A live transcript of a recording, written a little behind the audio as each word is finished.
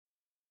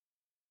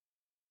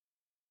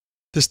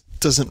This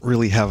doesn't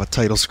really have a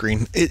title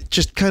screen. It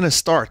just kind of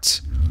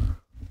starts.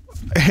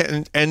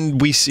 And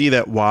we see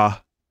that Wah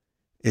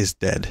is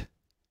dead.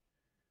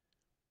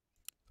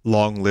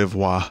 Long live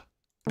Wah.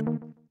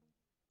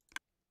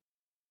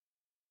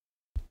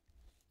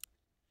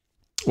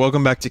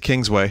 Welcome back to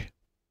Kingsway.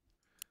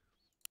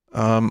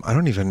 I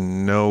don't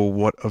even know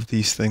what of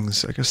these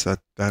things. I guess that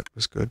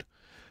was good.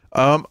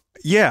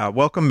 Yeah,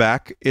 welcome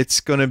back. It's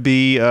going to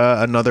be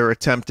another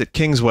attempt at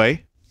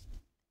Kingsway.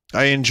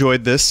 I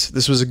enjoyed this.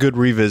 This was a good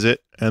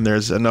revisit, and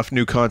there's enough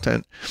new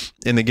content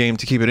in the game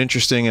to keep it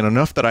interesting, and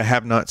enough that I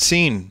have not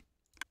seen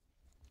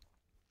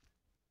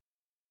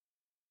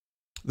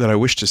that I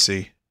wish to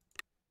see.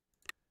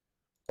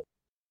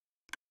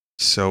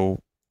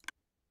 So,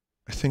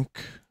 I think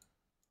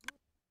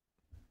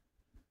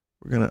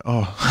we're gonna...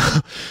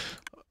 Oh,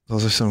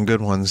 those are some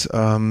good ones.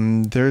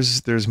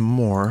 There's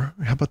more.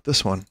 How about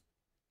this one?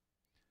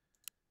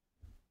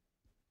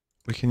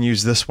 We can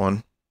use this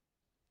one.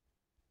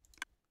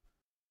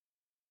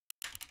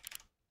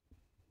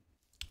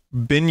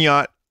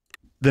 Binyat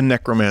the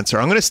Necromancer.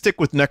 I'm going to stick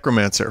with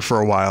Necromancer for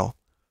a while.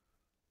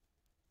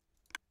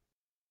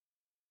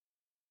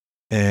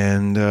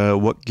 And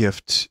what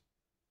gift?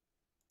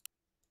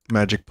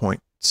 Magic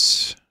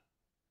points.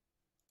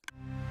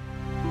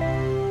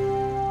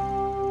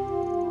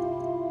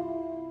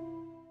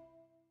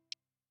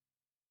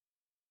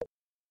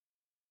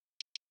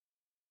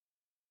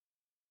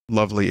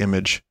 Lovely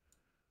image.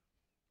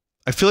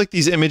 I feel like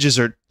these images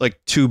are like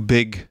too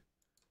big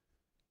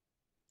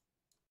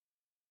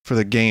for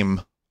the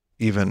game,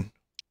 even.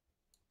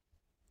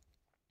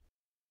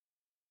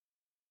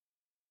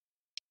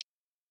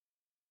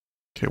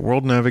 Okay,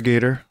 World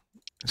Navigator.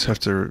 Just have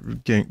to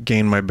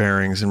gain my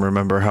bearings and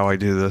remember how I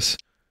do this.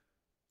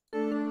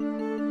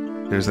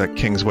 There's that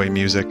Kingsway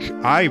music.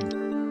 I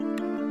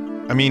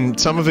mean,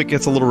 some of it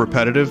gets a little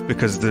repetitive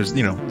because there's,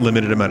 you know,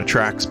 limited amount of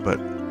tracks, but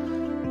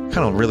I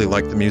kind of really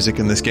like the music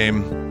in this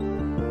game.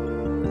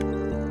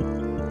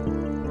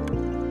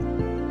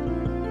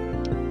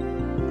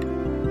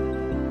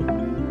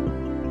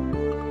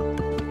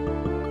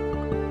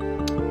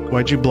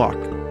 Why'd you block?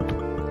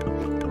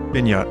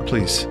 Binyat,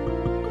 please.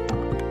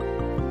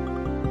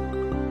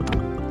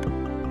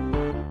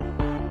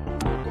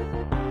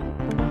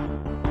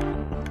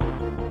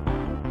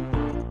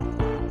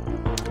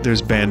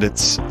 There's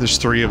bandits. There's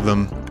 3 of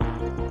them.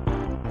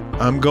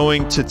 I'm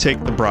going to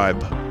take the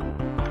bribe.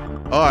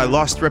 Oh, I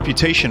lost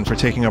reputation for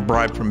taking a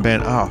bribe from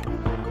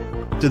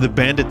did the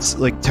bandits,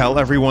 like, tell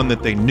everyone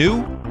that they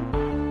knew?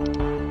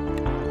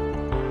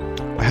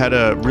 I had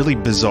a really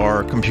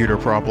bizarre computer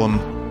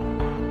problem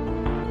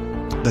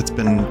that's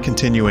been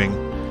continuing.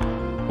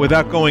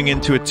 Without going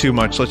into it too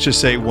much, let's just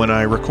say when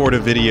I record a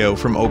video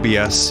from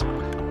OBS,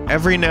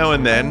 every now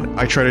and then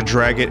I try to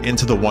drag it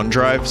into the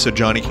OneDrive so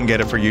Johnny can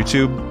get it for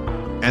YouTube.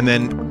 And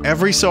then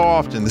every so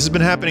often, this has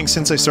been happening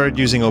since I started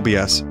using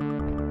OBS.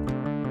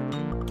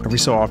 Every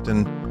so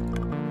often,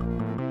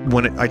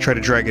 when I try to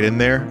drag it in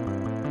there,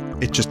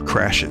 it just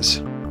crashes.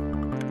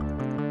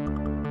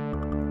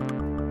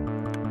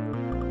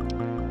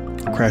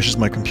 It crashes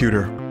my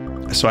computer.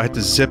 So I had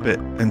to zip it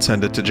and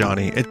send it to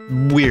Johnny. It's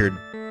weird.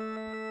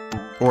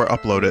 Or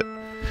upload it.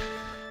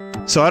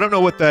 So I don't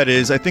know what that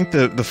is. I think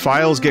the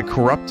files get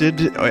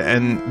corrupted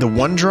and the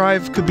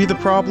OneDrive could be the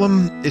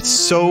problem. It's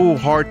so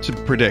hard to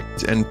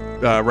predict and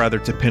rather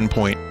to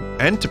pinpoint.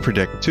 And to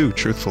predict too,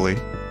 truthfully.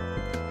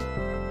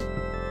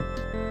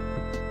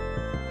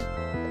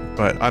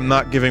 But I'm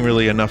not giving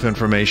really enough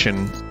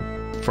information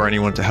for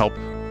anyone to help.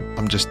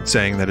 I'm just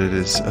saying that it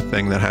is a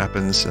thing that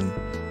happens and...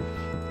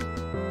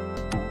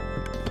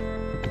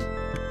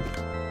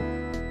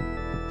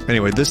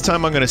 Anyway, this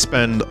time I'm going to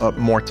spend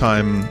more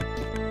time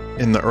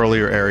in the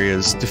earlier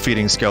areas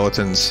defeating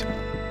skeletons.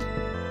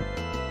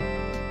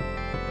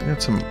 I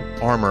got some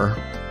armor.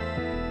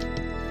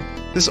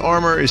 This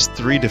armor is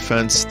 3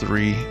 defense,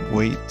 3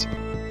 weight.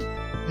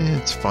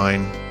 It's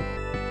fine.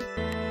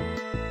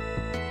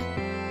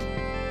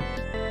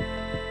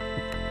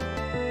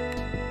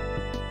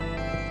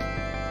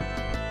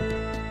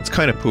 It's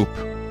kind of poop.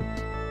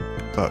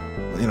 But,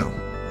 you know,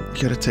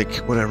 you gotta take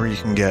whatever you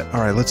can get.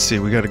 Alright, let's see.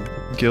 We got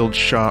a guild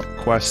shop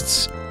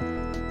quests.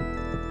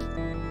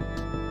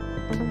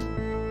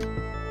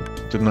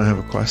 Didn't I have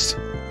a quest?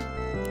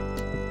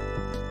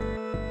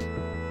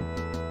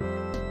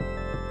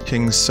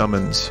 King's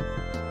Summons.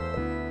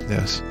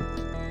 Yes.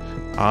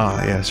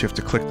 Ah, yes, you have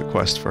to click the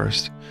quest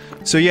first.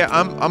 So yeah,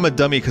 I'm a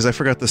dummy because I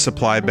forgot the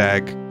supply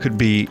bag could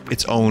be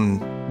its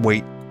own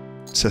weight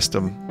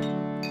system.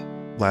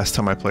 Last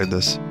time I played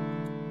this.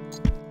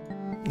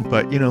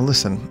 But, you know,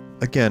 listen,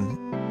 again,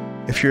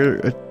 if you're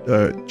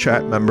a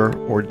chat member,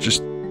 or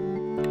just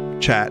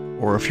chat,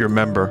 or if you're a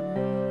member,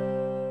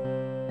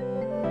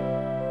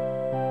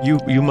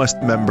 you must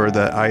remember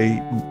that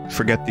I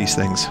forget these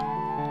things.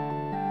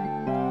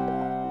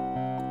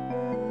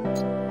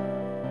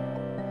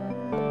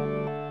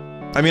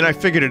 I mean, I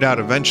figured it out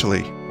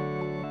eventually,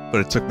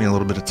 but it took me a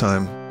little bit of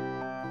time.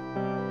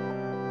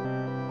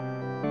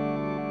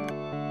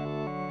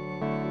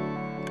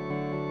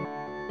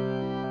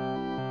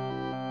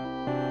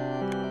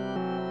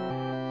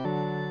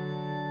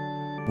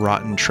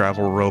 Rotten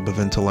travel robe of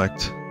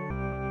intellect.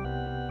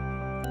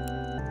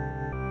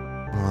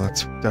 Oh,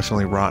 that's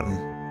definitely rotten.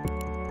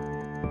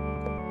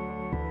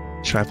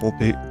 Travel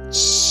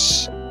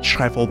boots.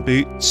 Travel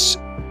boots.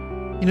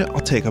 You know,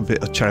 I'll take a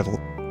bit of traveling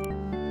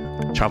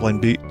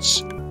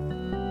boots.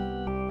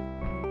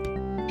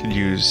 Could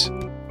use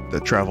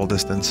the travel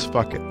distance.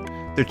 Fuck it.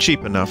 They're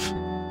cheap enough.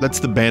 That's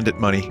the bandit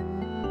money.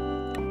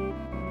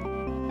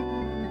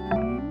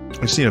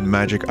 I just need a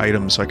magic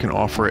item so I can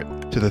offer it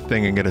to the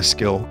thing and get a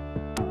skill.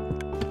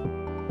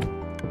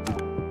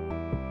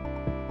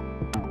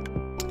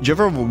 Did you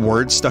ever have a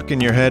word stuck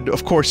in your head?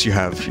 Of course you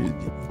have.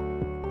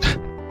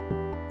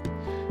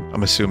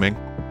 I'm assuming.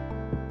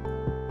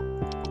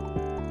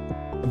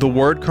 The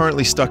word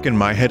currently stuck in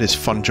my head is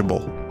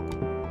fungible.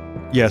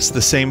 Yes,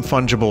 the same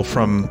fungible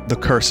from the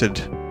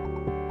cursed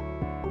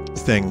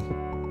thing.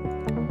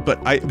 But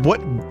I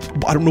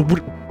don't know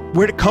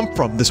where'd it come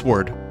from, this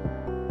word?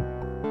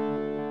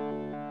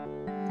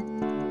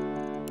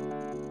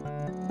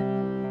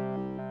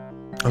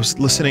 I was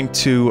listening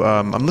to,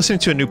 I'm listening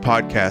to a new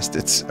podcast.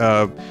 It's,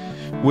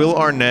 Will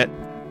Arnett,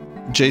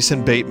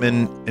 Jason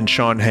Bateman, and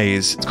Sean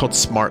Hayes. It's called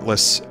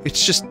Smartless.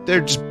 It's just,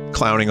 they're just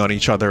clowning on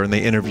each other and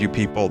they interview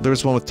people. There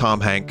was one with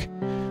Tom Hank.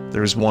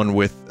 There was one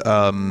with,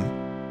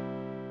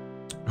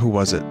 who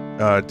was it?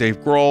 Dave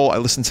Grohl. I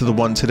listened to the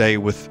one today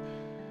with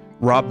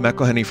Rob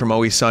McElhenney from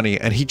Always Sunny,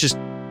 and he just,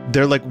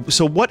 they're like,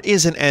 so what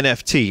is an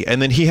NFT?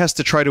 And then he has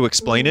to try to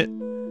explain it.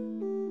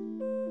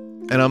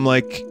 And I'm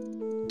like,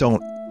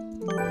 don't.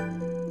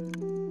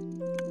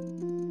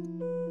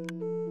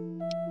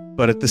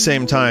 But at the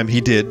same time, he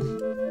did.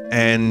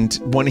 And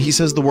when he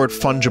says the word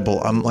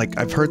fungible, I'm like,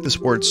 I've heard this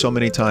word so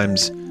many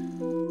times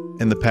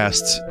in the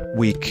past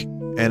week,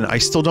 and I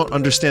still don't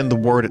understand the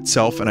word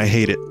itself, and I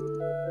hate it.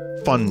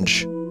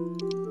 Funge.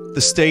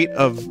 The state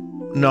of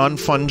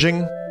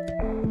non-funging?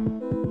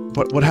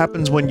 What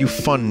happens when you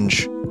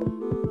funge?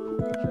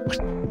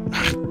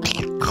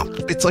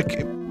 It's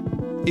like,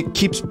 it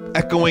keeps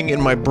echoing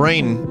in my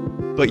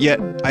brain, but yet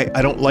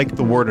I don't like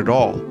the word at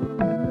all.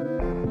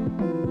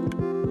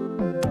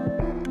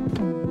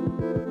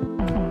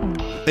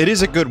 It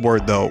is a good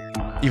word, though.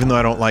 Even though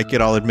I don't like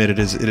it, I'll admit it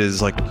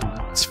is like,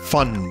 it's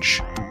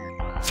funge.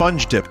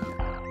 Funge dip.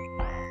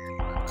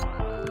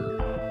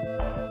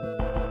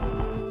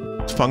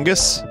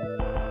 Fungus?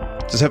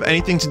 Does it have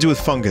anything to do with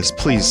fungus?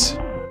 Please.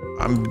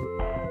 I'm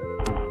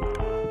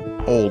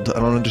old. I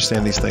don't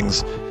understand these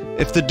things.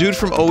 If the dude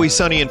from Always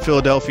Sunny in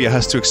Philadelphia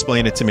has to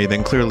explain it to me,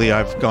 then clearly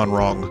I've gone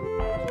wrong.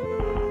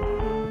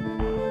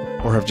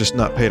 Or have just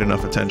not paid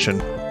enough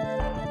attention.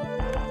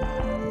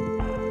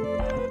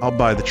 I'll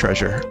buy the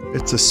treasure.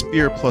 It's a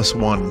spear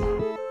 +1.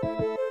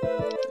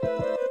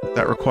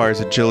 That requires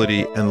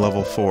agility and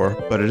level 4,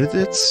 but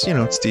it's, you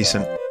know, it's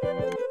decent.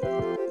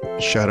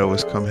 Shadow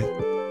is coming.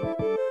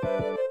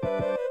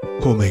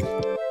 Coming.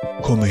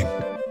 Coming.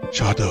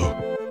 Shadow.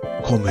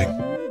 Coming.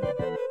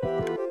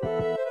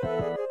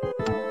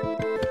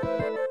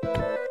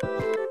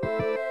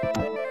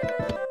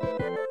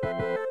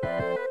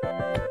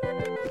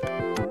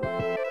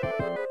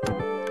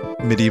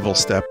 Medieval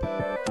step.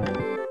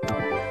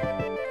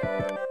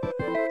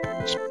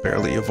 Just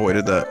barely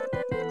avoided that.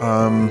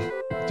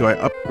 Do I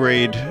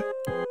upgrade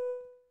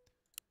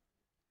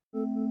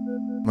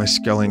my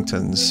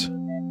skeletons?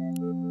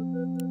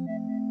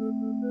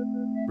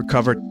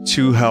 Recover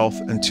 2 health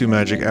and 2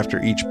 magic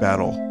after each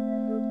battle.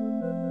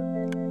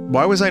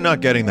 Why was I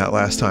not getting that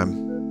last time?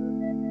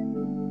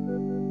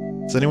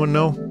 Does anyone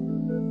know?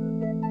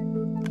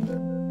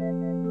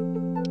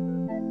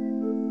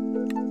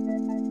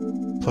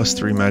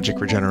 +3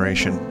 magic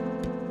regeneration.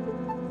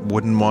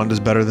 Wooden wand is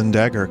better than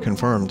dagger,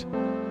 confirmed.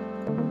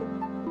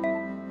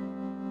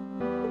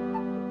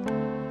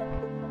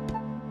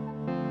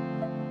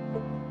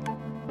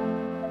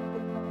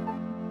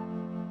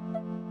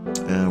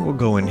 And we'll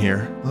go in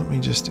here. Let me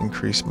just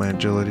increase my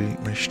agility,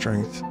 my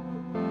strength,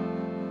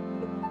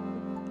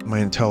 my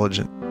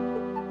intelligence.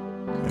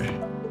 Okay.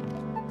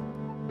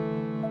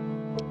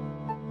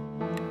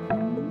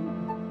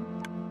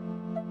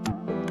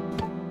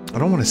 I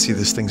don't want to see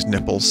this thing's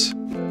nipples.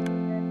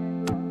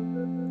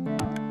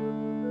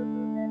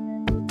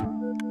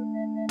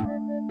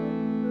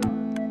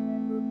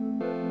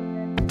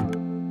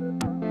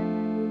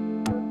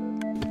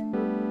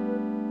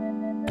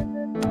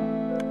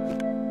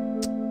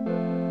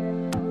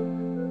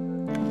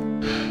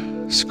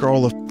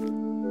 Scroll of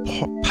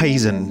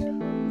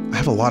Paisan. I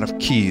have a lot of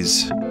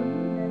keys.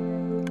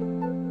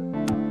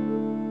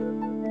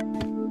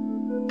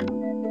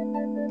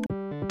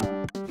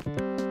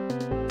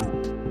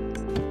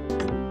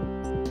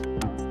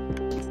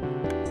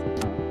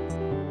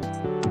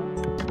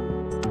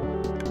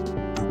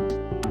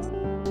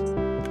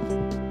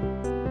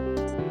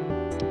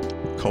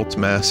 Cult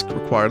Mask,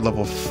 required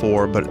level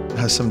 4, but it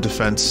has some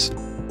defense,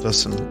 does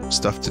some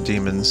stuff to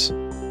demons.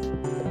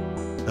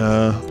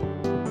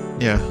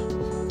 Yeah.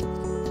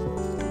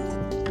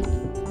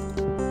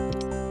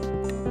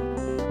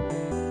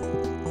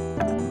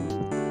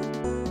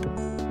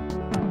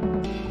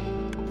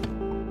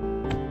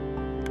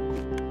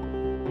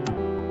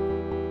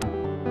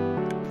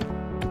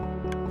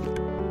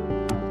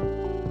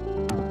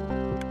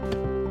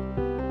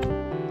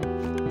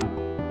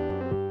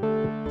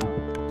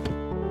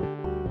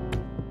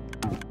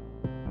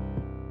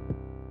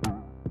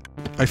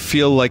 I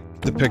feel like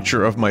the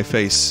picture of my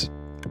face.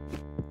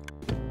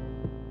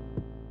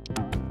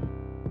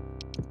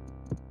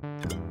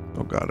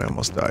 Oh god, I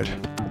almost died.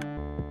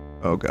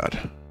 Oh god.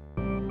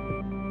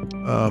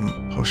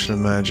 Potion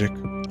of magic.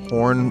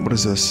 Horn, what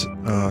is this?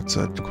 It's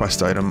a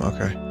quest item,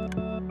 okay.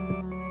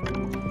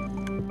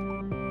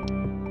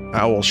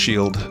 Owl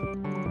shield.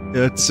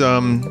 It's,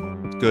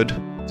 good.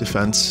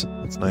 Defense.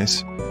 It's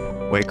nice.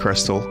 Way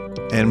crystal.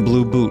 And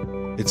blue boot.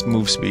 It's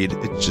move speed.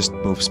 It's just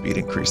move speed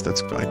increase,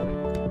 that's fine.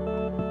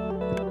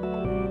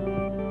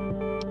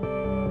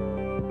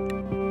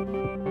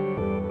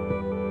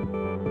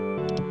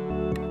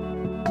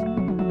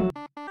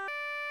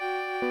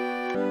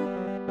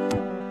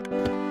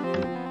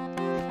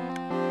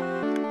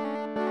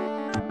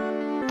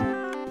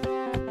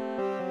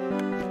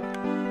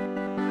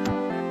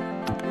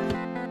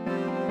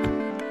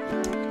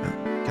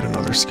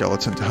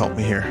 Skeleton to help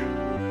me here.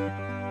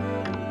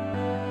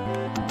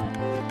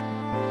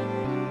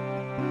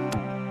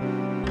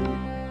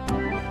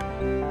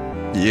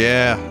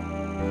 Yeah.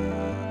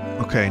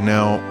 Okay,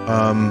 now,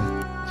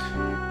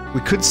 we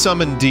could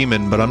summon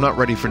Demon, but I'm not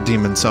ready for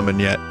Demon Summon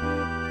yet.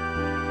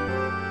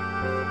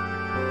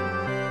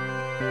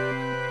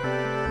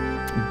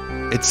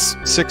 It's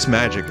 6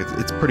 magic,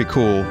 it's pretty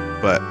cool,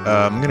 but,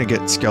 I'm gonna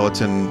get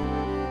Skeleton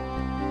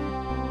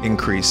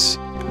increase.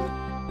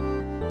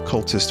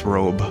 Cultist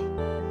Robe.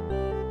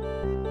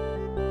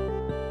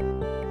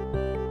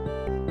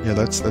 Yeah,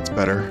 that's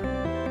better.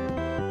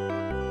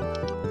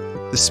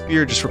 The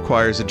spear just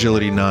requires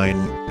agility 9,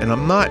 and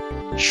I'm not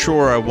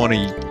sure I want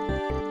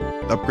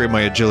to upgrade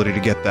my agility to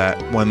get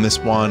that when this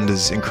wand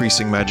is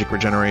increasing magic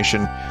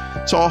regeneration.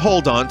 So I'll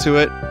hold on to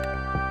it.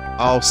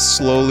 I'll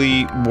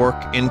slowly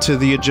work into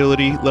the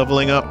agility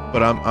leveling up,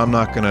 but I'm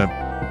not gonna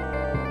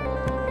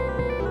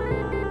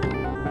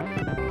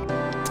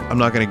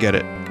get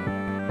it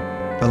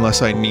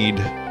unless I need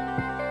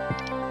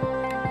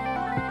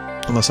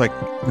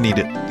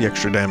it, the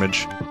extra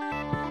damage.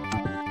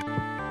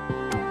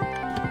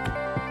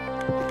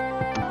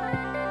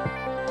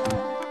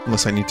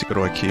 Unless I need to go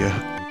to IKEA.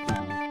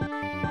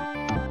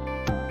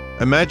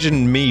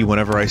 Imagine me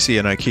whenever I see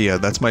an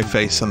IKEA. That's my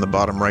face on the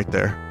bottom right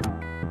there.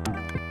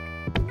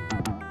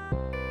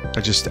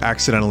 I just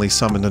accidentally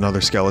summoned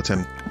another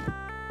skeleton.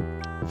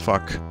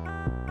 Fuck.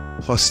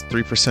 Plus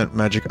 3%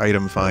 magic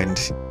item find.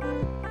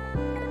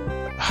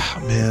 Oh,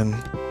 man.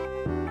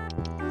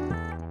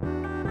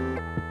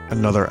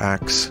 Another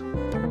axe.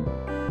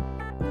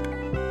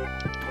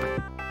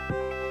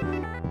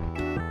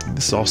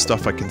 This is all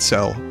stuff I can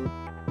sell.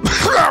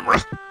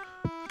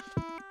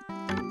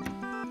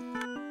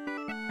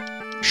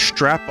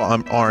 Strap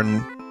on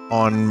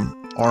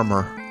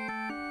armor.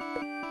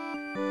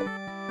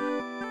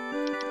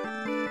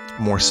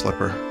 More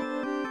slipper.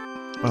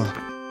 Well.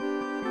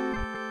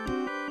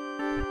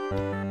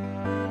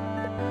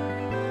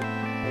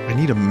 I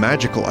need a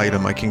magical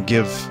item I can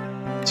give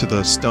to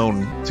the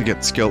stone to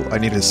get skill. I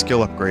need a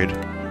skill upgrade.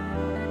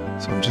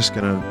 So I'm just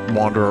gonna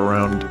wander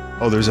around.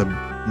 Oh, there's a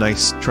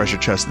nice treasure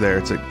chest there.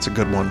 It's a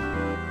good one.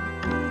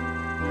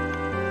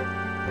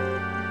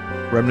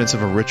 Remnants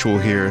of a ritual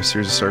here. A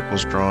series of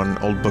circles drawn.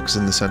 Old books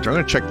in the center. I'm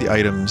gonna check the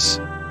items.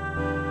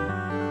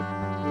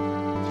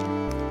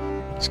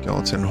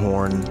 Skeleton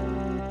horn.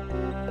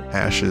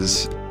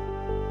 Ashes.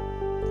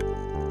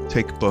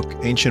 Take book.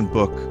 Ancient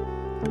book.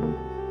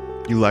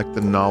 You lack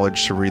the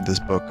knowledge to read this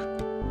book.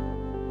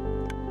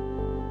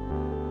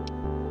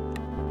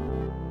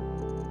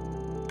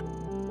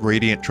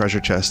 Radiant treasure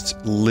chests.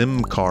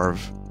 Limb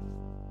carve.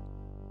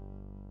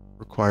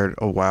 Required.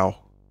 Oh, wow.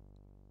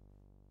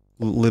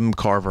 Limb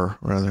carver,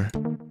 rather.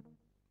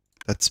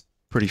 That's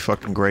pretty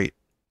fucking great.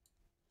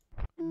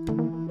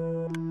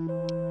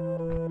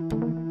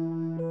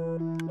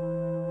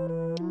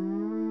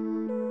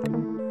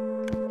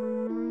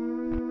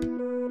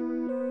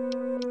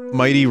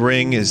 Mighty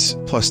ring is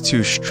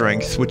 +2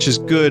 strength, which is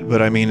good,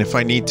 but I mean, if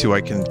I need to, I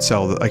can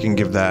sell. I can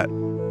give that.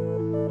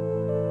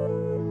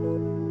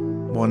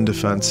 1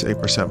 defense,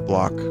 8%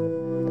 block.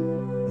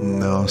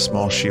 No,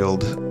 small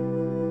shield.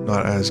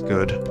 Not as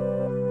good.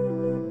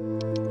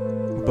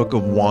 Book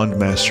of Wand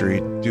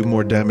Mastery. Do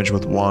more damage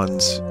with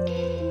wands.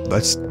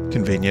 That's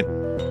convenient.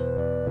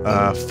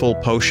 Full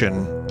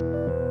potion.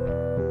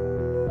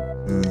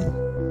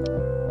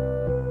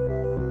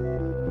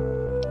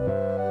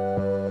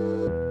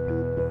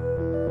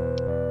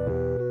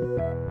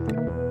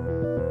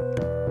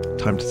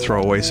 Time to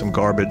throw away some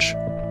garbage.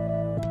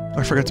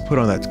 I forgot to put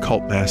on that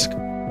cult mask.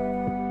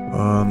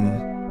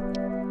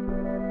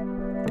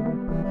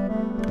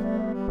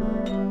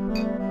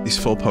 These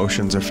full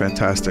potions are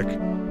fantastic.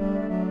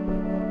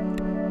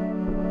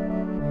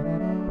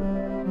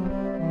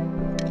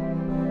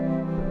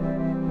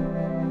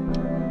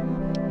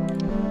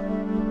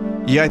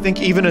 Yeah, I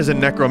think even as a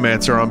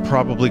necromancer, I'm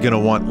probably gonna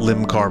want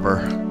Limb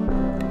Carver.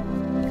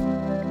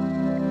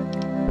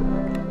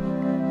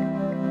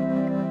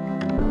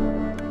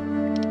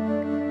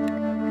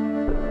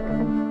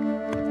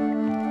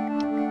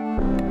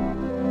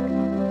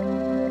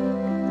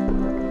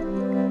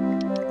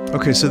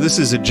 Okay, so this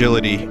is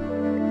agility.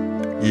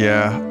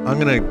 Yeah, I'm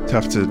gonna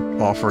have to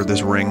offer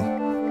this ring.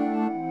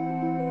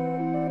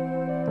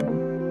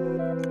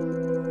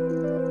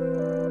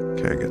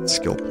 Okay, I get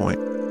skill point.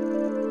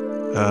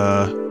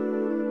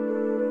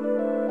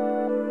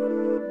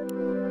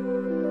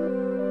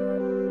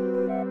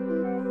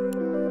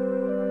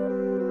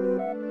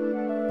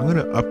 I'm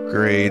gonna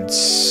upgrade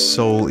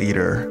Soul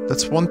Eater.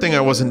 That's one thing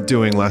I wasn't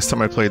doing last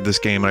time I played this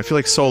game. I feel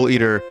like Soul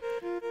Eater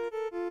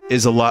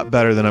is a lot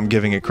better than I'm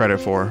giving it credit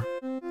for.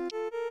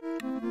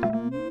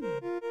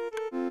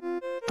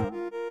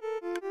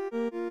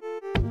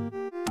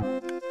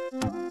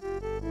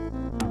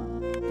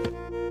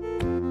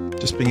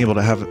 Just being able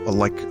to have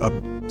like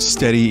a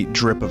steady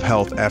drip of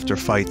health after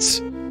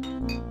fights.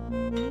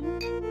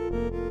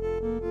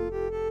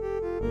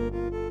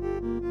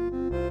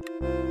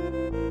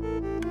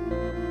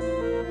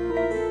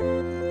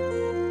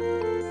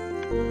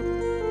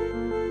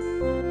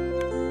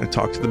 I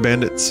talk to the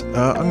bandits.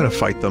 I'm gonna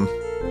fight them.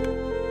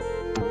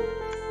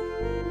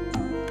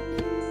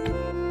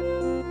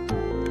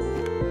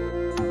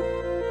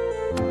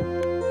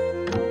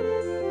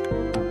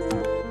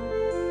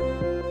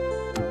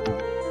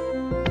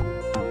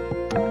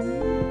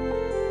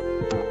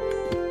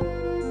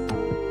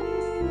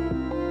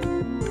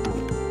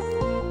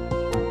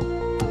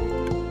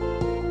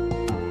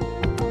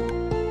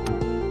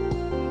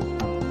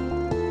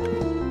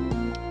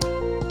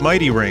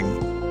 Mighty Ring,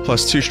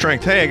 +2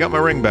 strength. Hey, I got my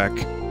ring back.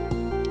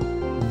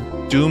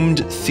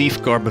 Doomed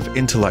Thief Garb of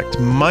Intellect,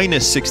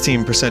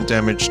 -16%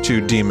 damage to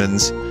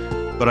demons,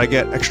 but I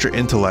get extra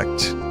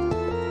intellect.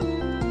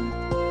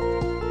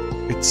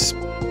 It's...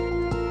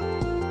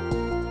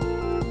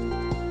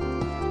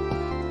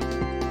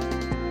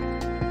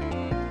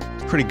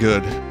 pretty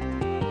good.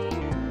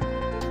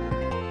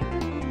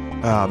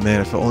 Ah,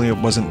 man, if only it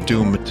wasn't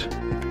doomed.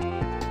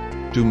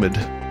 Doomed.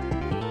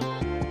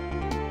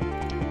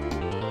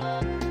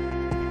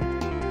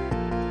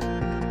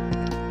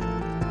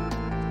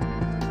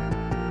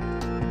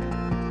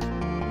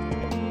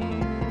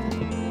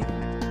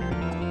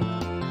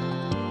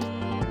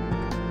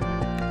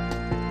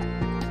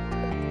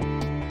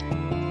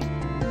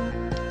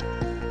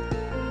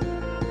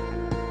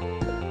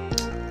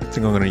 I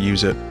think I'm gonna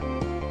use it.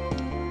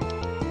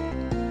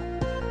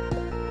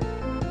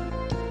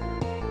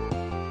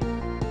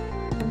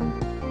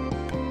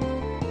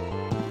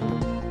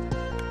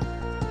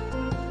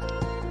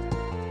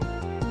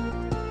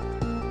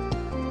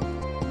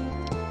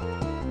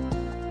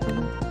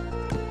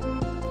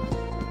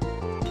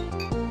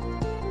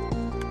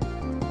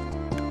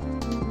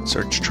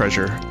 Search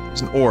treasure.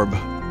 It's an orb.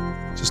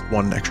 Just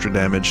 1 extra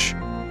damage.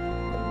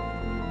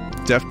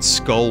 Deft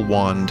Skull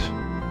Wand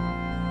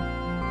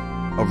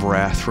of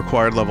Wrath.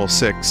 Required level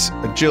 6.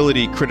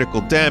 Agility,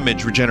 critical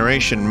damage,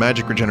 regeneration,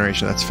 magic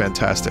regeneration. That's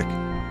fantastic.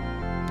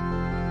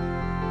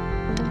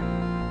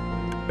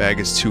 Bag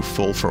is too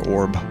full for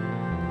orb.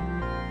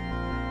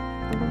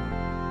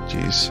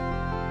 Jeez.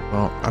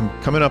 Well, I'm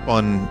coming up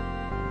on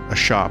a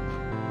shop.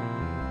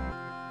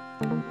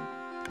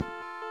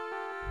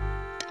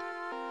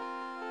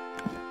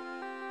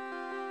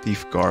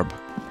 Thief Garb.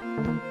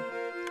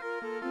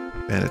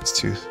 Bandit's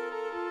Tooth.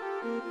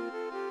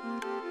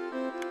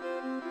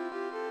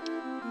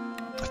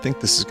 I think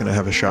this is gonna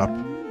have a shop.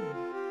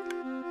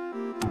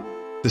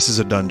 This is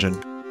a dungeon.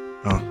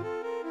 Oh.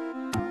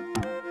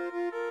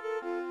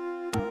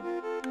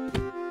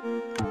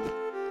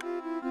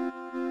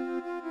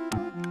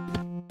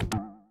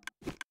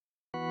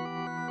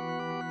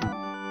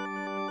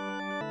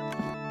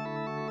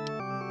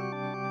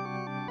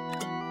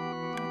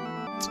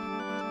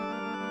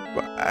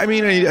 I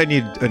mean, I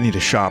need a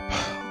shop,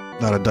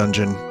 not a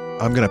dungeon.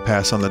 I'm gonna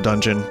pass on the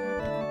dungeon.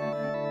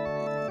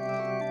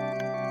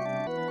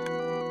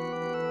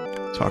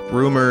 Talk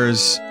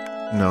rumors.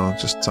 No,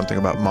 just something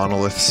about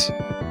monoliths.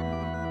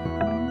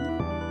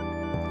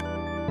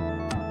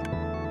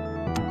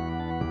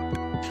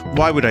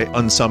 Why would I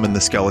unsummon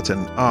the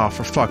skeleton? Ah,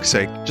 for fuck's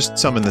sake, just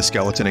summon the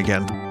skeleton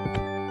again.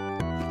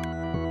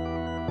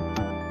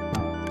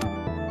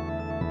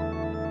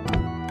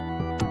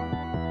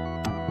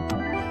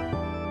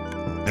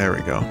 There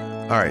we go.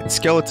 Alright,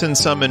 skeleton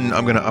summon,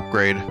 I'm gonna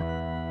upgrade.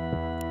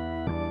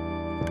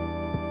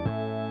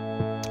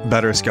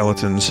 Better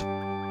skeletons.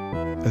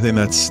 I think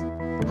that's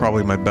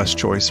probably my best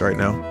choice right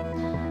now.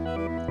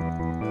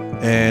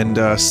 And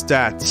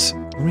stats.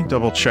 Let me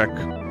double check.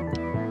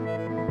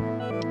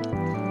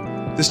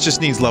 This just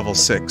needs level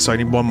 6, so I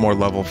need 1 more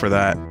level for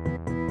that.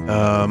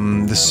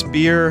 The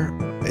spear,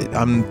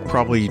 I'm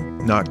probably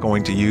not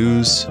going to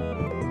use.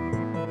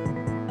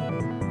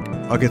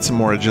 I'll get some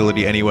more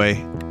agility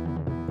anyway.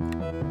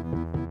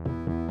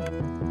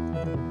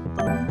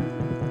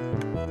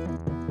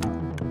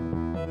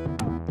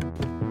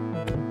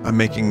 I'm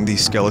making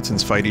these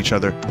skeletons fight each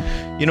other.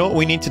 You know what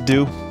we need to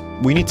do?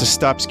 We need to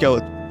stop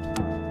skeleton.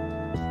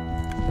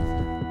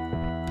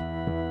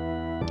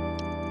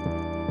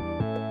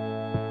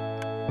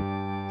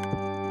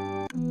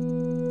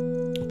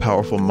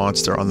 Powerful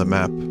monster on the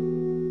map.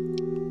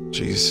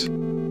 Jeez.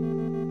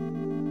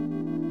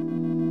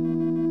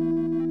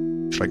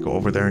 if I go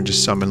over there and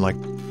just summon like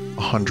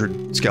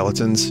 100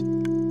 skeletons.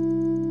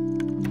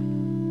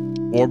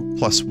 Or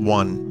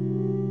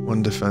 +1.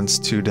 1 defense,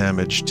 2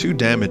 damage. 2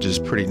 damage is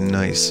pretty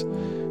nice.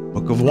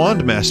 Book of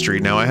Wand Mastery.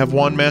 Now I have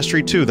Wand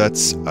Mastery too.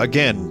 That's,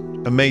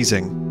 again,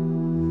 amazing.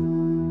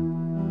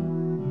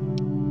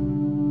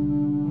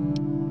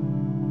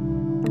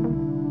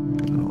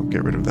 I'll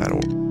get rid of that.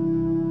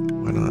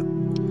 Why not?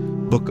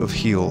 Book of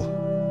Heal.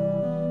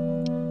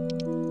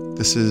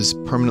 This is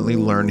permanently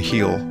learn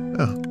heal.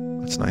 Oh,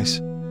 that's nice.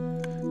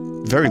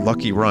 Very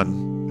lucky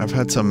run. I've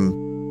had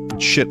some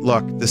shit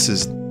luck. This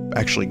is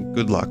actually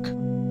good luck.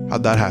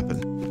 How'd that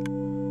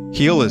happen?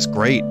 Heal is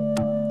great.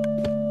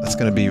 That's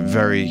going to be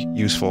very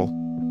useful.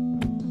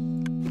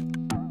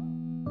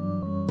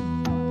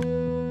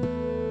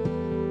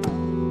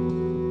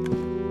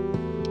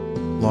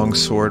 Long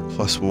sword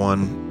 +1. I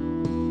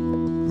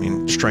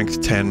mean,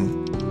 strength 10.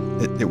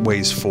 It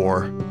weighs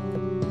 4.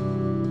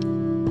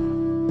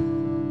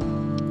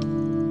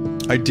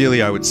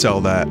 Ideally, I would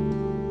sell that.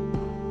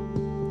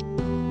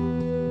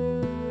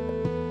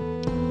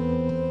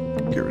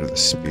 Get rid of the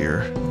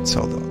spear.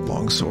 Sell the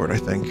longsword, I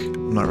think.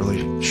 I'm not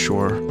really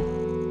sure.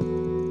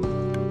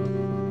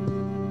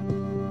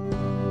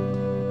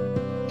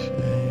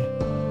 Okay.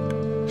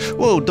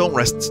 Whoa, don't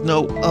rest.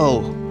 No.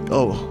 Oh.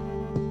 Oh.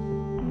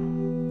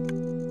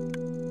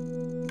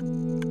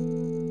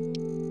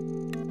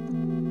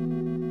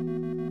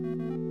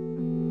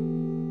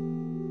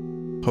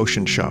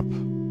 Potion shop.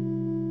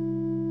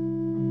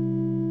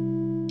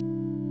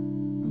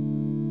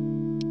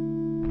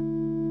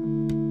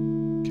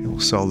 Okay, we'll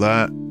sell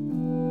that.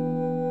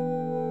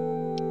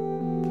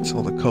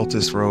 Sell the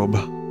cultist robe.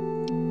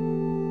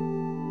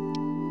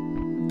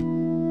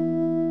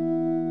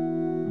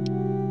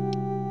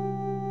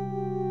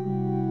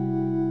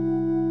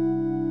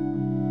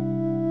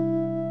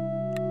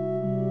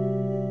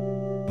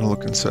 I'll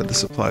look inside the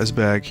supplies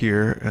bag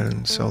here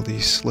and sell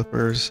these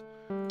slippers.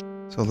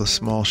 Sell the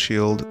small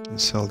shield and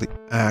sell the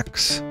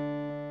axe.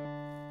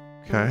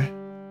 Okay.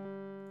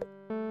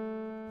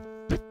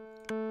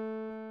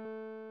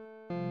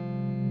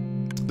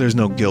 There's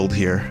no guild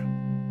here,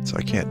 so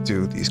I can't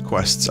do these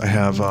quests. I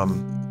have,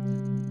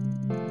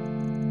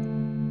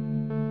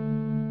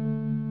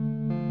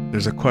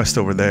 there's a quest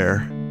over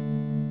there.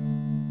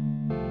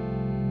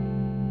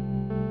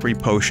 Free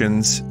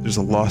potions. There's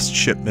a lost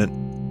shipment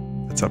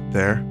that's up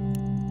there.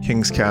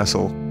 King's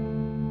Castle.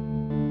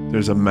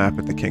 There's a map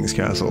at the King's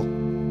Castle.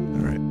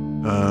 Alright.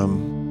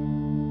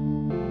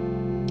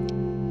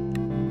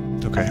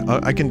 Okay,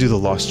 I can do the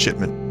lost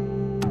shipment.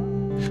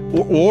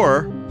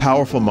 Or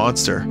powerful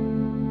monster.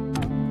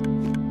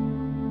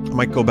 I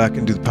might go back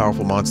and do the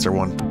powerful monster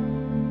one.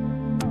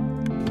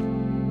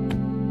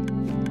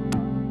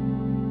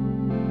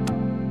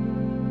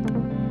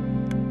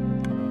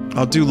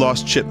 I'll do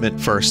lost shipment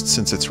first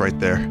since it's right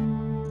there.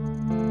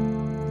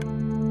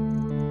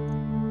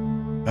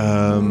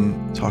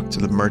 Talk to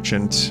the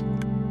merchant.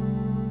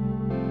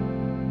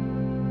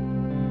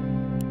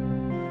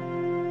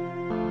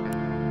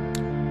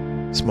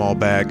 Small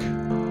bag.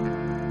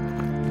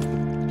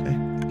 Okay,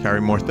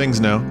 carry more things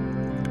now.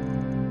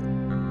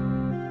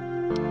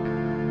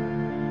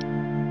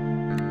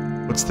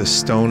 What's this?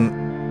 Stone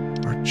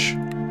arch.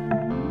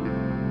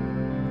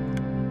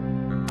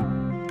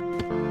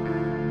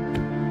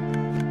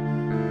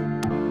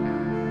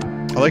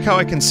 I like how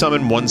I can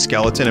summon one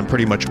skeleton and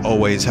pretty much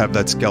always have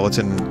that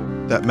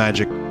skeleton, that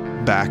magic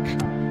back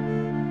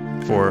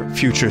for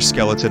future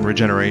skeleton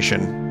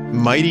regeneration.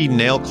 Mighty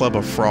Nail Club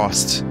of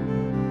Frost.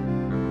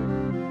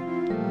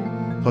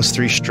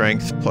 +3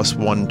 strength,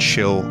 +1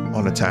 chill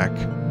on attack.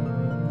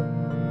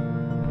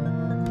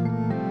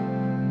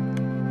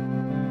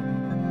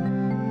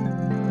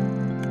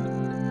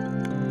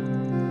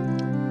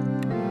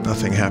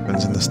 Nothing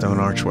happens in the stone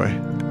archway.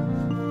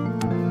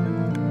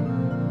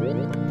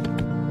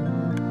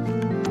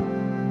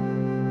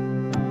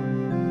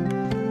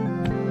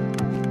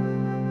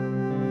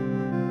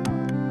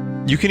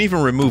 You can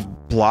even remove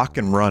block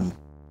and run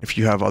if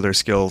you have other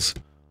skills.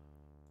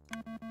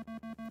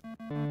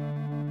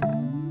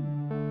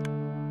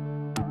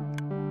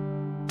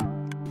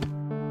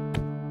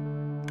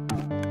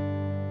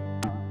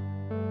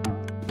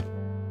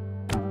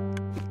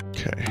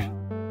 Okay.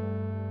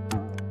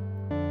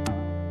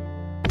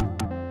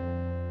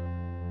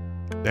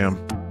 Damn.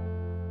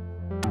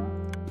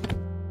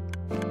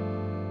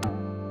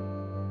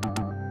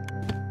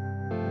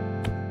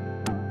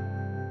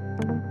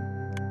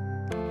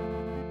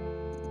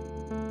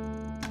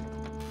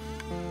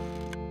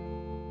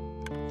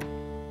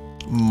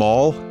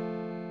 Maul.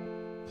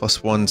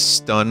 +1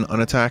 stun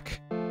on attack.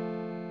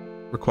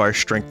 Requires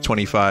strength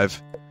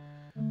 25.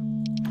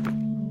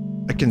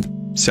 I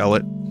can sell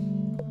it.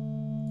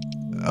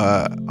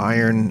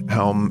 Iron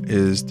Helm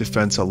is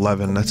defense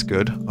 11. That's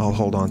good. I'll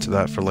hold on to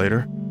that for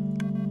later.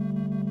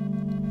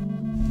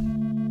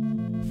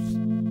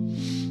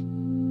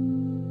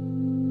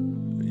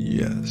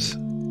 Yes.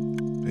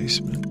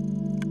 Basement.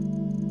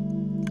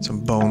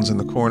 Some bones in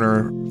the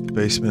corner of the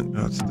basement.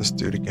 Oh, it's this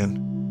dude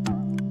again.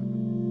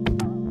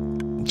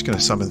 just gonna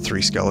summon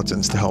 3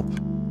 skeletons to help.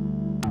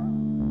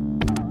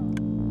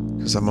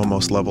 Because I'm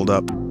almost leveled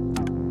up.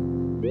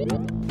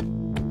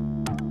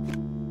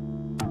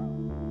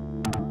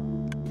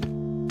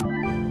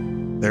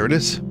 There it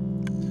is.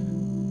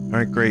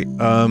 Alright, great.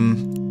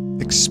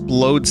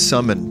 Explode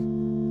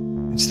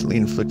summon. Instantly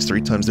inflicts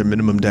 3 times their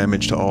minimum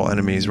damage to all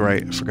enemies.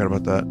 Right, I forgot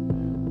about that.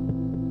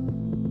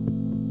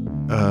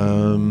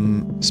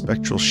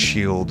 Spectral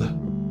shield.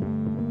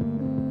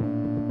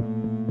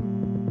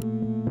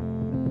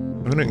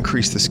 I'm gonna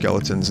increase the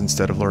skeletons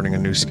instead of learning a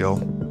new skill.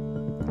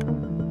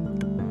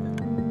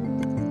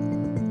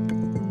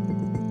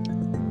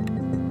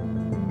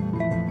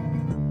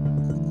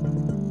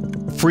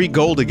 Free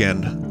gold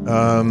again.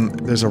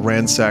 There's a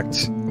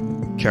ransacked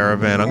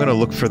caravan. I'm gonna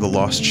look for the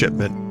lost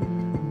shipment.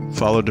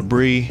 Follow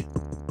debris.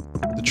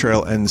 The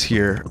trail ends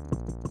here.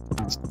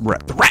 The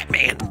rat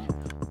man!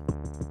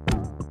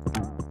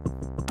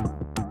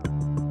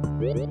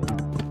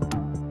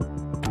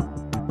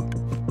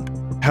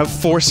 Have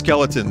 4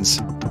 skeletons.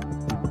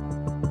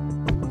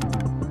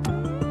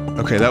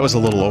 Okay, that was a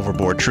little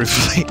overboard,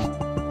 truthfully.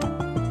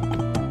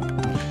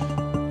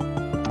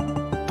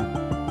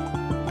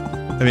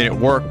 I mean, it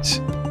worked.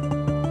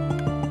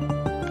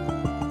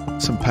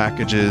 Some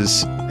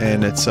packages,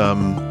 and it's a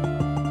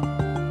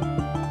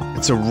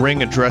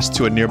ring addressed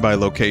to a nearby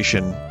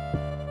location.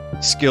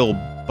 Skill,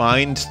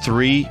 bind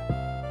 3,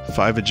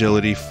 5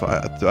 agility,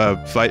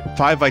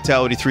 5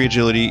 vitality, 3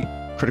 agility,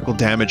 critical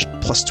damage,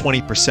 plus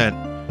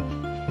 20%.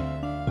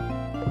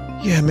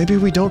 Yeah, maybe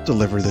we don't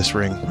deliver this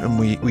ring, and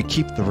we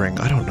keep the ring.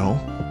 I don't know.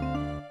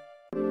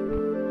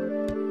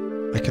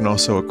 I can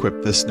also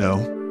equip this now.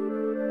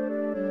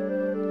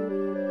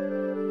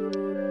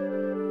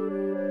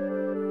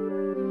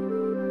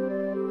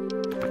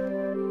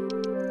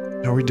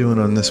 How are we doing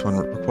on this one?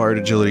 Required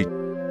agility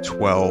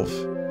 12.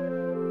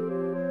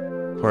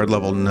 Required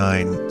level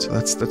 9. So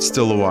that's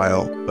still a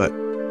while, but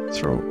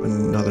throw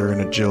another in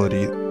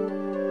agility.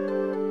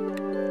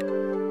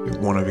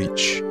 One of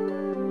each.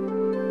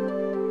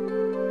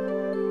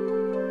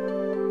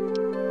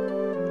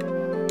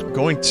 I'm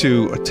going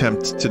to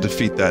attempt to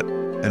defeat that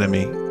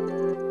enemy.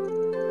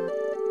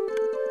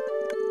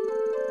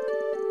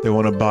 They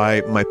want to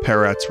buy my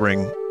Parrot's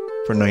ring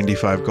for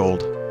 95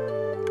 gold.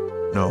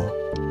 No.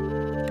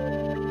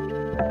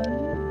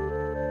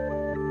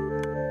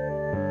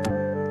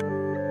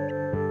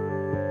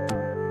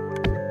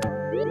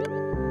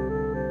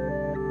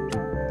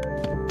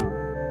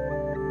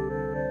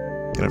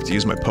 Gonna have to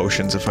use my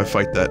potions if I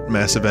fight that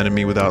massive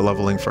enemy without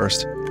leveling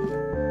first.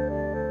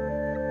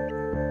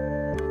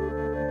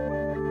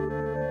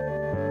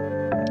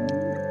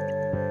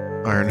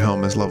 Iron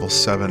Helm is level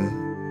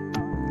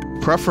 7.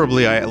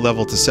 Preferably I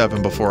level to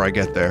 7 before I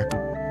get there.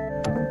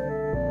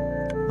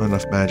 Not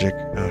enough magic.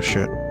 Oh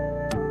shit.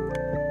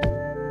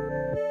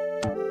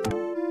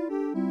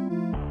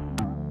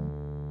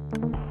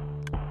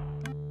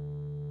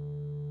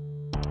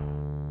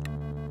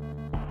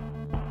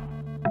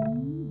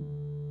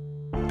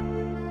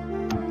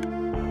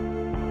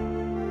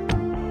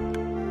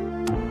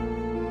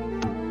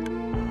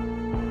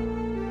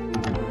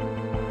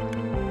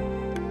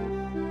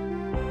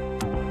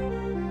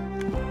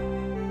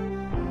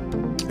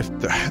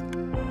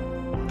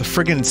 The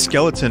friggin'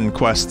 skeleton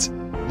quest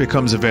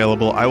becomes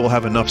available, I will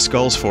have enough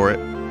skulls for it.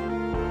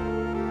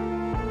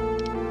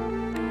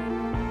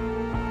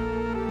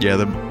 Yeah,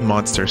 the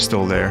monster's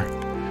still there.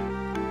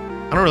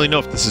 I don't really know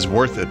if this is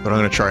worth it, but I'm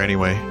gonna try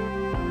anyway.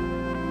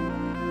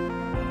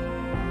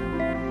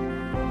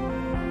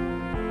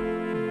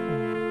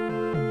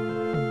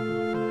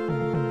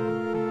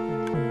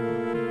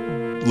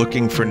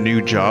 Looking for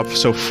new job.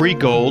 So free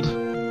gold.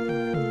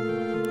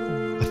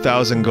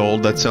 1,000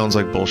 gold, that sounds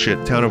like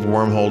bullshit. Town of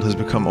Wormhold has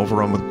become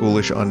overrun with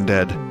ghoulish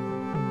undead.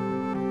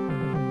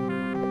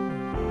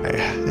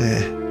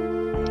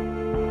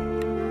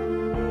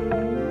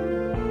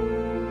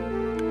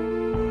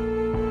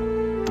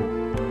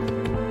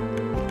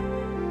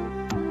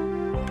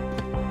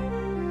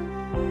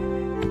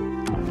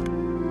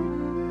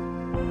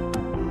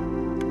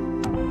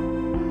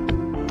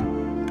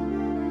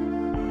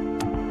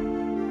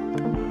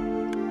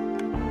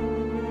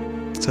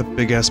 Is that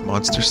big-ass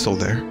monster still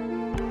there?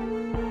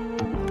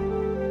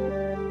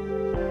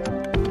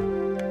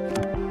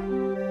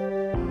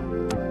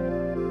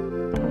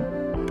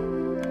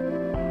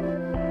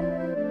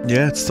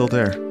 Yeah, it's still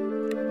there.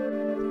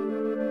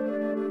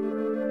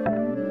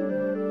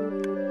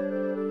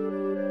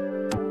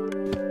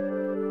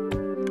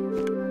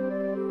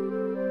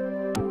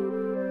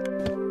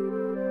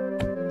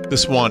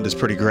 This wand is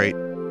pretty great.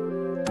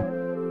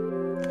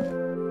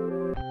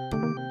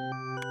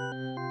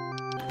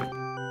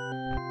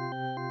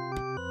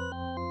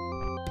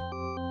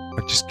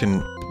 I just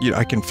can,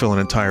 I can fill an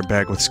entire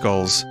bag with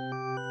skulls.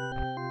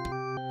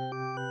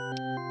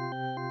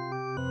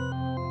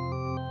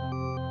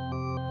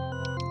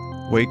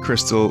 Weight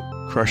crystal,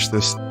 crush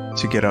this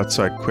to get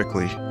outside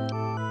quickly.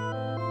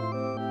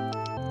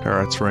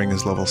 Parrot's ring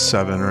is level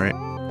 7, right?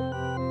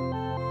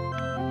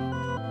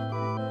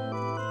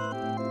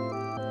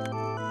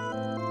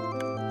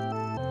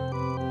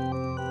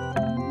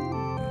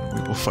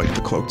 We will fight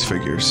the cloaked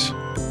figures.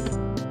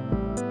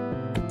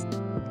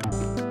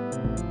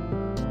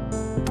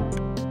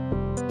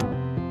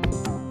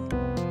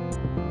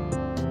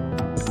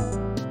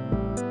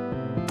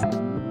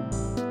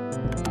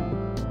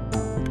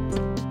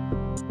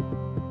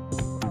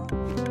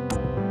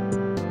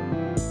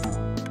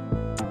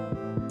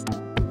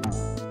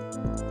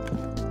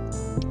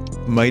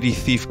 Mighty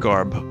Thief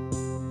Garb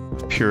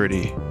of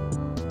Purity.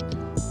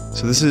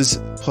 So this is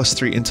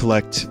 +3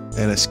 intellect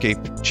and escape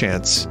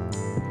chance.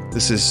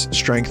 This is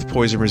strength,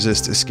 poison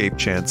resist, escape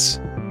chance.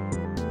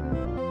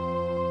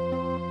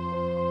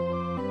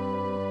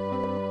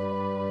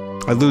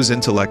 I lose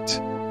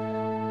intellect.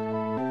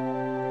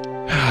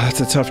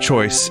 That's a tough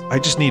choice. I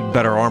just need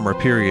better armor,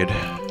 period.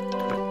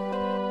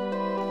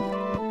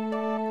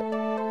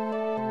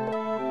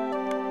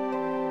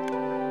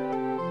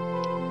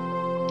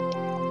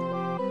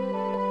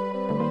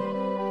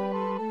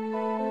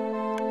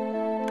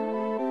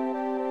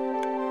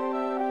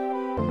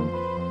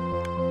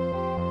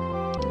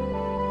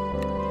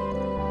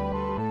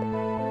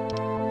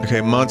 Okay,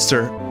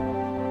 monster.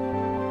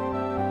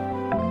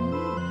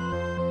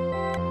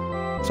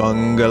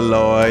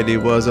 Fungaloid, he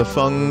was a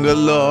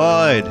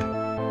fungaloid.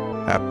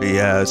 Happy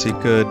as he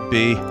could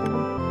be.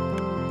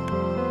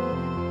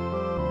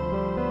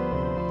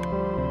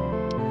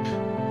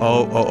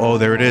 Oh,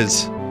 there it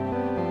is.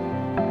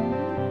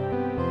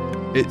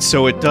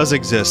 So it does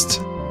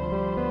exist.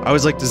 I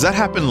was like, does that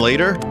happen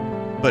later?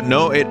 But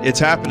no, it's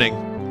happening.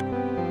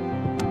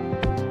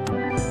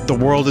 The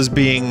world is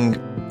being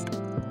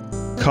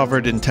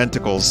covered in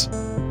tentacles.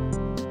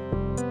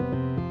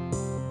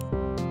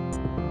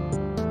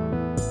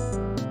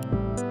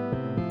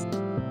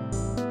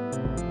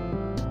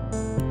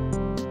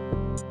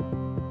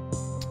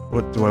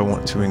 What do I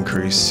want to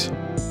increase?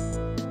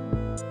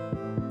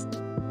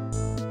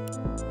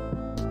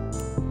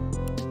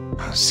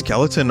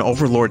 Skeleton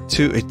Overlord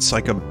 2, it's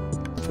like a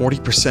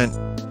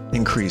 40%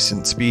 increase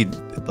in speed,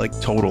 like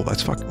total.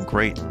 That's fucking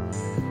great.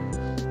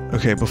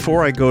 Okay,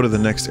 before I go to the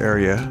next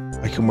area,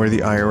 I can wear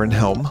the iron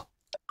helm.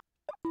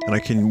 And I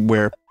can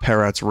wear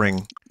Parat's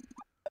ring.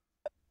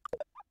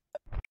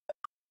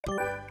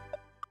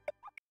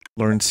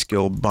 Learn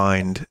skill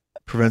bind.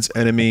 Prevents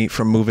enemy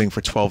from moving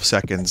for 12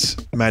 seconds.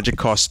 Magic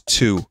cost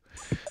 2.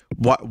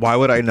 Why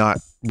would I not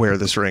wear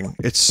this ring?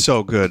 It's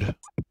so good.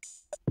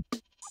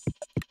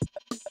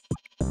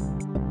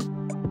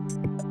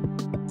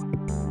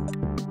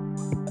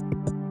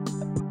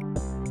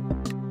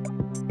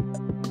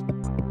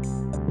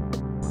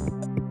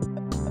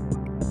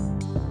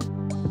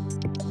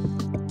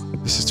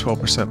 This is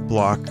 12%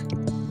 block.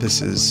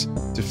 This is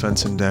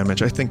defense and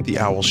damage. I think the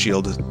owl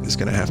shield is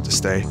going to have to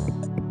stay.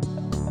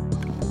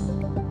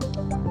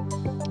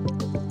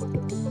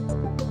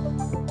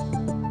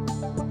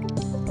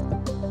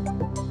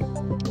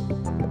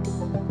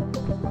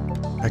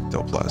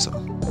 Ectoplasm.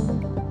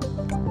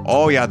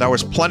 Oh yeah, there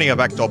was plenty of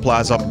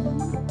ectoplasm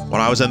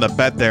when I was in the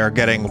bed there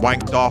getting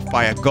wanked off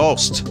by a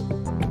ghost.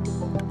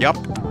 Yep.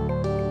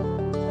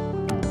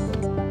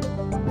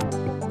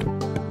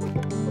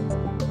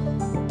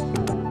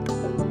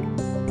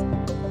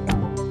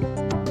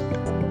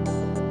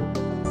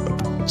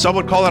 Some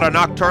would call it a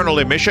nocturnal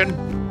emission.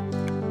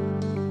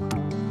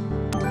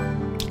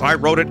 I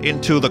wrote it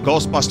into the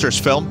Ghostbusters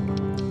film.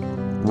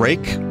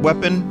 Rake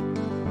weapon?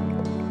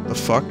 The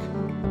fuck?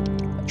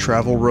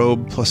 Travel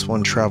robe,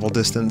 +1 travel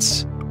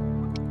distance.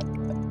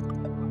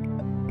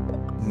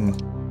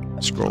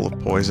 Scroll of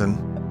poison.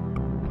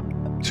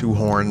 2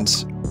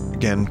 horns.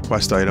 Again,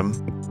 quest item.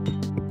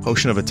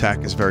 Potion of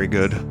attack is very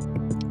good.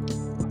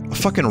 A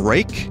fucking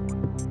rake?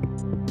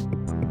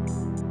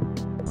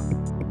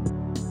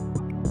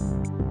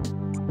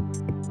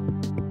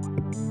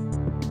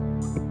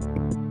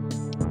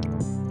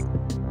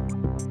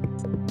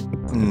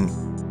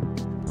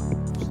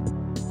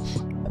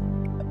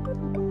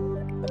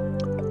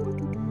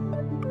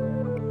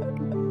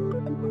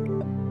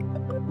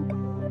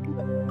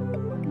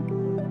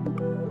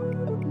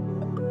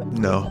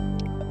 No.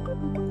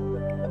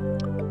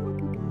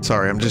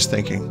 Sorry, I'm just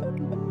thinking.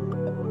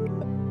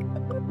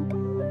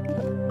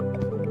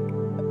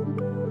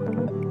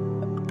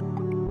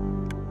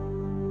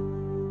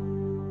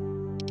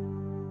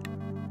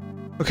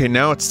 Okay,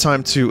 now it's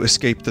time to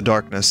escape the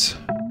darkness.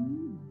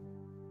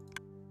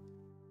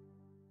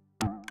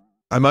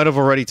 I might have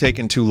already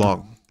taken too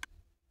long.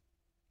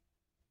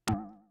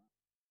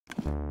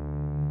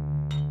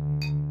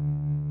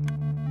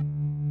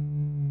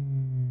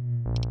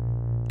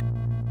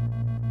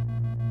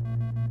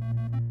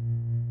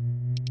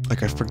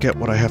 Like, I forget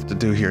what I have to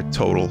do here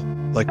total.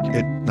 Like,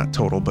 not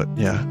total, but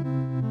yeah.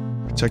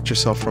 Protect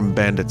yourself from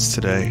bandits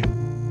today.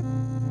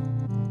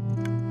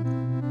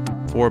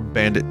 4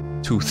 bandit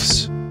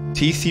tooths.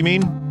 Teeth, you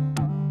mean?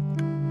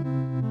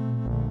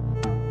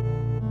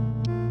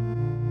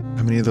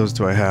 How many of those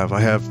do I have?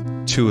 I have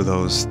 2 of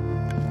those. I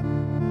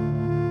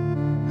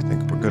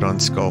think we're good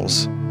on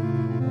skulls.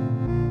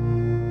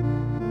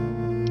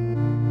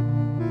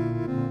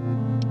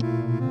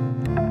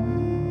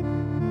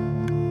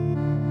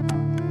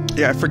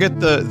 Yeah, I forget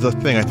the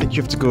thing. I think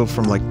you have to go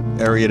from, like,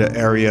 area to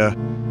area,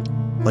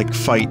 like,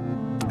 fight,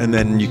 and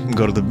then you can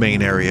go to the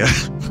main area.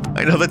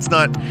 I know that's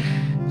not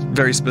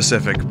very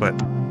specific, but...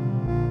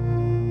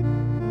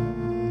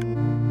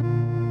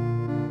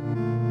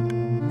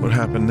 What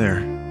happened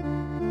there?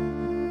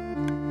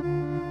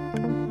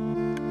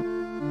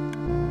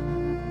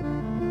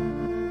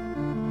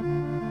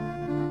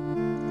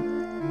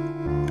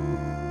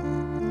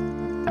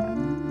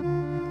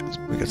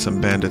 We got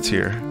some bandits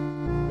here.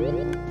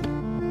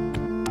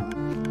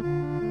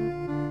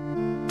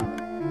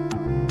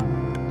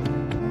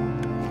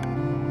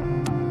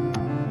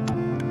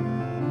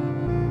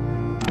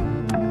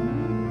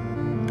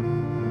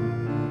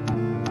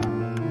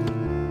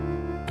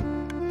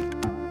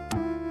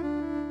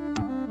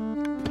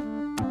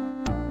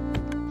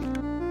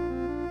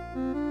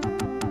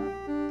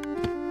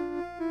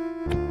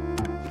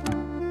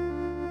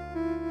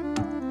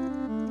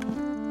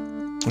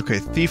 Okay,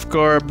 Thief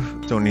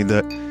Garb. Don't need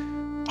that.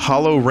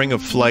 Hollow Ring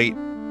of Flight.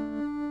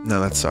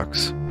 No, that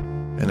sucks.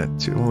 Bandit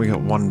Tooth. Oh, we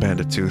got one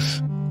Bandit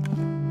Tooth.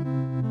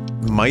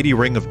 Mighty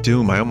Ring of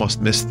Doom. I almost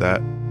missed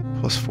that.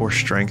 Plus 4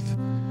 strength.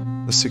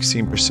 Plus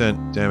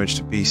 16% damage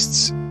to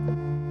beasts.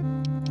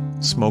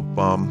 Smoke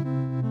Bomb.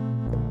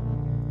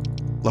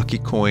 Lucky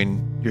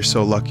Coin. You're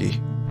so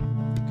lucky.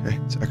 Okay,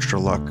 it's extra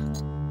luck.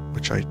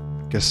 Which I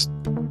guess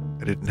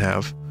I didn't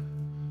have.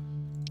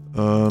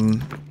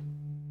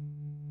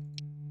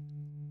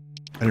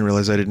 I didn't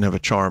realize I didn't have a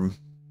charm.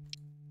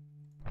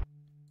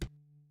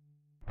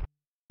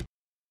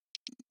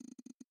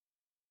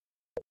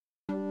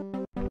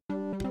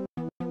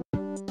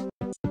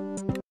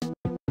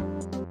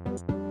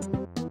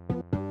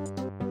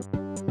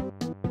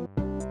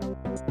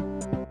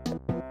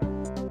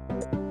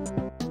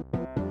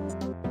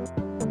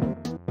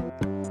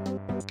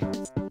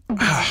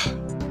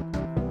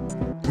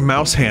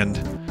 Mouse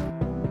hand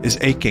is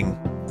aching.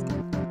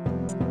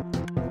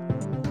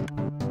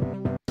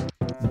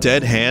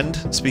 Dead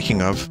hand,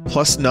 speaking of,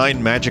 plus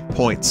 9 magic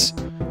points.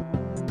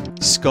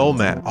 Skull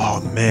mat.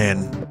 Oh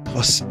man.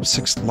 Plus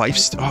 6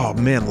 lifesteal. Oh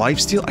man,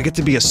 lifesteal? I get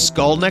to be a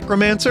skull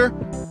necromancer?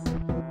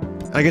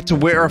 I get to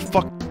wear a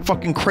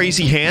fucking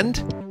crazy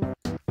hand?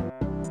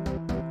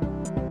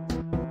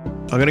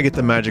 I'm gonna get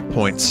the magic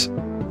points.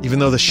 Even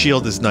though the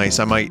shield is nice,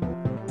 I might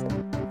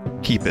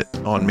keep it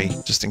on me,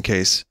 just in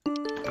case.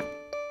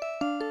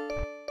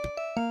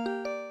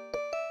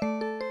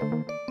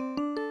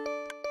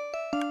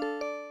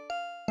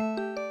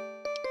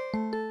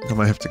 I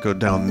might have to go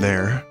down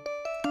there.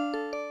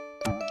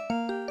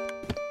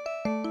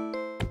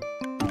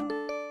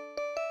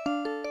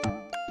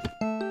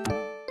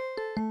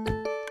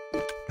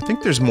 I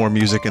think there's more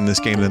music in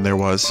this game than there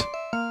was.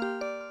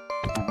 I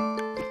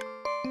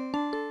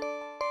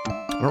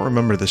don't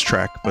remember this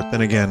track, but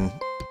then again,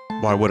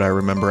 why would I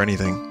remember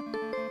anything?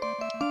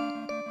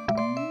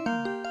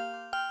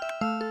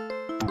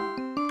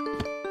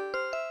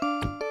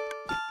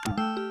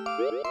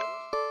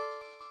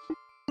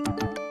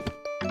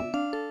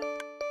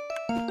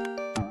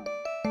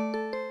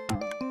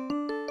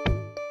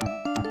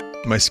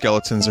 My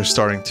skeletons are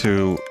starting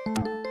to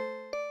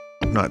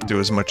not do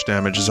as much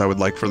damage as I would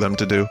like for them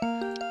to do.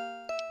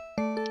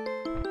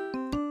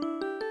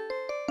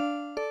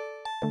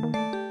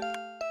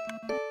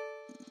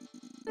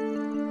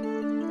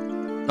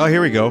 Oh,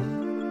 here we go.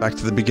 Back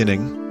to the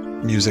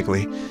beginning,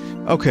 musically.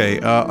 Okay,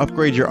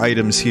 upgrade your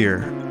items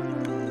here.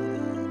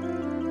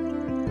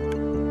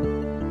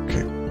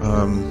 Okay,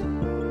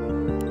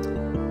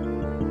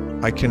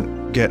 I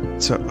can get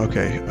to,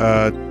 okay,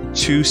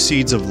 2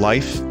 Seeds of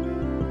Life.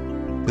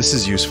 This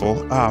is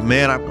useful. Ah,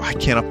 man, I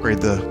can't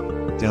upgrade the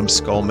damn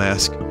skull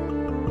mask.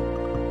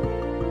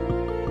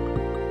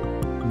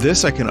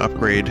 This I can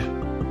upgrade,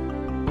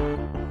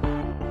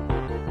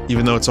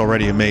 even though it's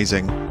already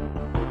amazing.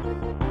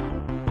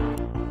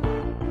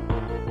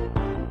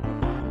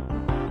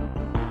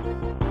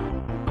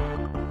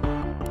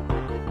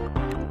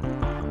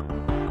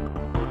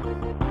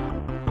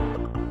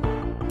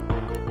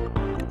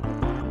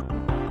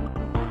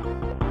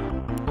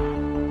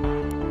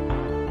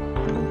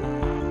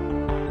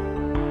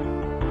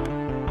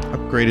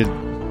 Upgraded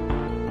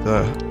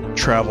the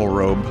travel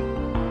robe.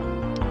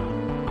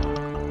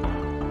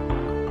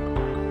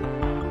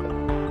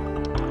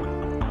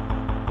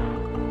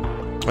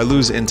 I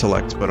lose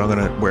intellect, but I'm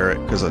gonna wear it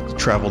because the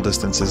travel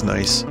distance is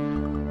nice.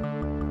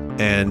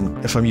 And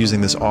if I'm using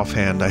this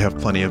offhand, I have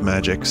plenty of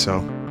magic, so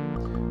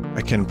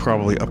I can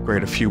probably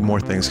upgrade a few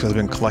more things because I've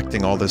been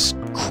collecting all this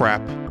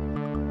crap.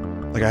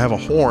 Like I have a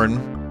horn.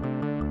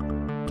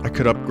 I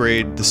could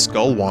upgrade the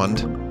skull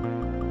wand.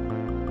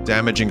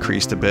 Damage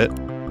increased a bit.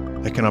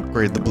 I can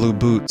upgrade the blue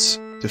boots.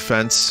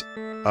 Defense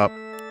up.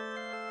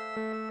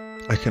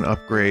 I can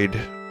upgrade...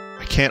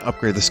 I can't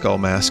upgrade the skull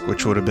mask,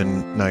 which would have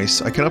been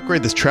nice. I can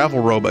upgrade this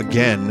travel robe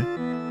again.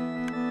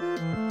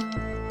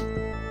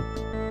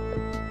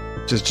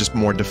 Just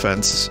more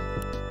defense.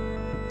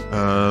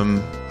 I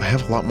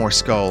have a lot more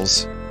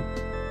skulls.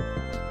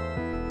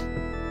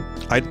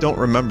 I don't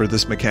remember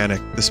this mechanic.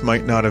 This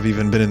might not have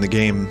even been in the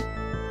game.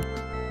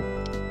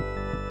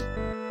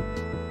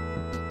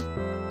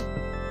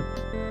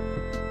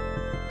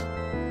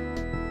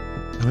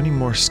 many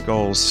more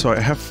skulls? So I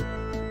have...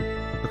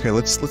 Okay,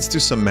 let's do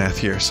some math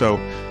here. So,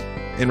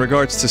 in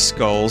regards to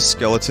skulls,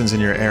 skeletons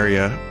in your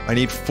area, I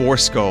need 4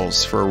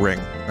 skulls for a ring,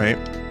 right?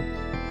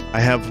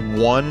 I have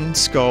 1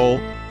 skull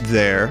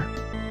there,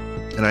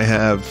 and I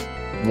have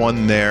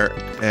 1 there,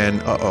 and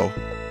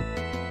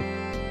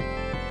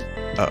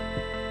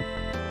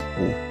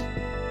Ooh.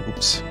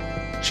 Oops.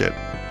 Shit.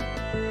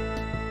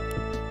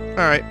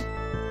 Alright.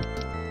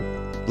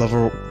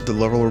 The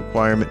level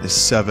requirement is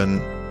 7,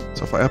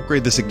 so if I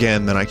upgrade this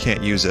again, then I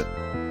can't use it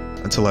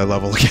until I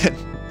level again.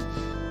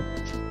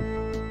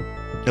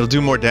 It'll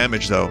do more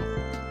damage, though.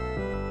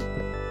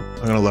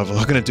 I'm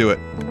gonna do it.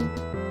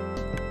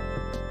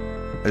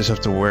 I just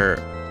have to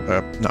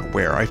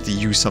I have to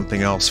use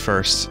something else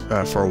first,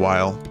 for a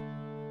while.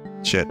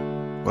 Shit.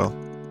 Well,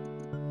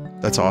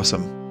 that's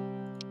awesome.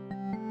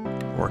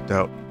 Worked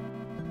out.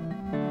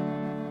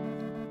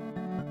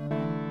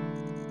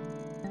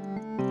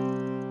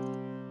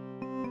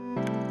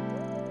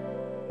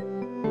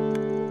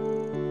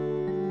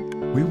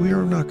 We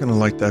are not gonna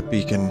light that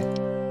beacon.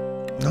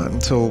 Not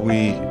until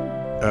we,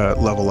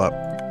 level up.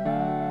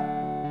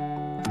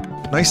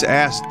 Nice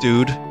ass,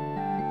 dude.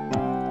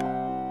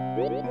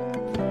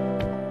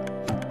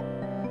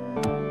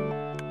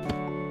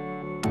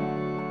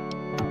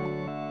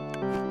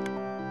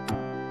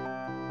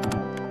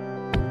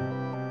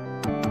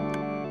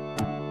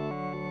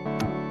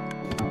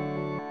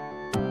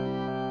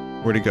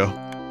 Where'd he go?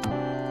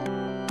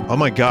 Oh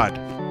my god.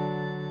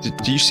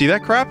 Do you see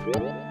that crap?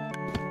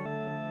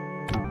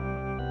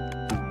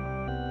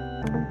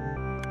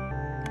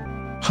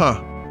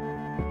 Huh.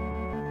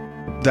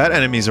 That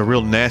enemy's a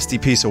real nasty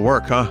piece of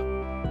work, huh?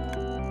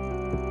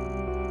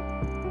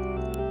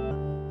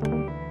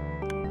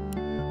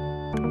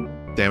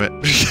 Damn it.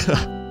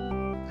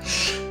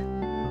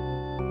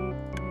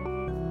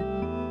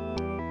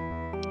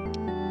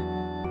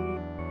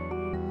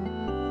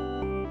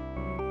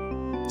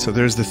 So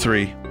there's the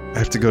 3. I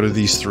have to go to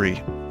these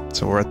 3.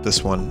 So we're at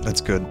this one. That's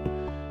good.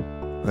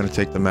 I'm gonna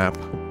take the map.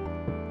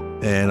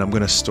 And I'm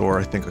gonna store,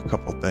 I think, a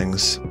couple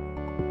things.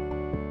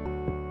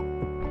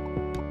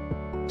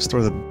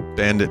 Store the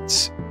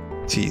bandit's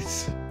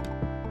teeth.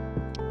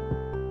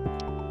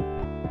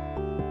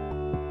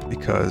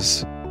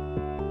 Because...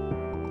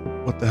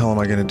 what the hell am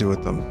I gonna do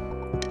with them?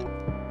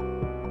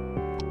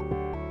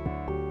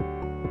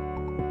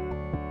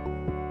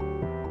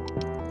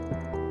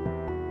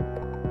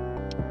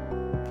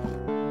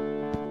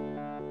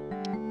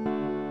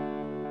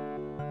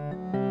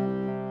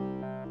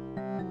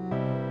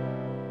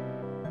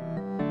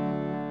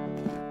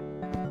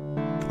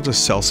 I'll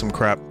just sell some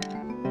crap.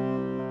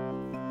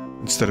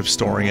 Instead of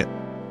storing it.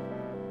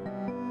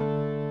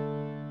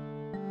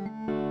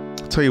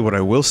 I'll tell you what I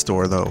will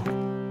store, though.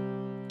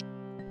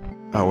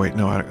 Oh, wait,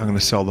 no, I'm gonna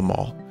sell them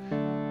all.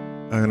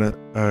 I'm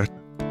gonna,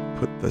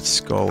 put the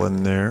skull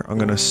in there. I'm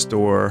gonna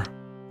store...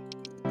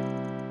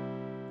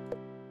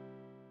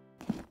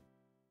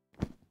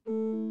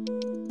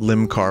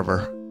 limb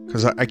carver.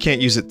 Because I can't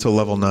use it till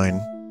level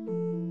 9.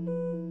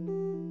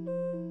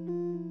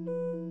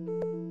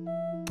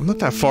 I'm not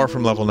that far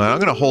from level 9. I'm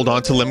gonna hold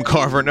on to limb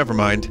carver, never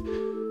mind.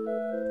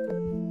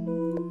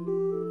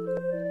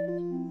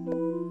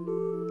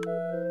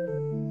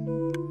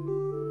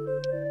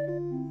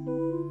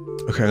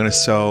 Okay, I'm gonna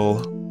sell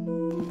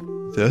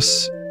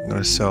this. I'm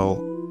gonna sell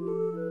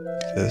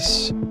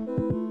this.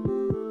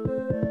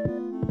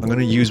 I'm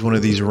gonna use one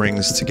of these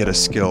rings to get a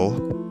skill.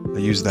 I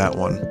use that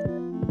one.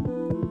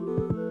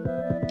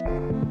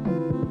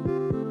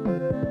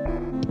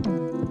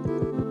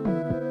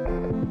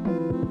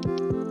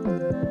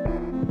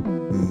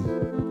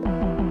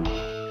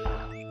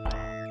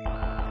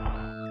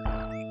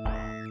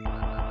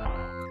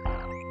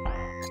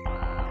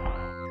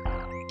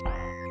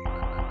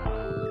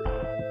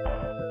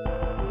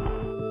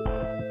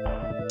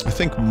 I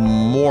think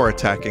more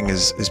attacking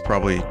is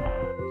probably...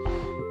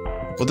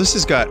 Well, this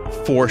has got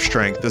 4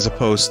 strength as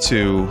opposed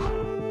to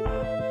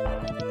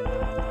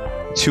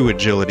 2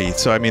 agility,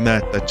 so I mean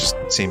that just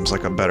seems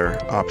like a better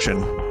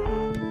option.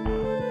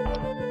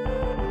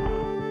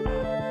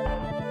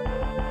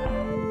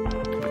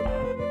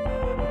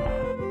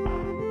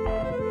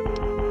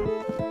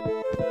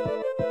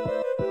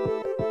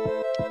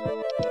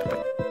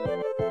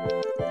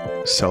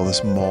 Sell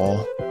this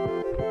maul.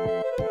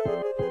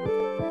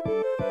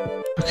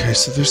 Okay,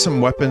 so there's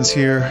some weapons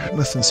here,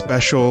 nothing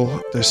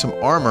special. There's some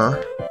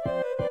armor.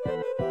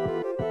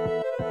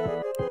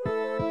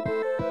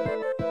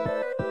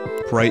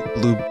 Bright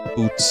blue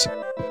boots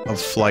of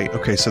flight.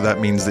 Okay, so that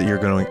means that you're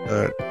gonna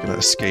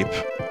escape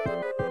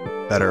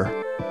better.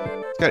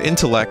 It's got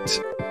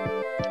intellect.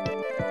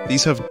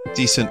 These have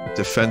decent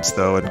defense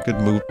though, and good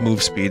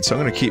move speed, so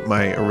I'm gonna keep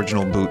my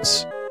original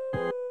boots.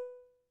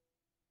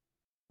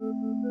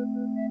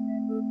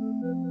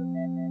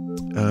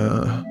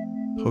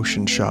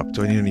 Potion shop.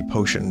 Do I need any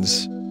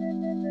potions?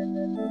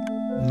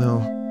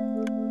 No.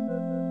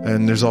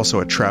 And there's also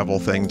a travel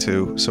thing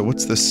too. So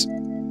what's this?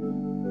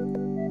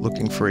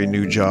 Looking for a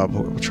new job.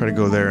 We'll try to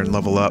go there and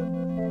level up.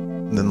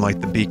 And then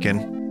light the beacon.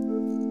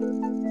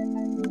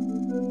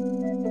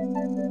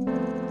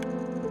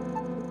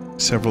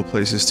 Several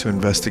places to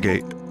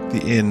investigate.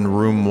 The inn,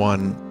 room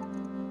 1.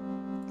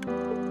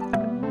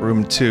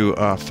 Room 2,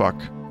 ah, fuck.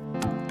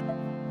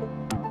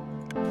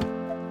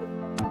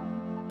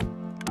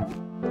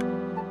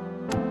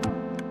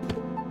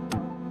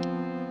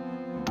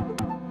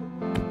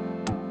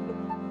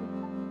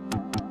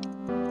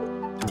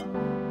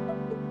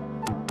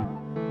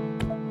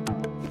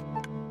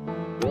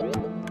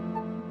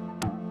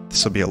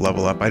 This will be a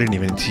level up. I didn't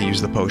even need to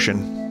use the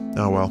potion.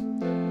 Oh well.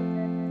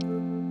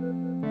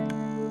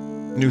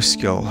 New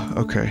skill.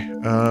 Okay.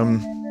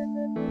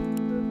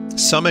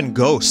 Summon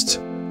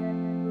Ghost.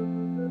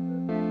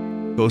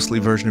 Ghostly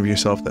version of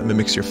yourself that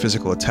mimics your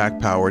physical attack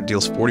power,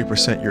 deals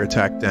 40% your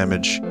attack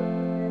damage.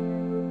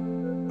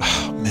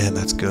 Oh, man,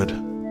 that's good.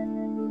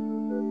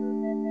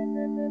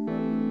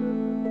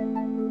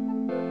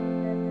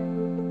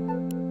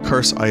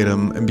 Curse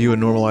item. Imbue a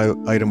normal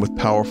item with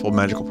powerful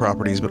magical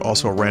properties, but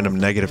also a random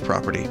negative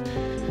property.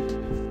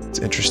 It's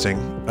interesting.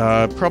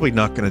 Probably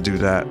not going to do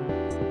that.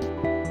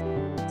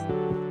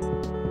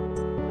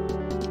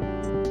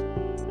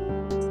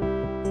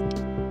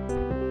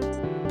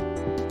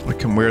 I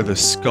can wear the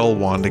Skull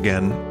Wand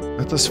again.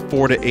 That does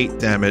 4 to 8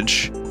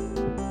 damage.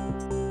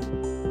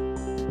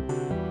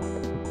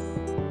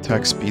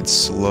 Attack speed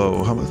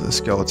slow. How about the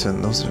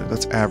skeleton?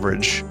 That's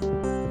average.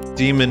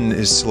 Demon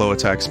is slow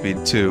attack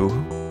speed too.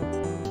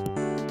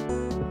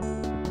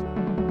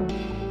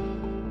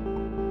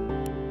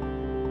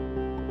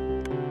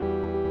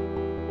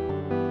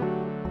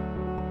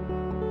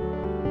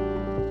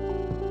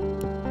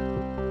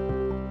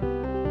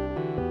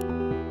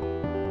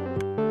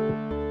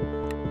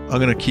 I'm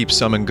gonna keep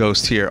Summon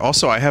Ghost here.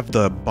 Also, I have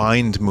the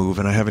Bind move,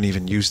 and I haven't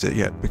even used it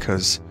yet,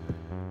 because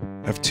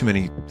I have too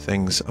many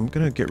things. I'm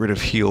gonna get rid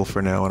of Heal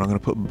for now, and I'm gonna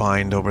put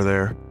Bind over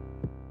there.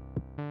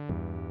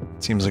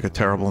 Seems like a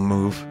terrible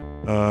move.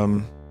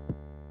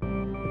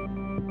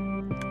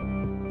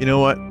 You know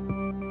what?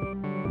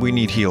 We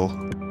need Heal.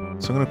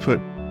 So I'm gonna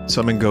put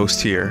Summon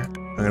Ghost here.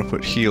 I'm gonna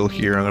put Heal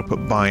here, I'm gonna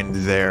put Bind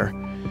there.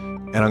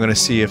 And I'm gonna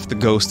see if the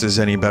Ghost is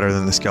any better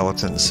than the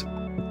skeletons.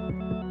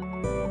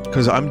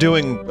 Because I'm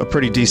doing a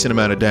pretty decent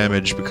amount of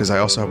damage, because I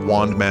also have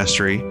Wand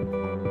Mastery.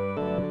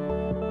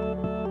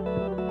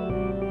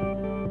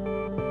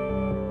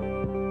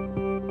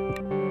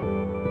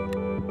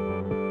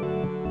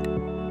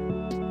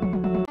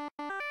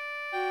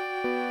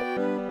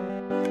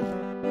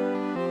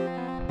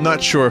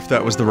 Not sure if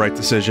that was the right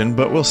decision,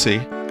 but we'll see.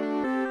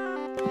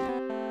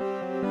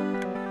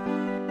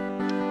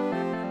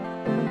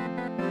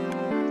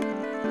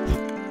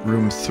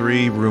 Room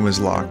 3, room is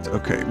locked.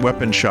 Okay,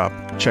 weapon shop.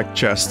 Check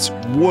chests.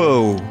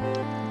 Whoa!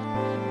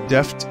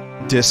 Deft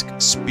Disc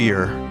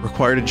Spear.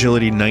 Required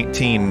agility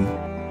 19.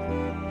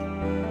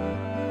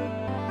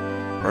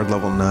 Guard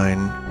level 9.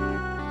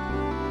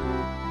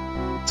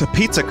 It's a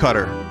pizza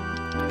cutter.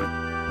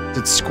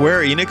 Did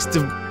Square Enix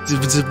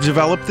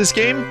develop this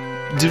game?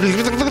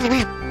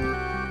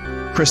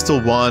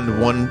 Crystal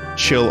Wand, 1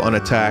 chill on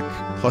attack,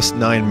 plus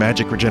 9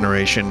 magic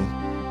regeneration.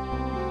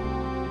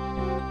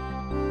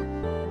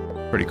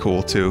 Pretty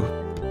cool, too.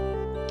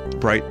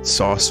 Bright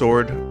Saw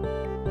Sword,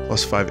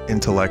 plus 5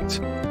 intellect.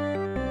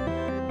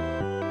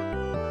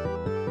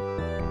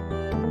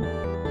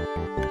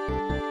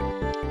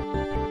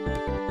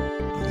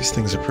 These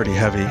things are pretty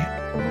heavy.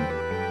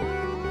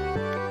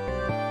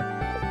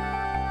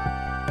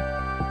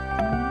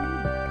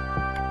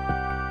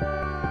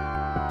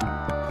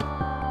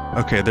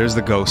 Okay, there's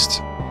the Ghost.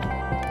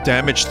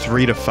 Damage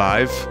 3 to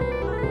 5.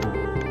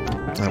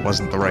 That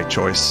wasn't the right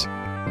choice.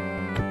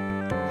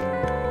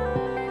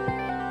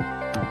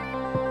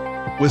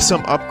 With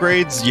some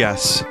upgrades,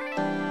 yes.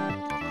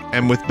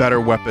 And with better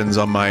weapons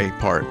on my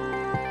part.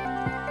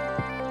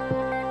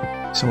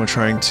 Someone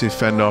trying to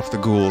fend off the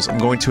ghouls. I'm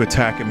going to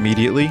attack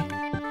immediately.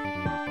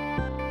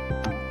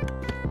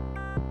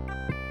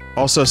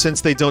 Also,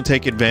 since they don't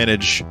take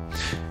advantage,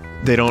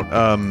 they don't,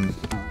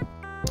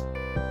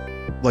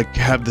 like,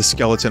 have the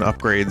skeleton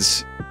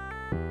upgrades.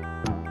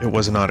 It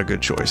was not a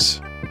good choice.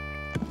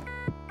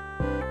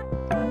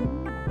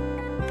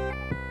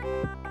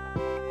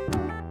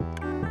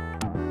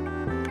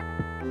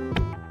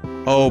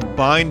 Oh,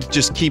 Bind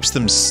just keeps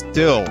them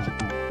still.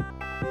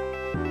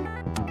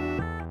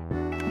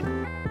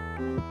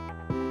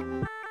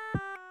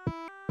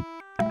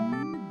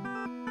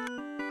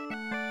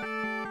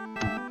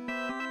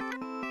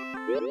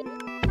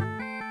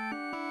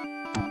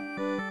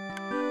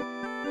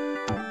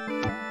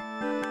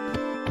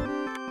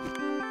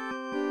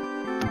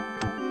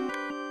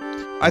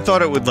 I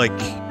thought it would, like,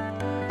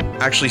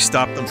 actually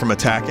stop them from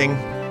attacking.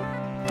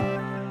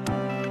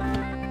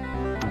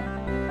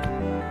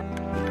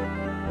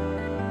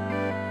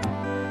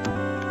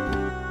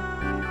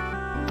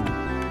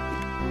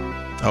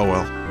 Oh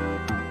well.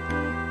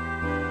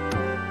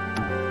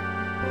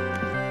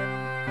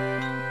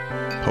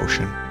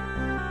 Potion.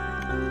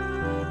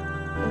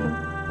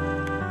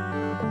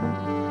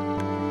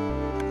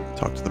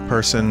 Talk to the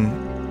person,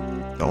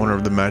 the owner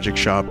of the magic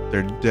shop.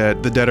 They're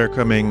dead. The dead are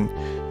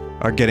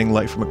getting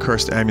light from a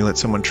cursed amulet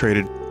someone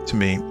traded to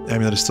me. The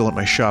amulet is still at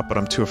my shop, but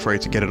I'm too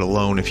afraid to get it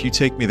alone. If you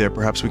take me there,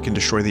 perhaps we can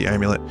destroy the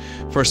amulet.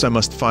 First, I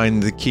must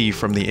find the key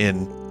from the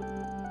inn.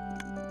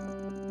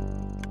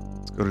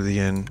 Let's go to the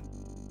inn.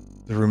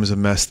 The room is a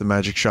mess. The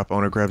magic shop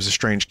owner grabs a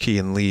strange key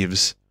and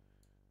leaves.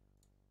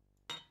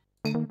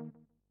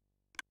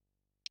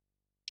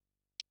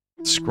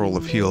 Scroll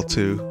of heal,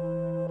 too.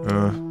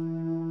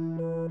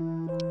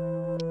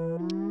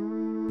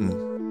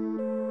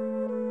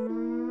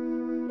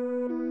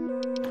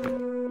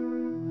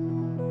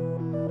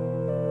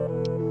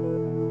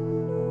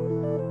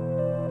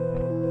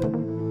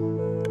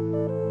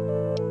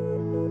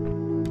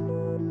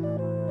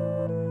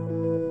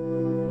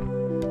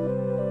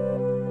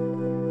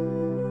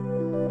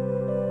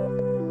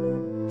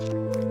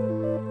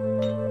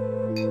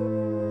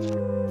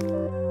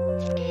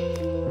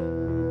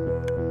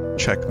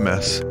 Check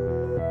mess.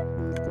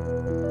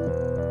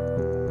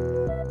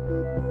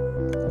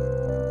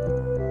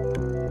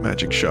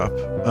 Magic shop.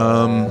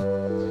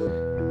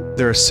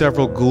 There are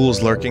several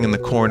ghouls lurking in the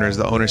corners.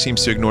 The owner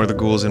seems to ignore the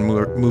ghouls and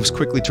moves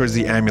quickly towards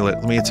the amulet.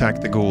 Let me attack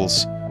the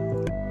ghouls.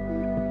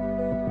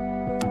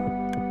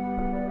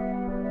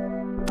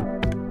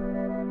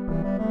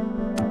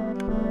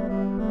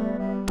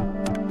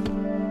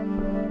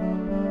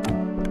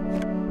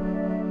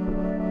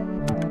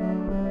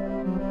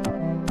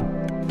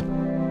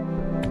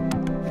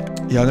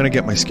 Yeah, I'm gonna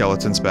get my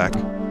skeletons back.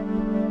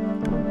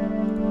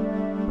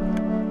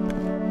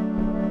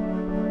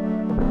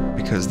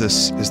 Because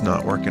this is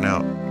not working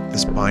out.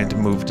 This bind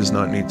move does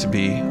not need to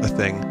be a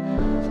thing.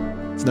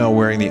 It's now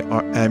wearing the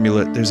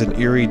amulet. There's an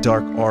eerie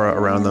dark aura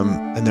around them,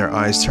 and their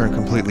eyes turn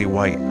completely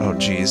white. Oh,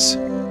 jeez.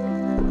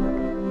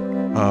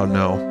 Oh,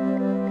 no.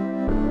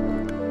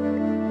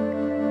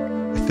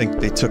 I think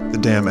they took the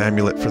damn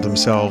amulet for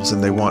themselves,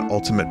 and they want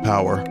ultimate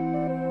power.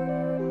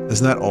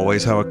 Isn't that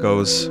always how it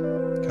goes?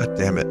 God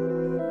damn it.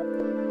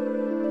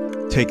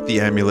 Take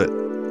the amulet.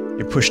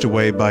 You're pushed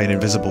away by an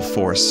invisible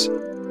force.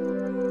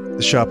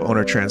 The shop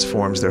owner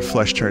transforms. Their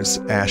flesh turns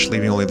to ash,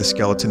 leaving only the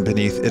skeleton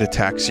beneath. It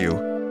attacks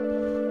you.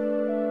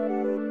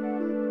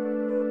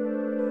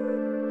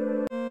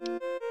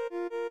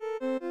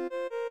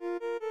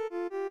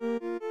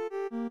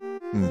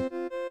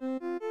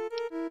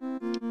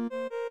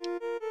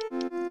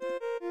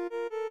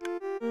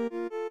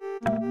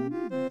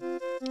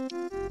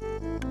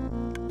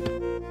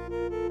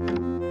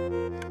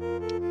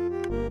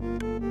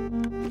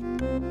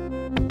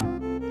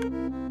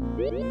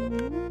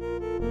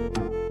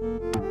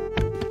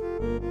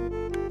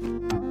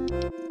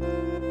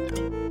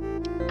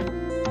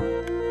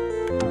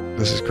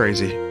 This is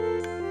crazy.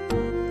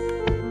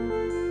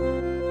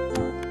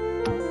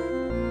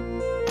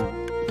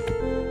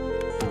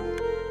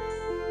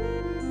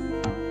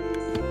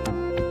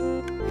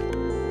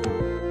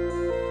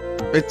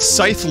 It's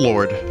Scythe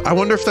Lord. I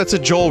wonder if that's a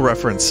Joel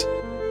reference.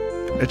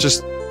 It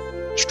just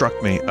struck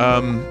me.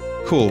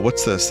 Cool.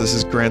 What's this? This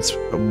is grants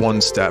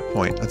 1 stat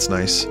point. That's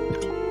nice.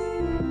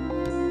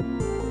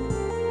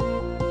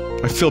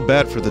 I feel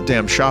bad for the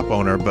damn shop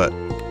owner, but...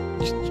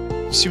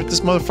 You see what this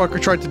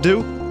motherfucker tried to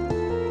do?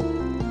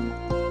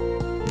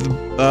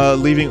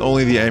 Leaving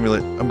only the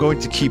amulet. I'm going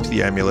to keep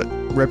the amulet.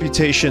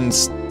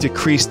 Reputation's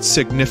decreased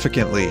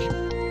significantly.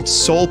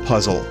 Soul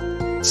puzzle.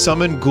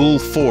 Summon Ghoul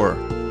 4.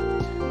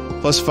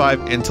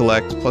 +5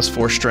 intellect,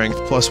 +4 strength,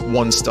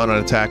 +1 stun on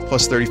attack,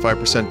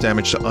 +35%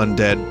 damage to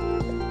undead.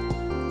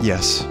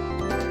 Yes.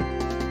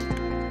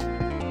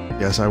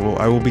 Yes, I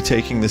will be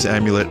taking this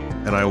amulet,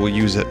 and I will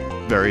use it.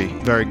 Very,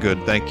 very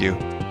good, thank you.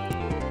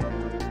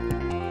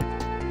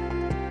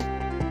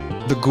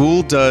 The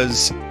ghoul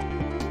does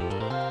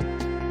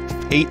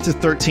 8 to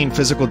 13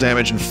 physical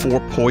damage and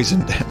 4 poison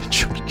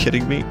damage. Are you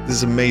kidding me? This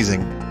is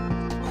amazing.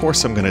 Of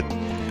course I'm gonna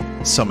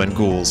summon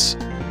ghouls.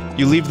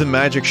 You leave the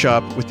magic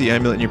shop with the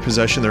amulet in your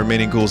possession. The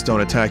remaining ghouls don't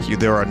attack you.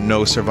 There are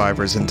no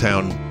survivors in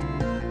town.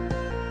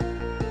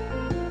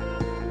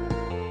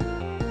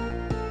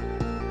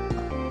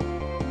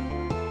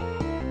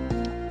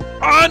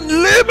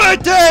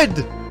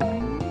 Unlimited!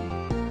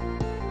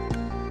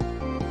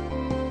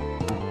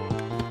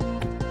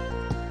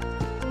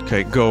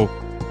 Okay, go.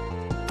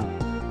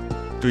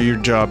 Do your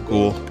job,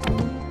 ghoul.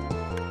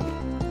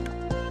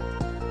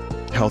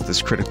 Health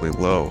is critically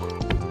low.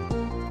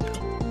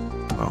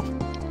 Oh,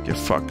 get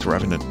fucked,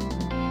 Revenant.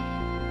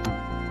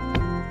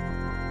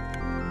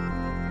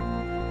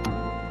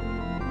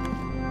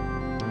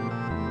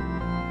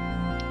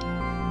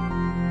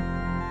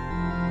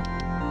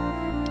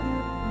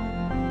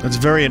 It's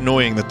very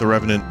annoying that the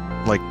Revenant,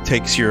 like,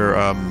 takes your,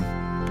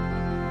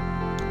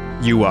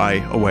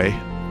 UI away.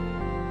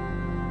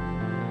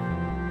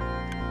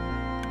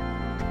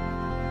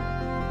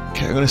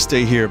 Okay, I'm gonna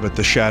stay here, but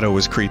the shadow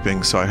is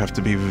creeping, so I have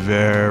to be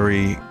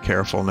very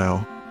careful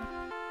now.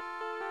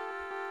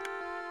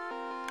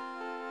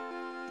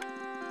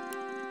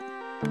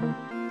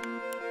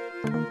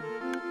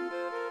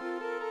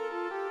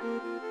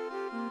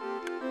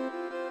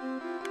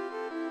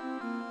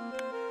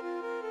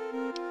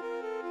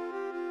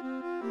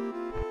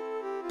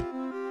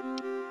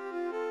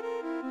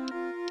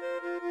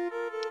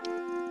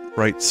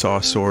 bright saw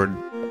sword.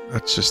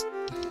 That's just...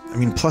 I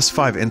mean,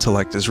 +5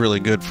 intellect is really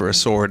good for a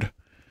sword.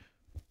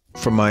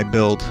 For my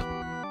build.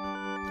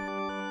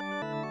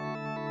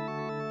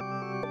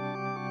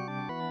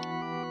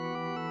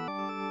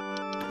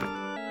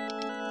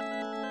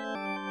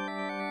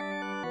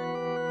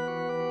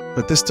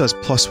 But this does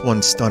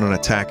 +1 stun on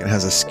attack and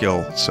has a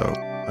skill, so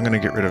I'm gonna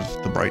get rid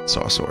of the bright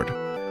saw sword.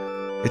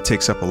 It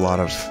takes up a lot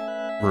of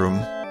room.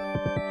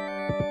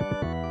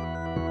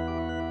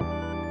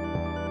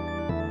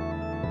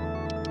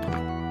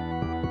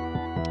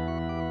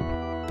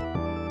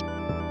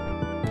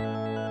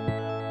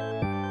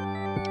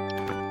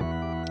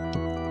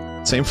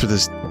 Same for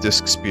this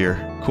disc spear,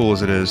 cool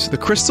as it is. The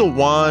crystal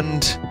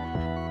wand,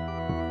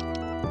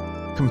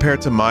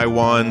 compared to my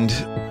wand,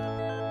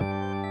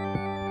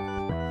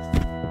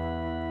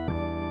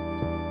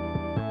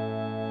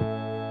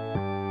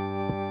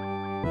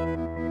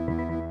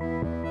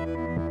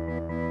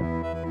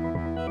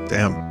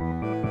 damn.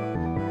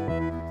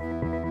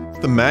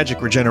 The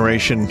magic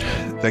regeneration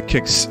that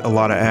kicks a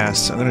lot of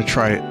ass. I'm gonna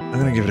try it. I'm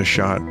gonna give it a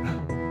shot.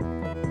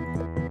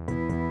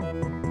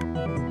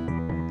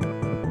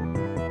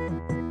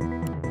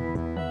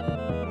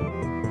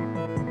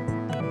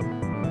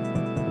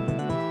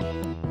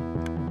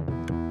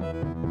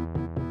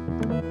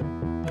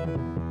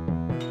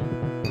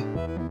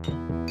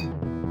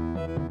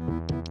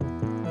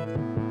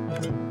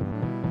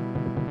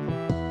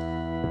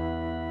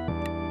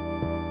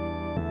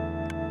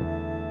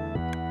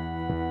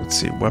 Let's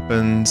see,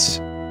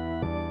 weapons.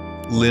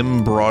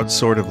 Limb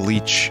broadsword of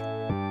leech,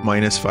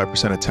 minus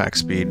 5% attack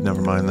speed.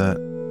 Never mind that.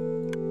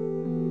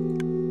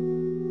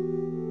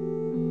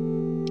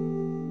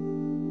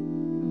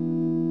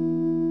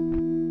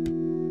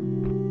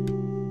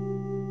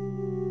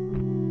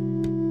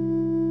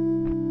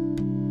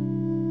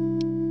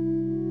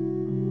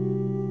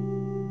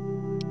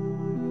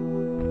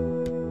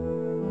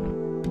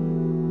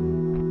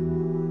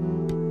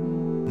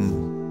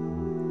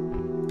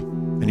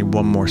 I need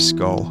one more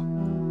skull.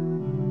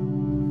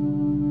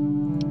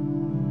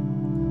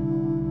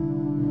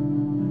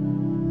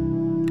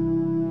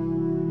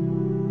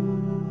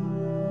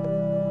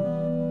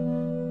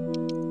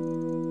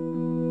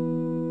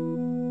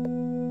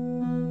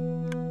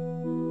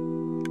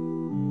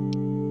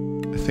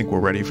 I think we're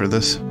ready for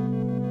this.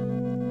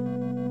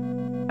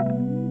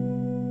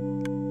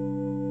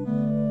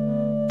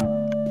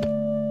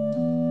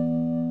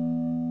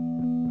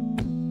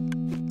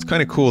 It's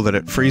kind of cool that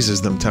it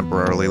freezes them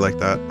temporarily like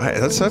that.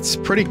 That's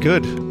pretty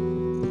good.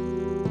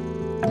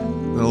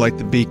 I like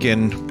the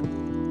beacon.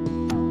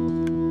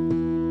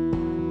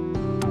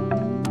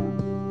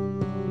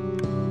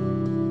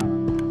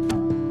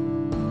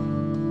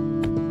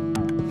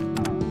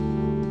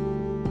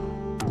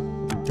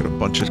 Get a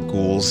bunch of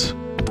ghouls.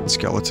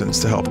 Skeletons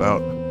to help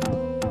out.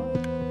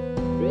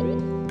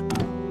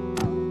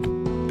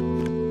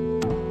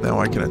 Now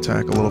I can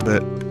attack a little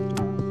bit.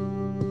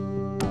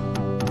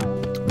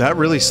 That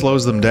really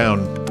slows them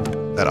down,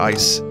 that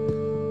ice.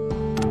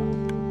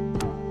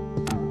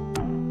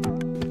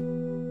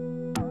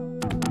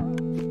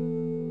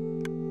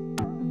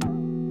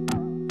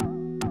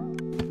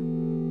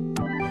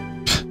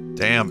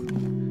 Damn.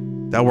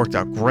 That worked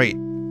out great.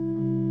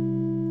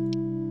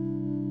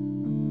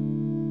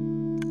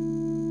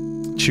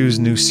 Choose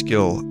new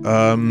skill.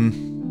 I'm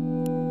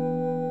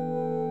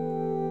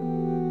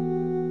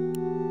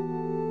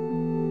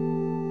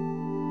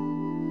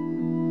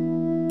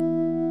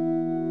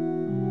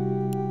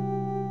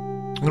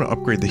gonna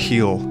upgrade the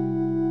heal.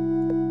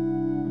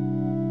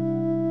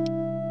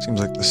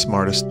 Seems like the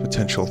smartest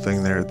potential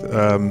thing there.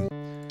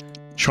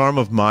 Charm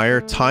of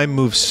Mire. Time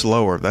moves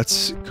slower.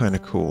 That's kind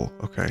of cool.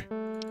 Okay.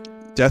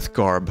 Death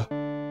Garb.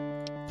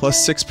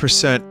 Plus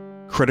 6%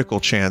 critical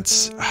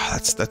chance.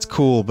 That's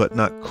cool, but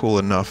not cool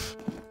enough.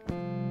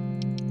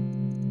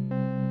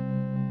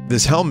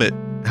 This helmet,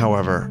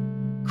 however,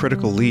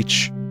 critical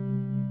leech.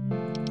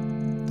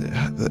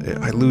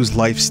 I lose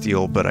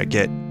lifesteal, but I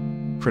get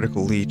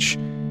critical leech.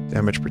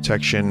 Damage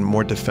protection,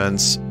 more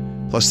defense,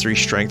 +3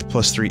 strength,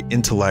 +3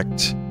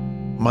 intellect,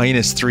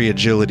 -3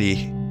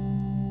 agility.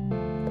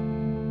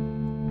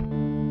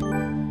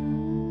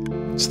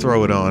 Let's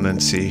throw it on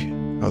and see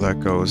how that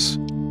goes.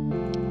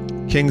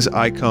 King's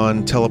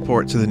Icon,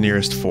 teleport to the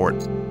nearest fort.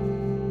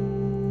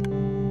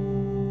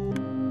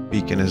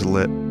 Beacon is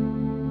lit.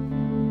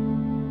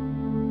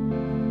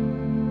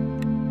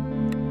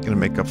 Gonna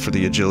make up for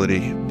the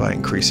agility by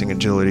increasing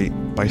agility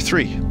by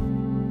 3.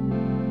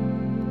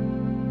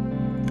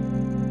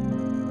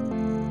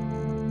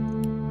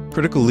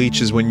 Critical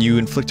Leech is when you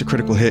inflict a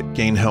critical hit,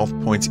 gain health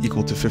points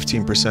equal to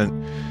 15%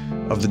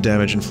 of the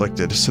damage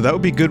inflicted. So that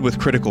would be good with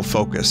critical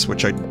focus,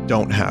 which I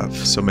don't have,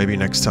 so maybe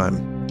next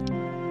time.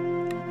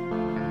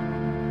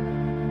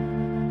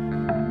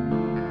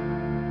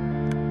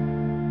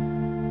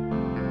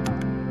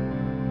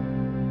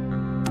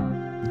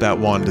 That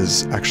wand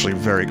is actually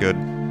very good.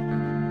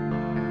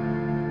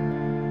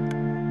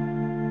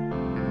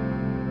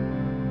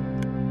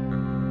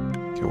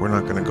 Okay, we're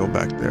not going to go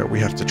back there. We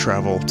have to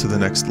travel to the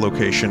next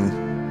location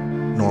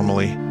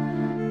normally.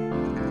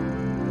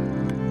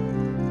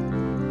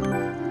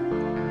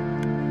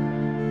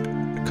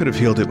 could have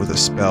healed it with a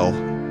spell.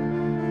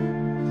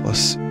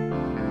 Plus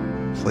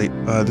plate.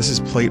 This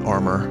is plate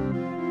armor.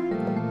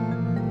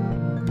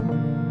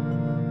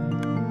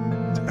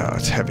 Oh,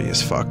 it's heavy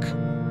as fuck.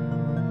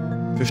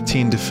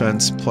 15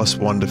 defense plus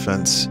 1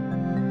 defense.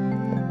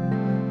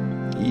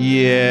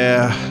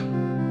 Yeah.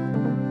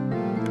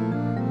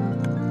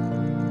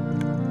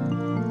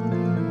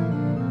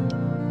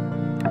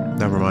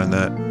 Never mind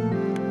that.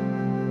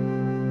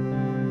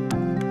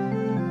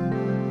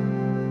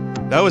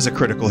 That was a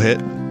critical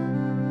hit.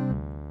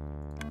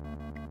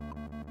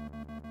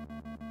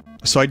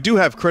 So I do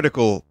have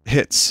critical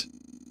hits.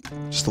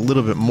 Just a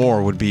little bit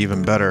more would be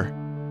even better.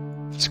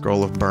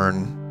 Scroll of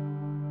Burn.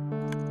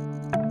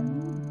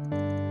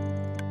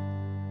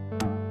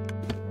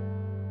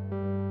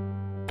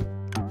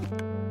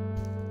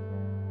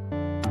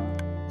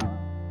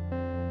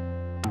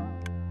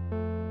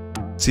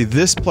 See,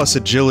 this plus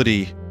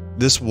agility,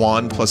 this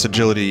wand plus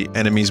agility,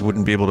 enemies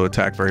wouldn't be able to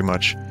attack very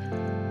much.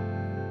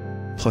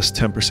 Plus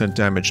 10%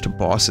 damage to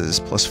bosses,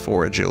 plus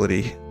 4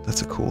 agility.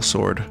 That's a cool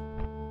sword.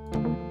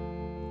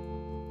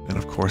 And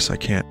of course I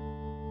can't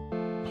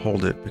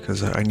hold it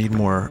because I need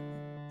more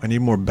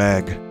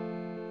bag.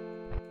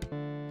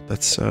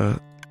 That's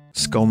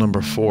skull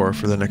number 4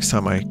 for the next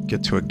time I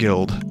get to a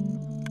guild.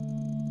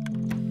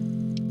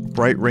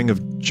 Bright Ring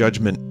of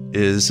Judgment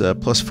is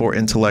plus 4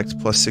 intellect,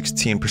 plus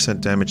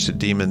 16% damage to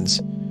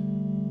demons.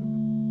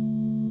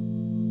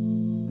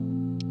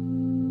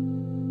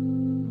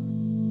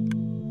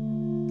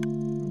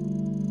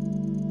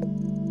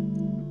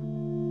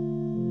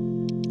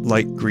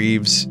 Light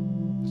Greaves,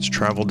 it's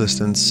travel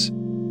distance.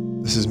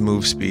 This is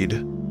move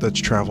speed, that's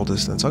travel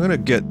distance. I'm gonna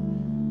get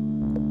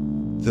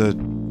the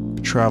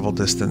travel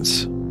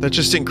distance. That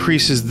just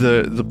increases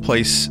the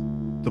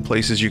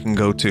places you can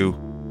go to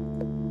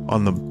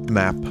on the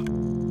map.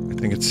 I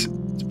think it's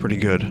pretty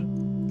good.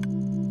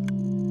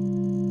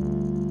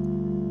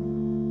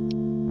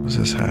 What does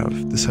this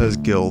have? This has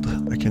guild.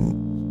 I can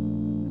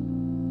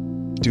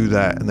do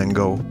that and then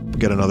go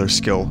get another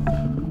skill.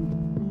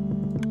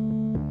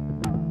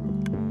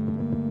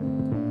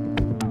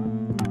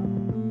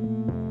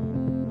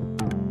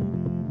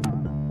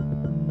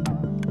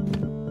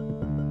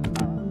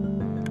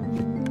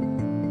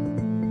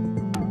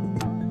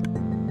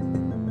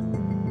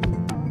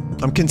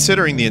 I'm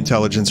considering the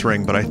intelligence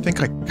ring, but I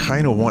think I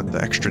kind of want the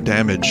extra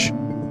damage.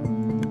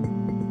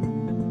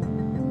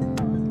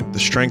 The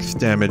strength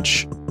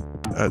damage,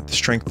 the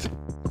strength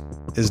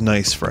is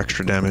nice for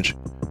extra damage.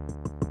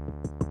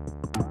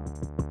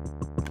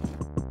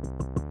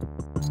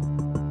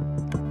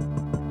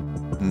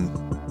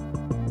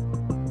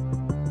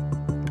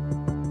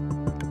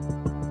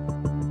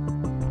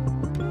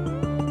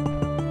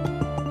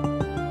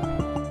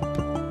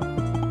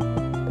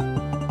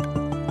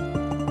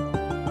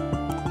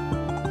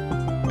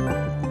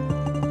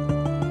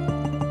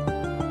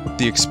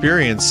 The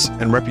experience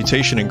and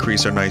reputation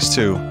increase are nice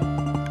too.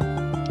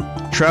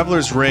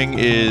 Traveler's Ring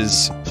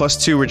is plus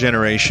 2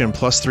 regeneration,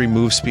 plus 3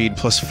 move speed,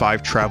 plus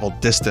 5 travel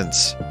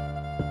distance.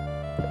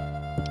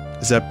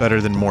 Is that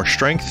better than more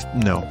strength?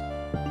 No.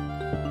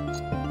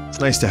 It's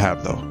nice to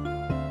have though.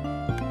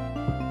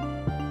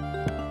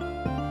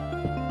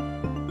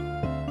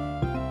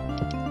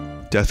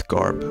 Death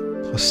Garb,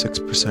 plus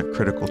 6%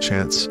 critical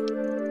chance.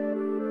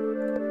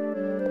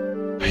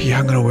 Yeah,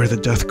 I'm gonna wear the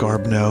Death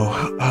Garb now.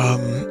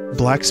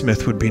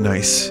 Blacksmith would be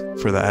nice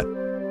for that,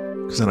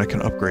 because then I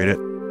can upgrade it.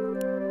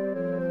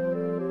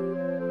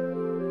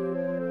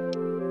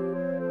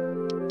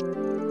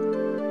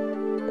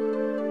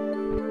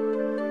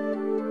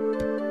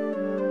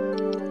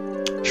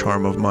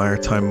 Charm of Mire,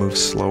 time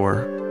moves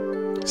slower.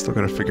 Still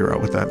gotta figure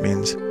out what that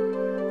means.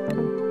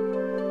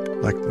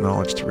 Lack the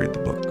knowledge to read the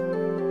book.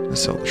 Gonna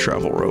sell the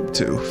travel robe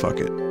too, fuck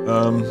it.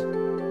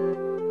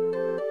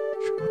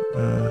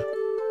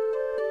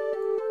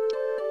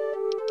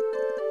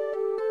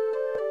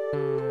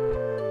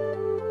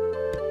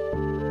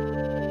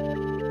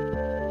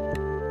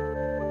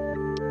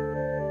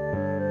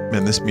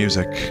 Man, this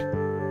music,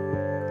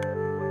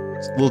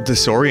 it's a little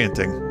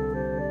disorienting.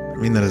 I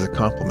mean that as a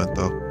compliment,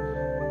 though.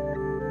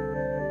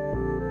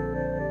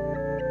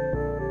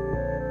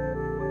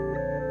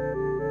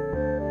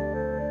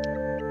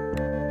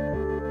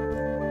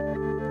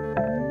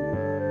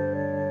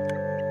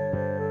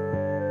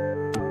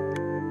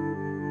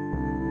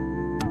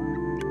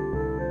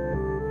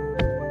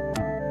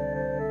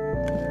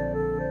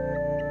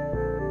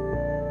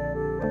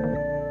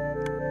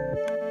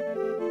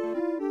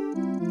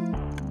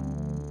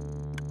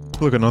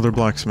 Look, another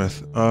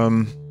blacksmith. I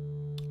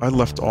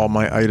left all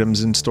my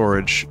items in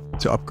storage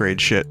to upgrade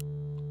shit.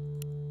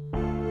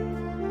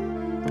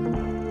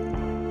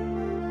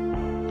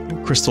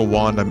 Crystal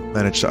Wand I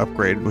managed to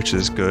upgrade, which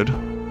is good.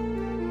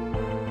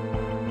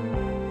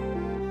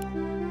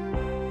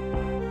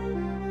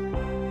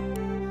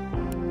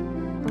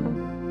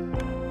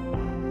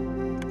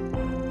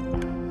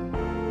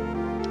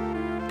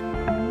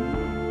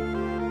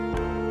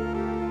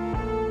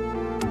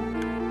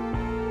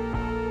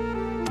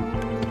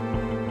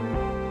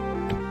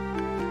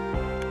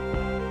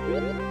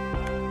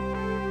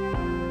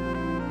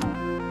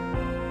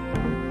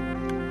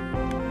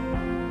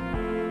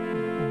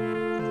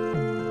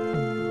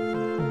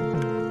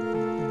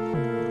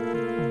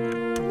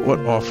 what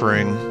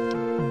offering?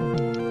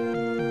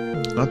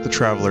 Not the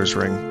Traveler's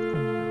Ring.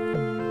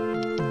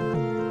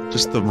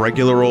 Just the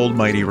regular old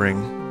Mighty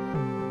Ring.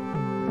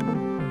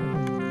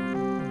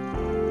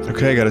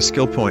 Okay, I got a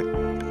skill point.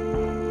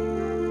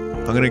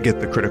 I'm gonna get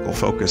the critical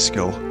focus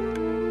skill.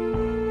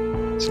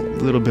 It's a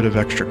little bit of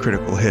extra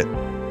critical hit.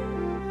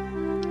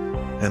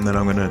 And then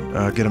I'm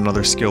gonna get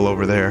another skill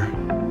over there.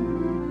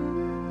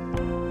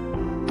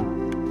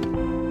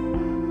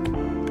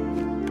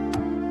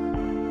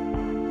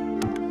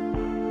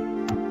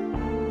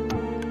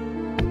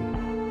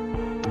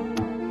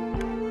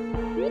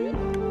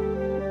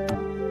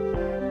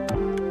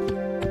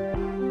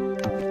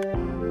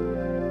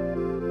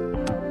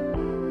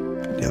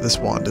 Yeah, this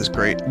wand is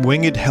great.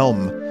 Winged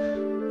Helm.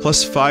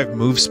 +5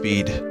 move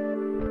speed.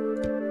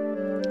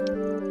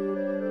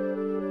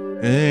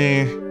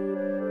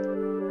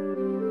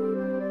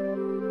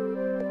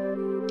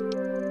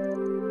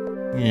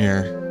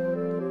 Yeah.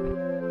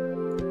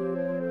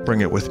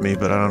 Bring it with me,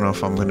 but I don't know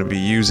if I'm going to be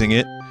using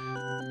it.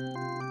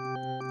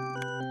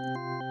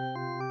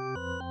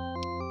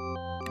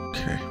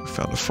 Okay, we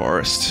found a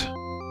forest.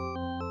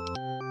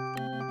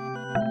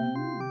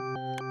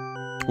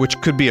 Which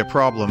could be a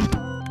problem,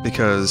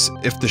 because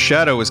if the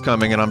shadow is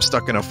coming and I'm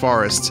stuck in a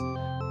forest,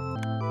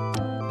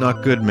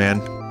 not good,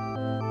 man.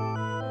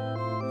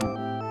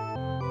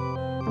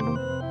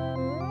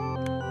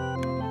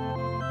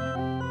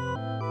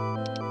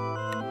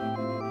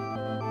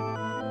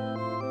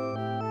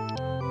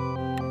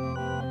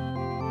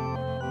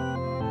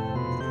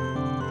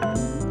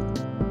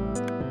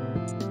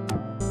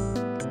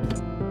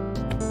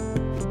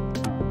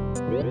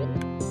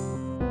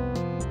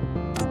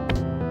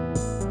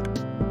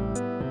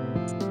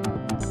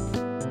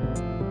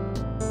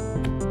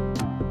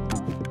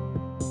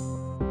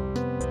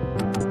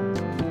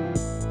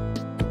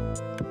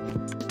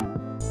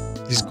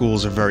 These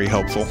ghouls are very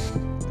helpful.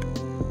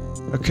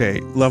 Okay,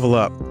 level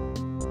up.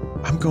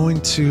 I'm going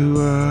to,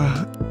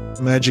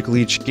 Magic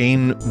Leech.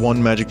 Gain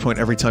 1 magic point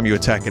every time you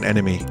attack an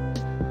enemy.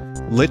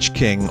 Lich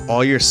King.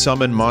 All your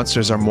summoned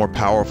monsters are more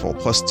powerful.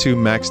 +2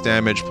 max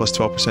damage,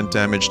 +12%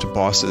 damage to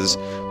bosses,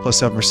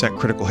 +7%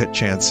 critical hit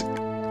chance.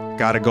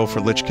 Gotta go for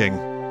Lich King.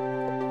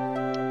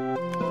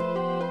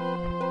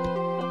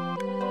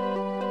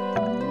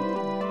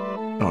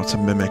 Oh, it's a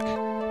mimic.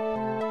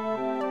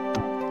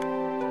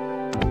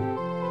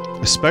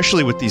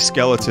 Especially with these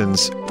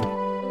skeletons.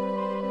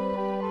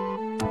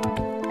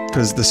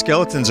 Because the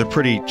skeletons are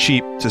pretty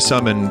cheap to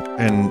summon,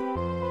 and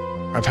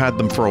I've had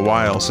them for a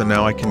while, so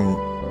now I can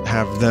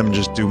have them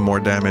just do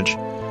more damage.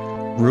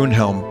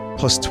 Runehelm,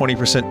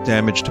 +20%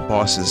 damage to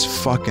bosses.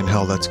 Fucking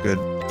hell, that's good.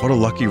 What a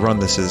lucky run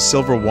this is.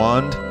 Silver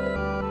Wand?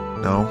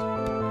 No.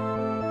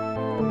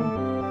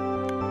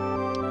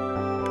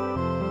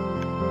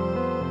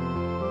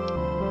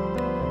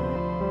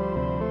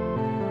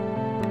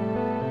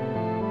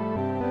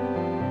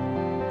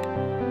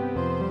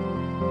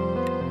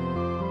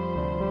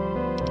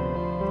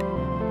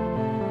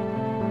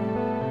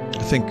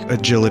 I think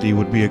agility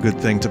would be a good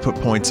thing to put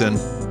points in,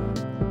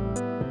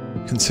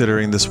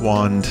 considering this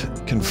wand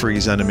can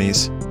freeze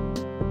enemies.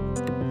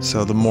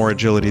 So the more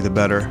agility, the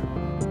better.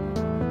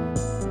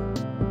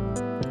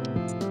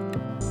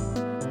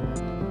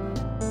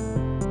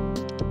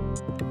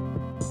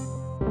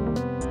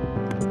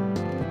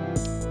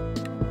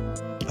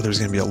 Oh, there's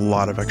gonna be a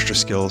lot of extra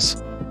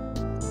skills.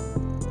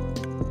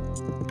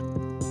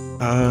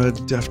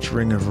 Deft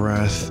Ring of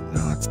Wrath.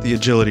 No, it's the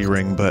agility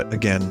ring, but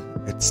again,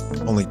 it's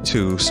only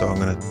 2, so I'm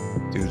gonna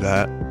do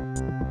that.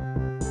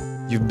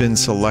 You've been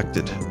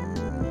selected.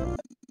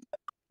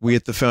 We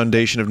at the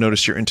Foundation have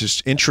noticed your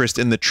interest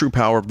in the true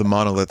power of the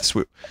monoliths.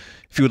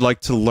 If you would like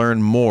to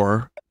learn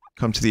more,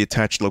 come to the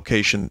attached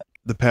location.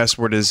 The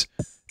password is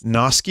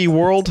Noski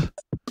World.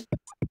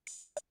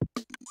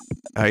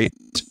 I'm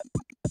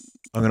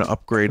gonna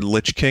upgrade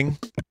Lich King.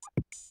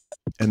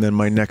 And then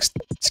my next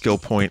skill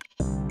point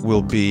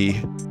will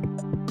be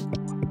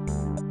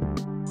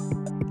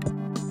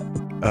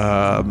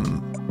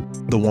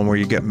the one where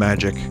you get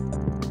magic.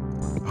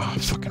 Oh,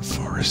 fucking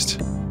forest.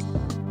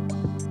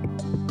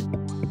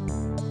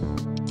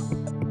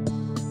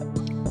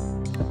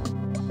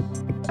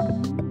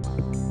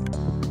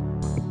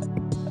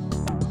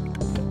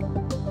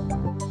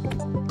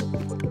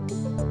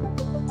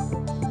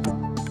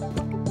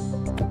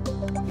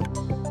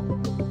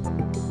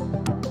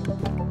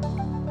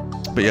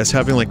 But yes,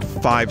 having like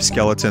 5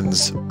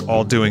 skeletons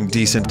all doing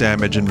decent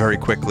damage and very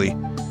quickly,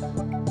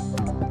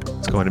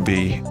 it's going to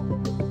be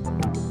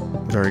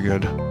very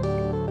good.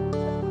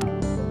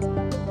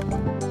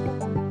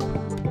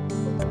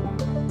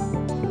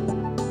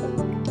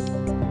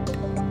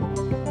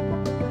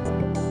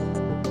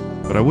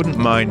 But I wouldn't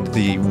mind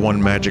the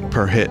 1 magic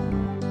per hit,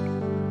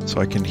 so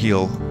I can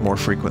heal more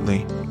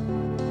frequently.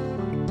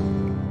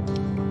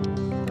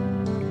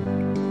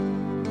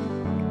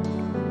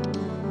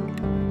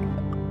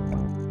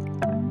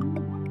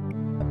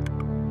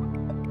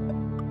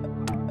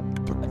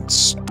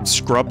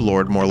 Scrub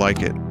Lord, more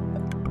like it.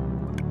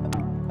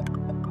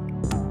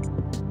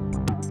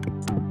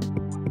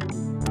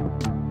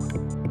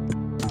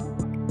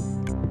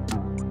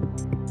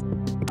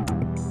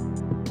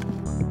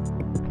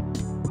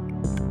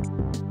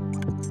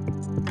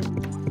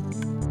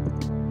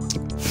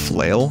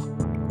 flail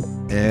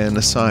and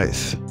a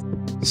scythe.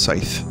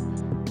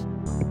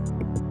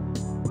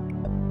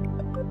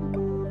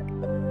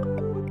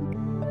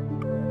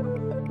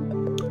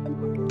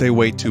 They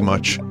weigh too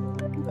much.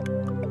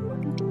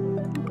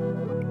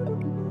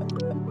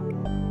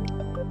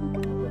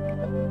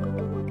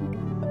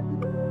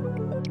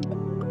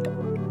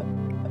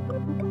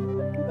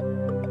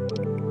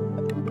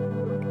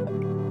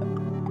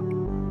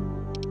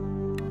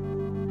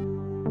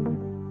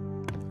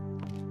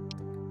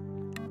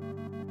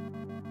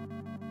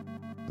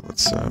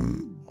 Let's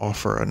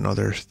offer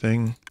another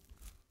thing.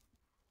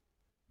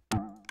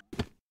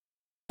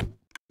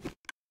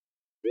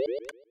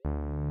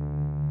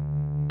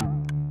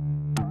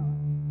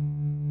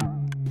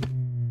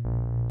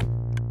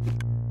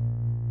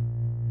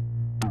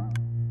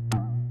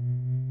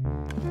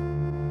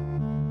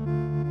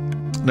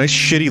 Nice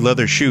shitty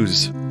leather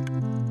shoes.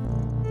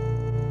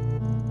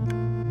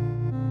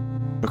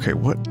 Okay,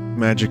 what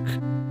magic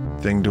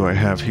thing do I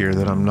have here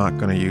that I'm not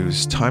going to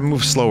use? Time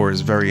moves slower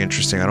is very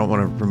interesting. I don't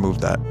want to remove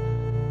that.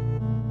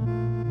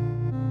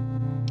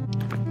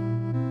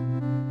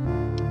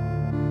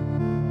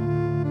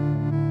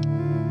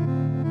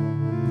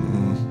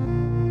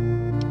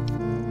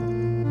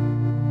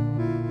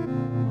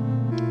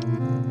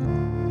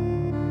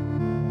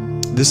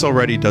 This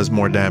already does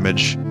more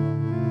damage.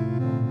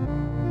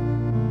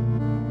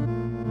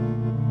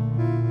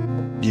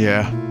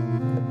 Yeah.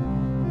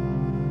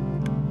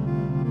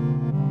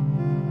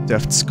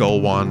 Deft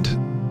Skull Wand.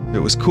 It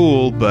was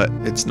cool, but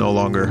it's no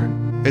longer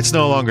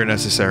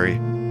necessary.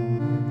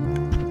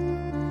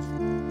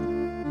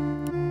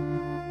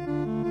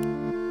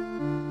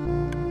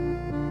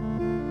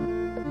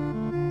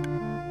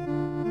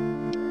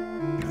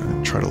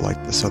 Try to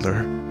light this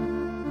other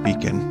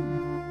beacon.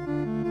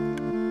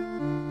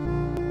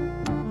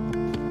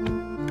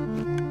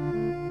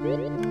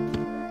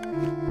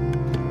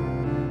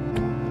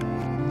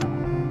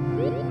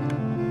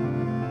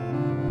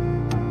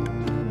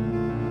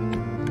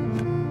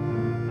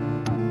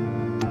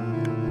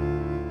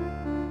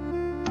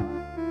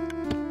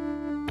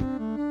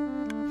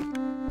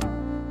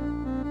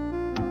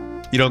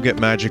 You don't get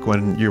magic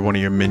when one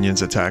of your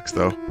minions attacks,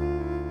 though.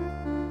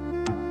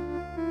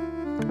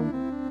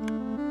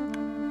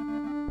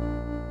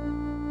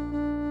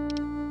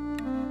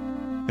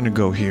 I'm gonna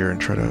go here and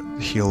try to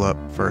heal up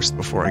first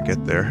before I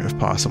get there, if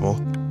possible.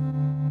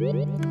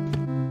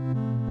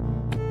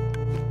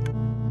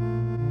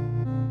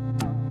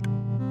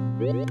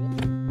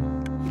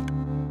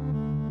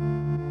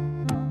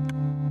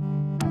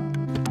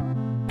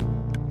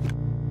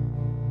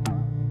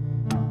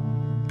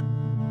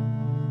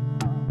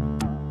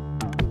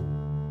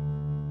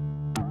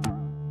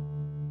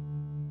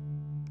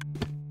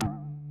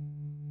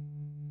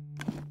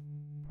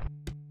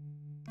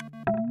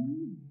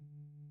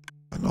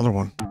 Another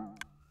one.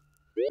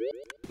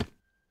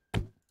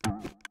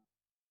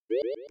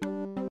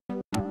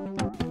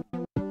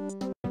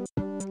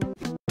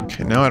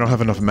 Okay, now I don't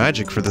have enough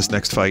magic for this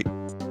next fight.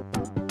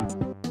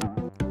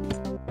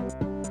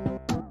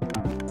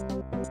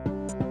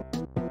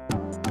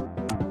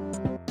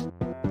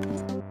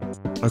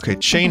 Okay,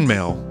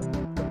 chainmail.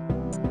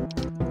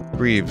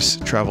 Greaves,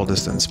 travel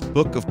distance.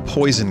 Book of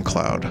Poison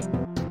Cloud.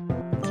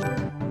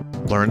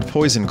 Learned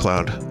Poison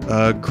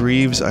Cloud.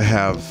 Greaves, I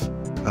have,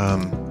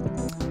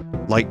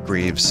 light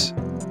greaves.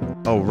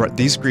 Oh, right,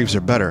 these greaves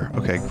are better.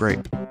 Okay, great.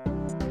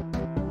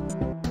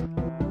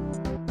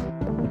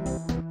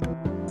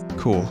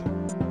 Cool.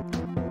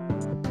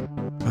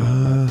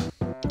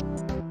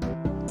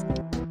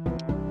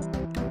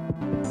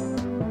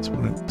 Just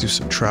want to do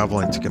some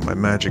traveling to get my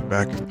magic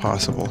back if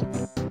possible.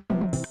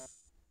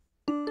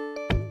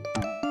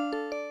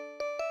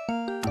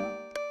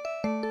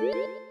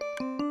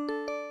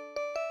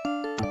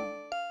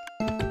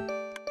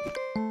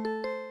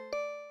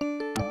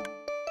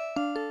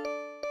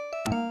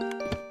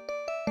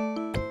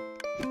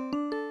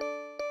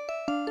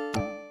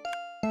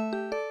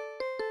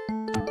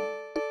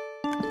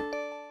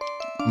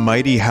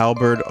 Mighty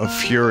Halberd of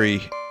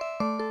Fury.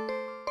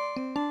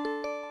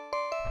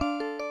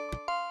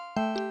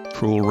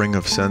 Cruel Ring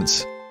of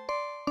Sense.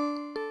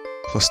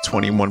 Plus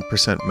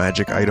 21%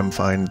 magic item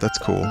find. That's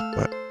cool,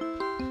 but...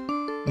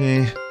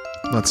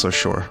 not so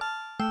sure.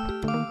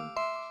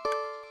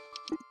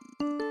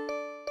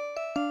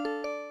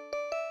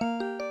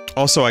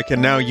 Also, I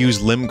can now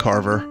use Limb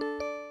Carver.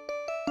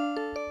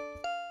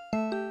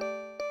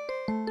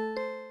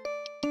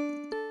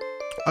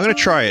 I'm gonna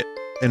try it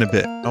in a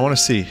bit. I want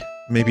to see.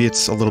 Maybe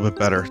it's a little bit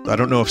better. I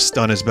don't know if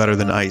stun is better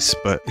than ice,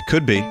 but it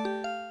could be.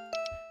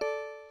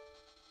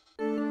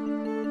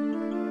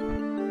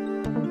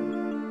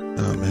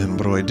 Oh man,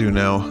 what do I do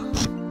now?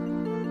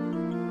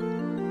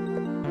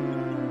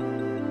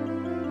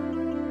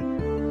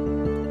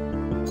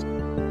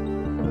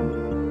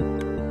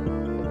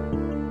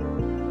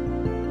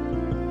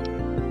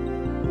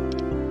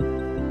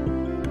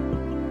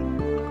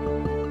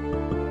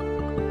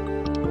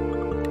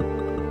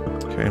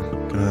 Okay,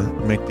 I'm gonna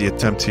make the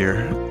attempt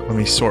here. Let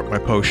me sort my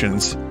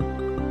potions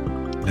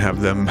and have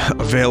them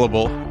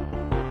available.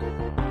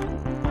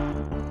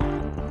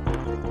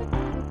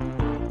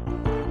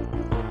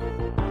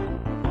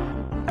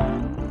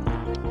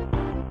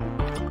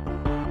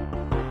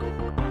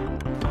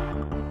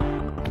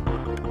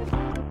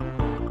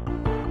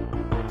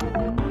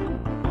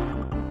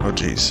 Oh,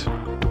 geez.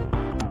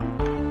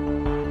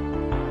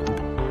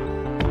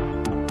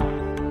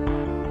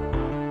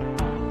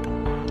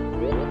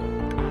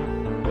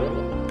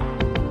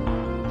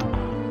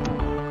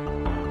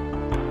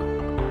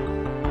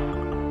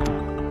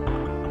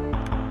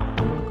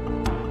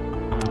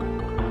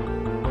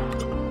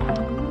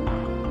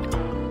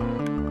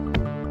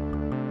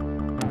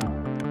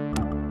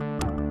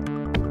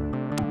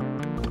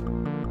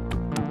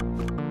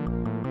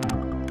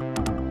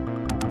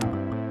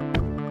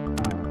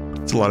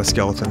 It's a lot of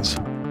skeletons.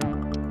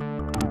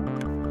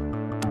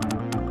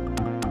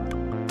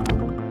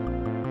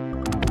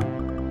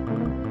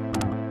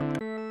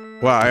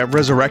 Wow, I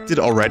resurrected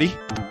already?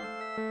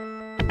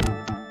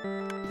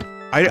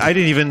 I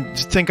didn't even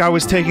think I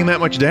was taking that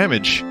much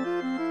damage.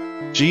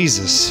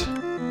 Jesus.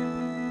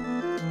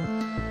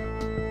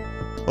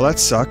 Well, that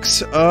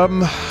sucks.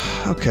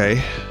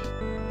 Okay.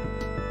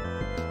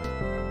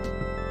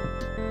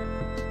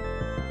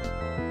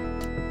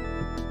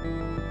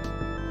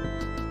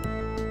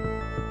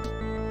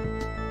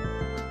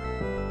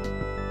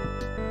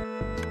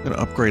 Gonna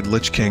upgrade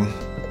Lich King.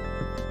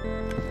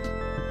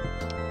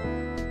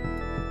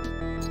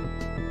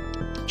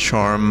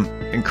 Charm.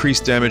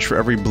 Increased damage for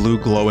every blue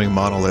glowing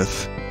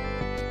monolith.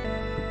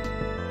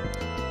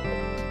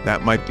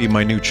 That might be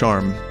my new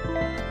charm.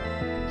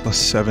 Plus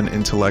 7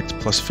 intellect,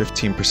 plus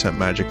 15%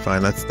 magic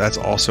find. That's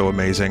also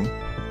amazing.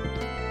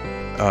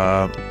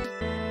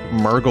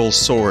 Murgle's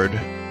sword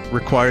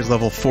requires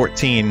level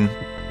 14.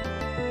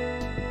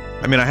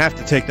 I mean, I have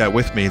to take that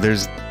with me.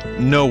 There's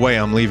no way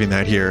I'm leaving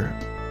that here.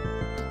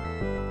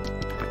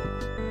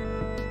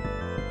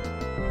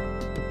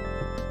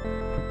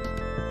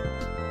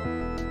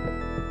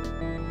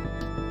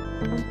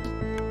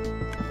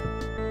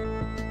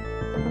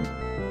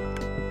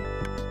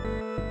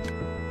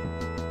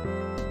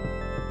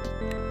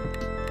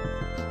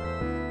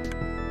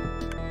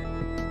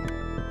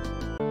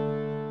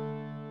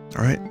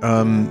 Alright,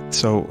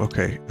 so,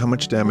 okay, how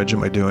much damage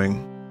am I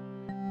doing?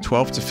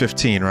 12 to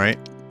 15, right?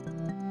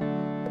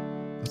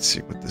 Let's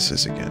see what this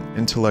is again.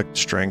 Intellect,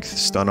 strength,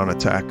 stun on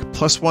attack.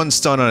 Plus 1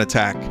 stun on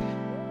attack.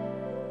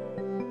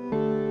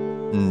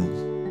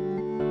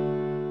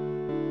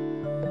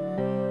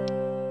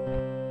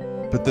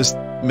 But this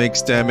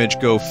makes damage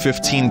go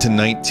 15 to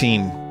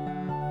 19.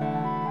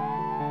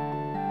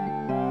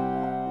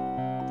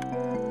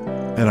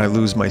 And I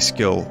lose my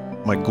skill,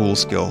 my ghoul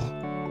skill.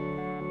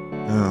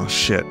 Oh,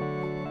 shit.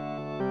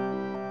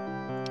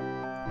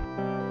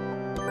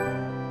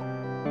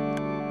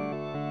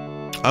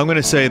 I'm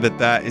gonna say that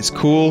that is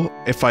cool.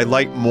 If I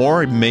like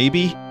more,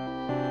 maybe.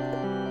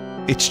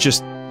 It's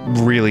just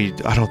really...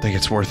 I don't think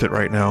it's worth it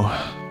right now.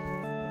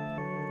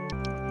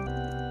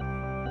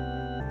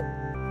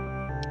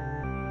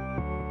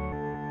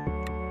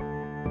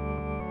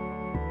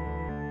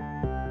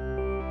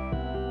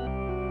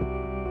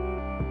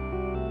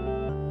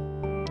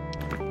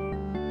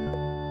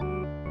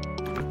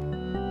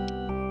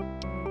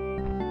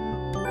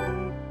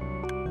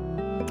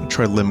 I'll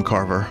try Limb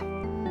Carver.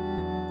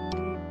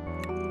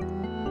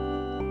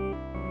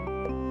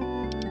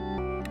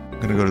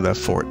 I'm gonna go to that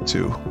fort,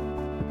 too.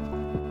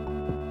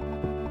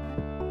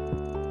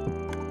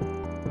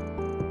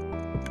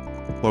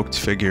 Cloaked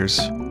figures.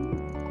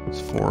 There's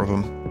 4 of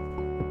them.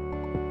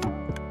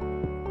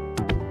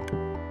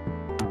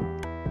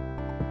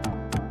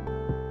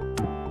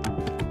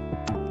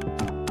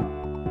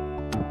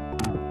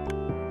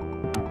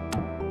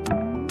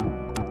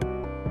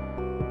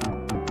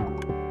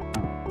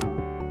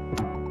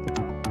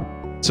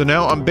 So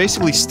now I'm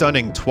basically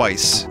stunning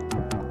twice.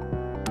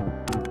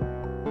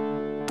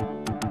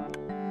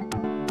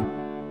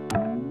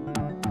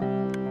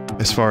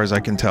 As far as I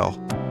can tell.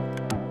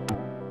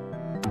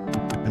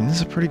 And this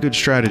is a pretty good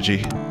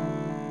strategy.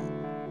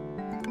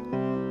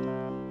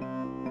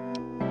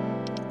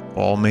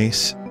 Ball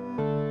mace.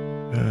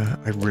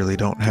 I really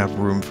don't have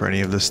room for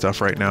any of this stuff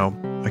right now.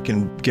 I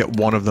can get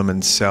one of them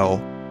and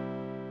sell.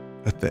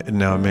 At the,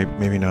 no,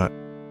 maybe not.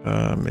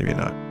 Maybe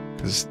not.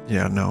 Because,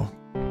 yeah, no.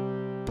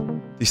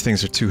 These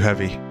things are too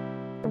heavy.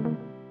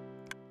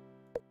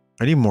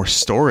 I need more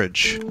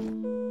storage.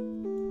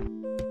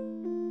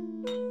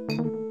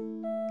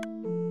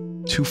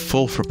 Too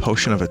full for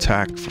potion of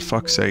attack, for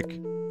fuck's sake.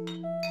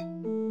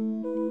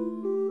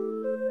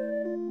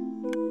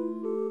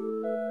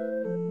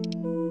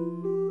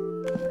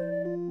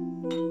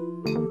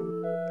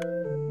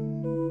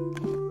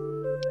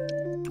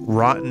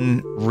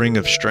 Rotten Ring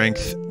of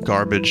Strength,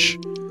 garbage.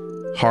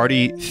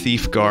 Hardy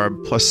Thief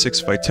Garb, plus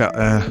 6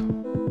 vitality.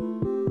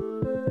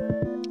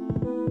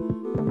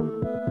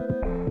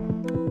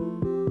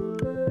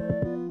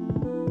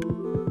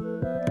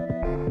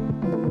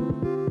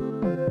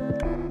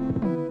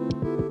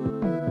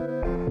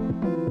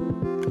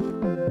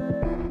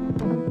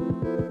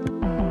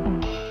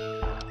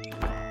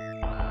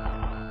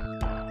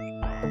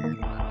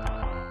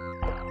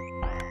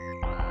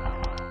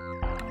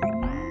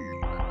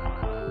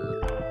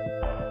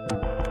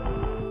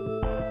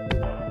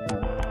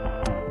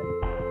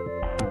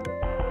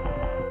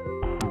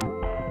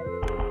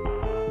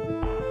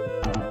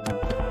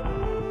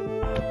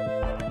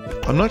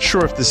 I'm not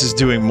sure if this is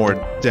doing more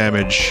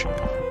damage.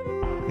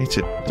 I need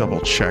to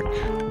double check.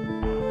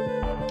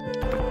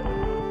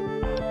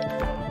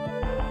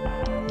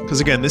 Because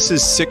again, this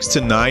is 6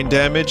 to 9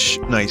 damage.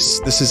 Nice.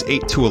 This is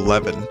 8 to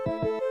 11.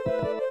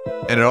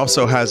 And it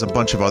also has a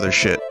bunch of other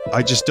shit.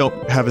 I just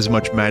don't have as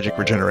much magic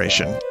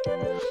regeneration.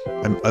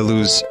 I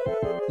lose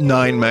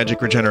 9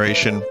 magic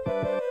regeneration.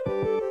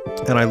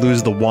 And I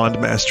lose the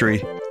wand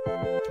mastery.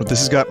 But this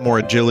has got more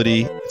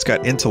agility. It's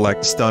got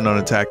intellect, stun on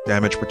attack,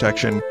 damage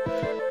protection.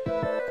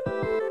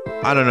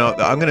 I don't know.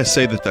 I'm gonna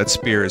say that that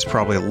spear is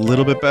probably a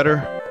little bit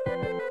better.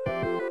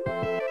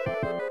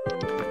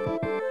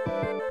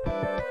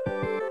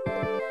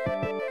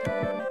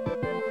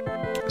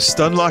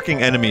 Stun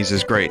locking enemies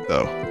is great,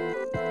 though.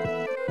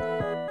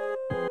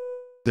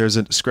 There's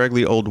a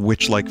scraggly old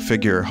witch-like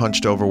figure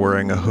hunched over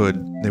wearing a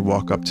hood. They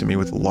walk up to me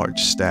with a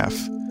large staff.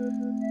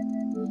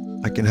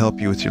 I can help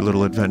you with your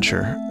little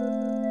adventure.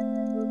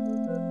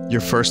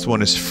 Your first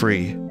one is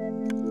free.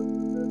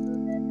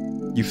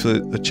 You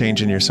feel a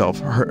change in yourself.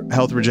 Her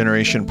health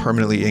regeneration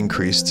permanently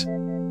increased.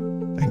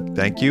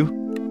 Thank you.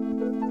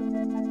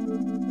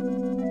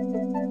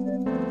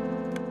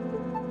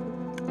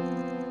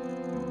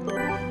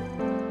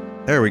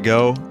 There we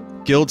go.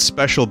 Guild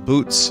special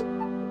boots.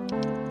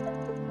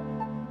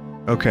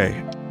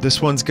 Okay,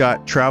 this one's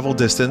got travel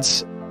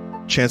distance,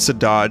 chance to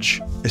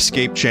dodge,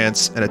 escape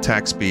chance, and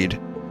attack speed.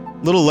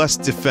 A little less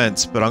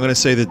defense, but I'm gonna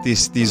say that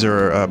these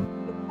are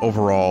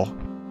overall.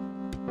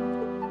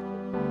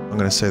 I'm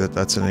gonna say that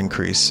that's an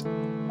increase.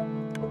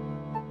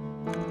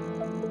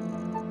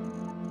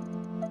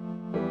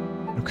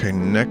 Okay,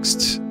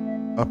 next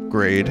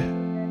upgrade.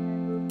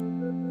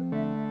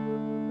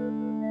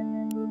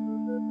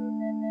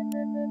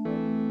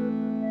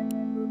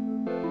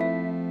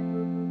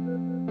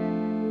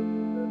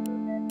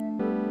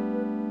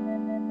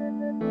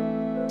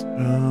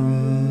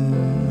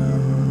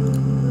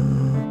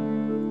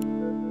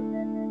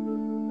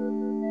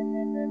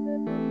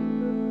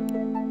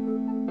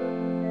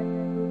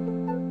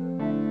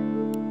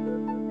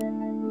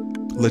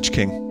 Lich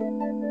King.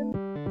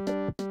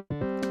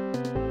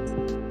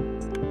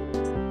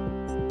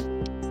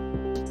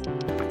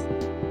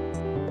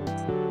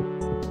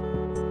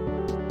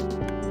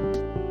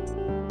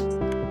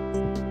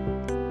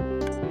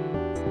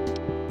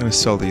 I'm gonna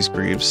sell these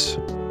greaves.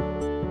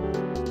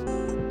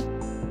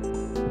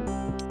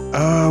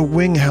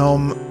 Wing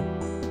helm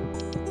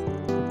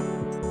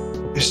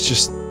is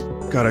just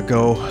gotta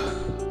go.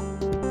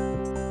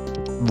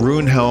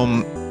 Rune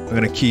helm I'm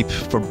gonna keep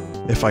for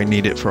if I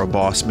need it for a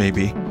boss,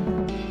 maybe.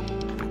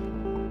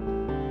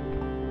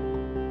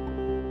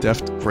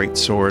 Deft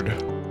greatsword.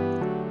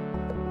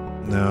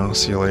 No,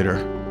 see you later.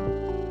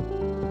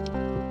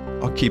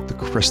 I'll keep the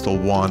crystal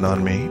wand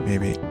on me,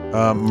 maybe.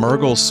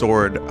 Murgle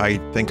sword I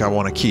think I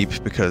want to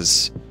keep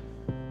because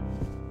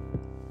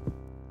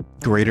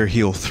greater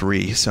heal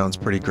 3 sounds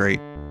pretty great.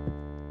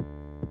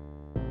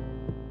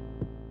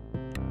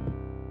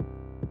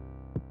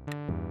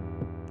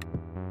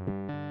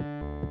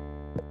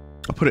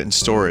 I'll put it in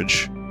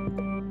storage.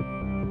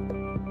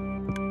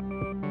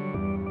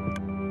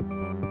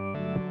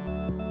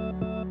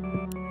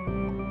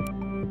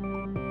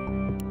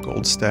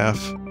 Gold staff.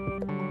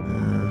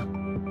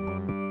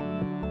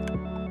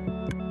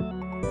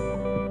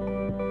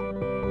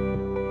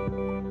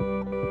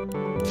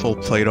 Full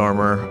plate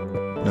armor.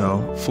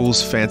 No.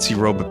 Fool's fancy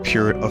robe of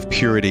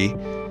purity.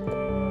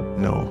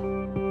 No.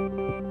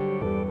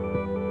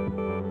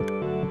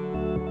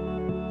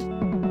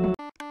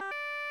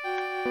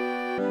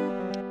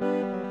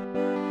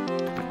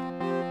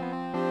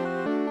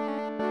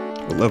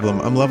 What level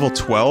am I? I'm level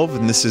 12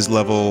 and this is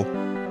level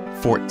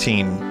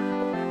 14.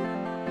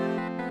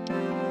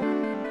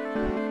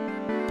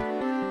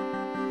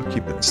 I'll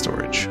keep it in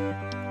storage.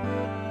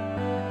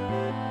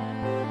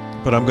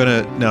 But I'm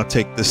gonna now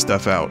take this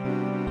stuff out.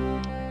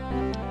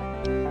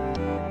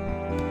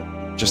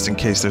 Just in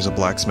case there's a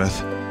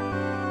blacksmith.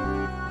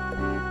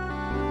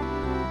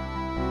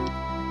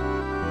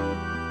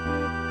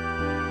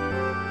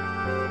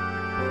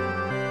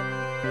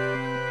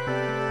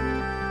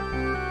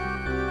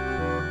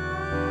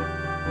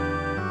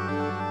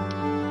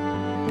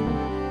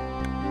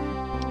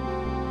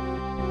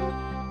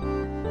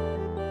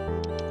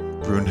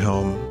 Rune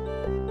helm.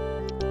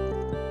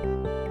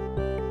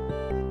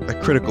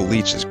 That critical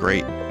leech is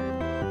great.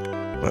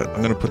 But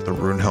I'm gonna put the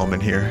rune helm in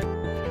here.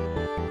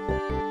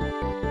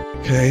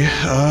 Okay,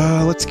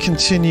 let's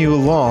continue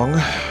along.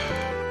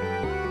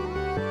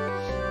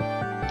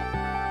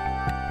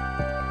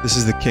 This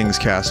is the King's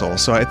Castle,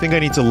 so I think I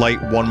need to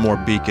light one more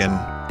beacon.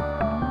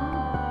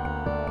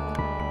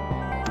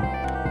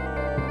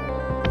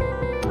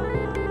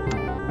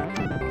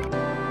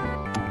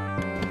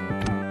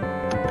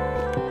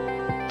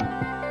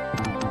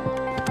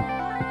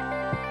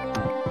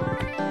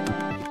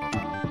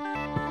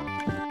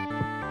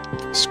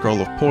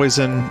 Scroll of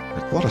poison.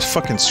 A lot of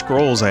fucking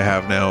scrolls I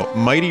have now.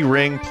 Mighty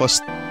ring plus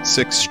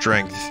 6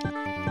 strength.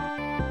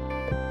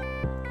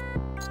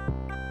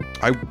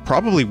 I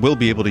probably will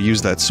be able to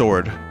use that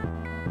sword.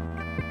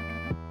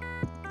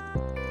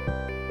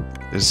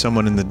 is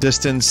someone in the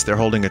distance. They're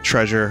holding a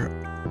treasure.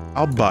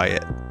 I'll buy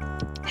it.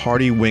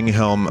 Hardy Wing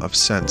Helm of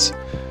Sense.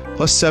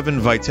 Plus 7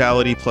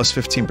 Vitality, plus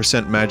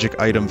 15% Magic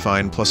Item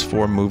Find, plus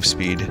 4 Move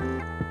Speed.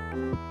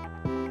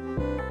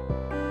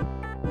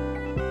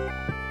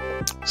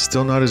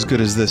 Still not as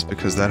good as this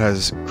because that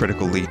has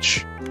Critical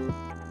Leech.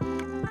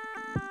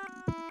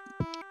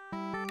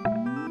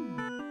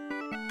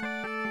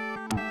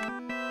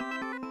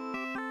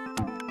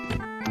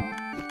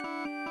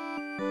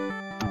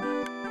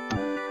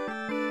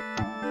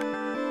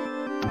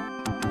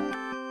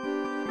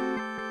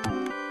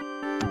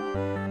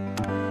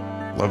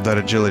 Love that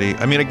agility.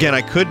 I mean, again,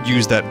 I could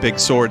use that big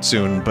sword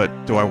soon, but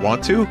do I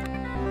want to?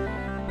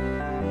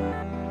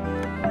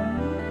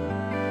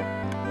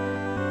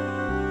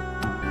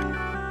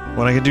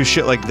 When I can do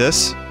shit like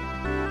this,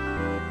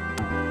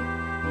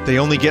 they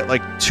only get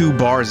like 2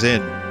 bars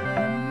in.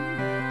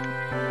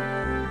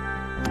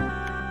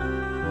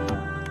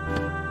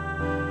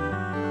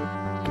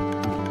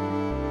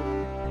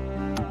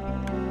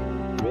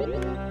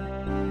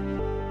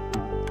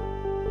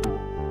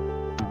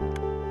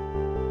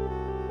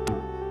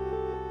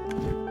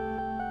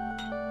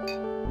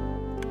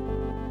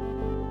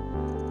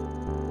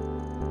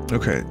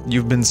 Okay,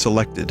 you've been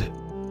selected.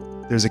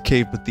 There's a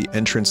cave, but the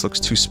entrance looks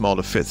too small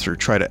to fit through.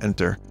 Try to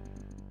enter.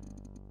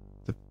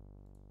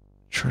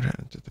 Try to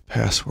enter the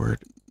password.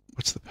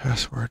 What's the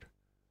password?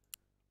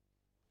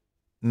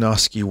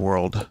 Noski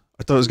World.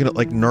 I thought it was gonna,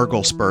 like,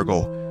 Nurgle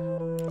Spurgle.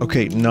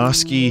 Okay,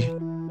 Noski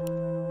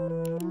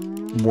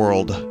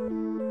World.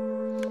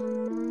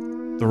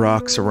 The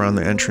rocks around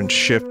the entrance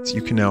shift.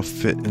 You can now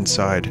fit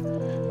inside.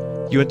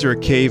 You enter a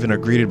cave and are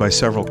greeted by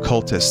several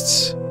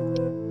cultists.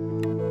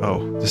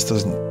 Oh, this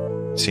doesn't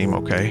seem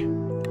okay.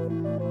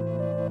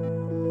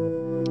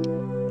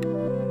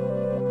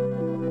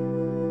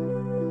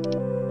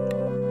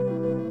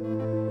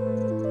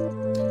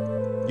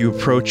 You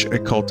approach a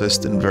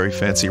cultist in a very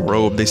fancy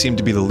robe. They seem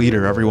to be the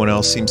leader. Everyone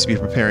else seems to be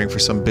preparing for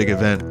some big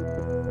event.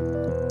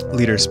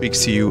 Leader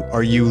speaks to you.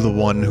 Are you the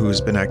one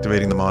who's been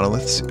activating the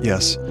monoliths?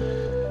 Yes.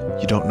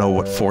 You don't know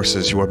what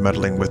forces you are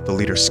meddling with. The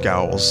leader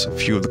scowls. A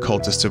few of the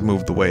cultists have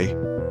moved away,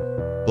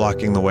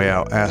 blocking the way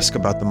out. Ask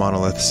about the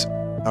monoliths.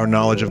 Our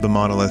knowledge of the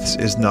monoliths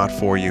is not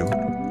for you.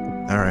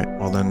 Alright,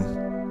 well then...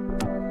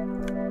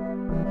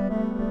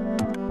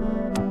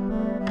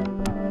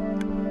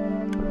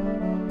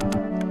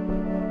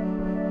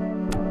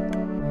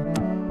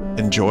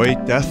 Enjoy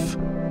death?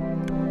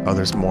 Oh,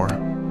 there's more.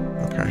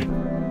 Okay.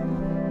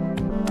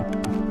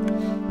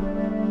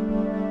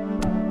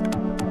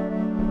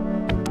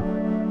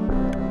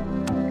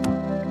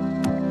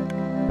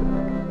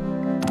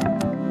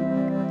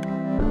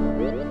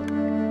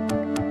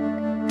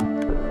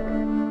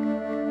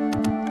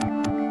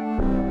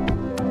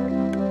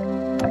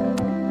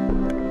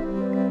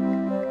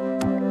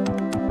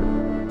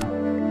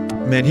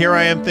 Man, here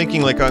I am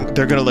thinking like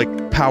they're gonna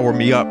like power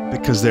me up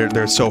because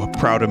they're so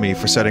proud of me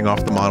for setting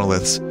off the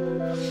monoliths.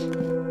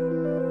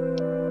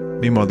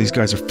 Meanwhile, these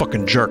guys are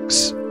fucking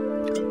jerks.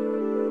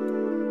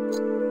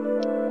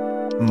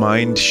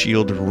 Mind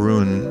Shield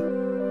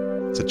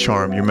Rune. It's a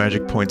charm. Your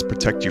magic points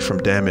protect you from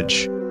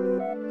damage.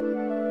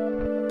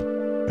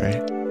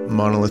 Okay.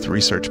 Monolith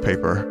research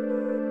paper.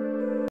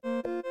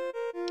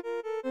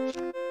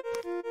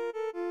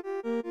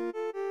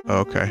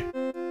 Okay.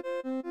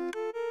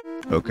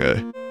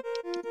 Okay.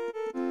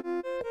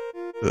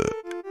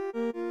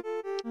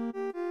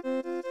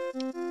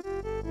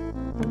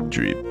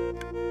 Dream.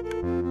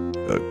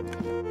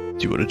 Do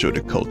you want to join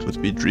a cult with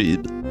me,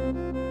 Dream?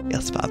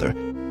 Yes, father.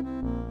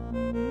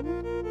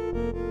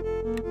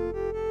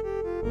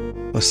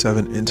 Plus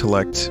 7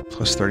 intellect,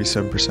 plus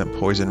 37%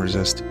 poison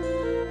resist.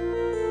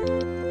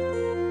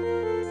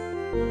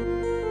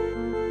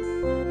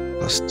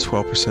 Plus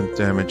 12%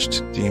 damage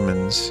to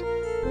demons.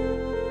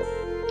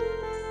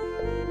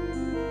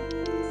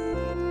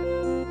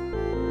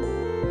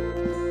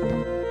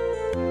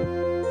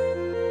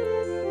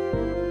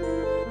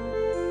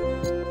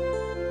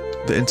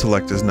 The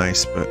intellect is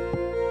nice, but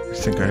I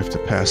think I have to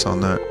pass on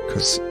that,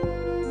 because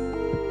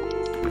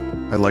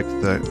I like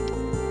the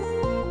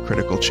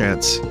critical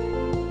chance.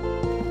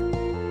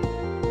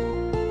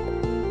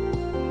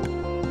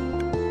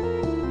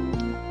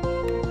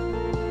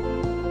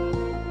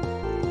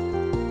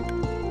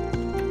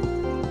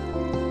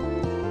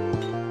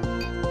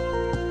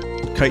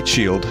 Kite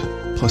Shield,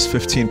 plus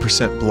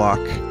 15% block.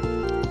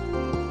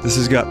 This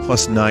has got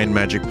plus 9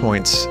 magic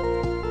points,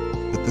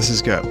 but this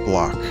has got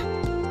block.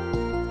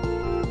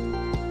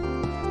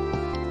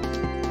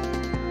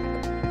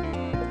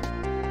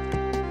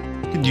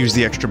 Could use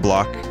the extra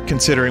block,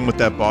 considering what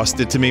that boss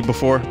did to me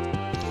before.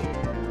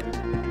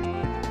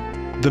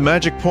 The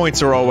magic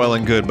points are all well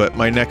and good, but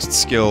my next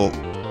skill,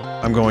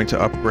 I'm going to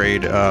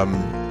upgrade,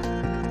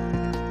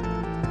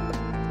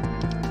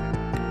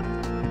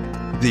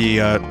 the,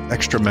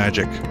 extra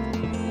magic.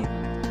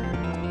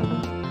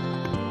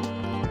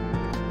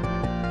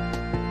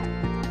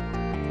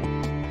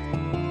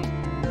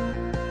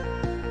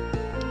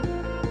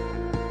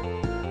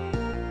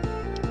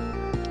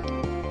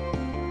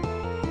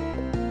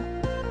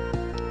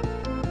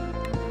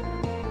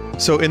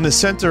 So in the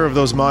center of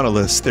those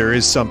monoliths, there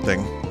is something.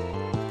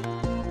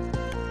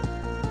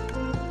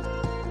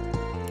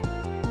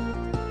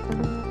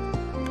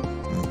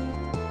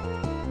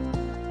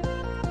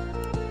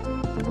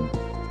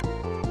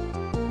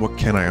 What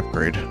can I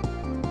upgrade?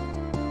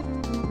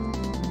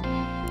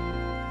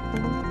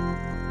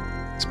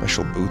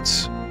 Special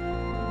boots.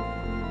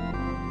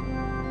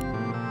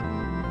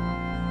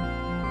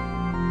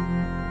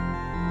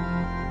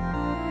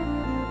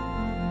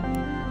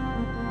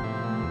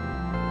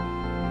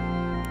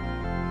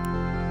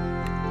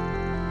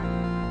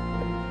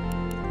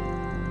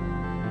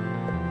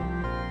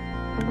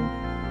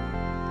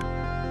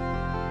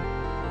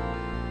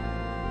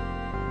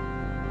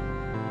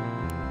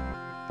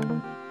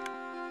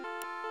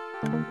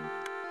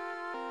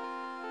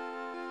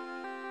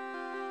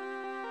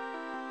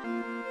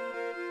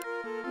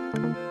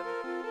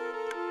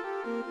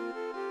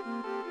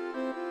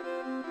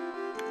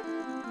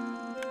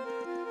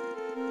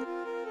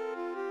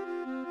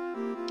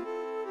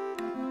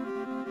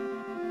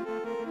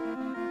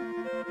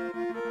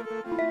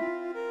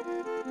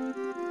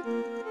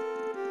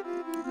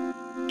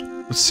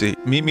 Let's see.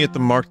 Meet me at the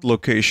marked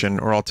location,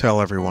 or I'll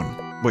tell everyone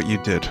what you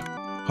did.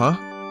 Huh?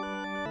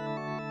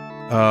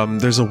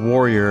 There's a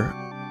warrior.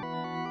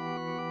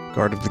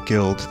 Guard of the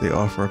guild. They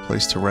offer a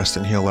place to rest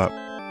and heal up.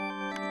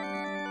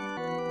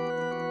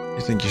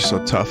 You think you're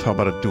so tough? How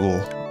about a duel?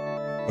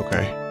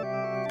 Okay.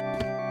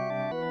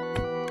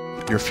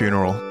 Your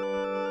funeral.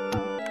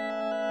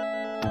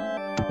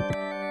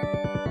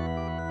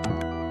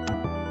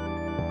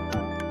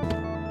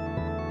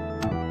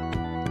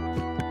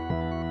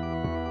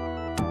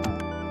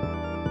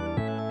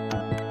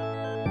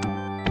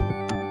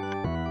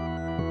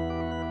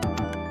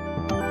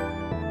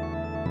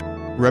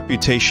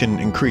 Reputation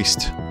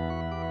increased.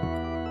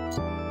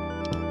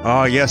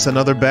 Ah, yes,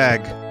 another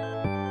bag.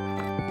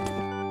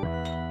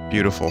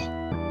 Beautiful.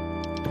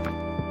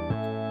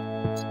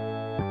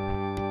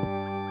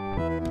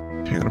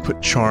 Okay, I'm gonna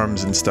put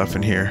charms and stuff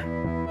in here.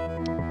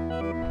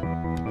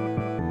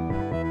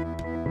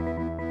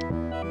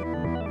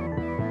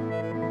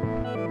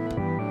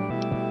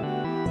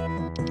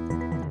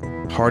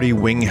 Hardy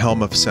wing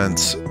helm of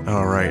sense.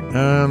 Alright,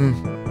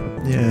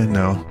 yeah,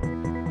 no.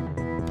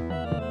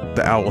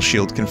 The owl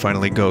shield can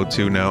finally go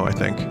too now, I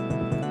think.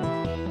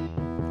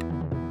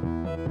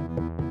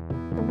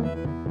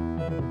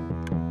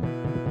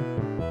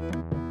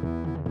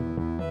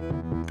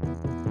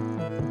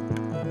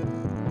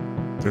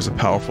 There's a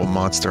powerful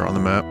monster on the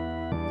map.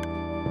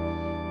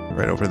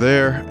 Right over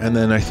there, and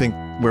then I think,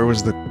 where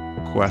was the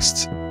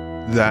quest?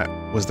 That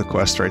was the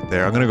quest right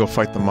there. I'm gonna go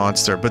fight the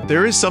monster, but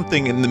there is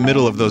something in the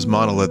middle of those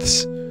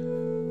monoliths.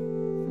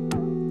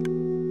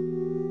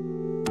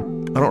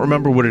 I don't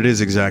remember what it is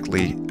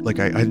exactly. Like,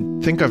 I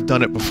think I've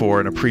done it before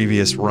in a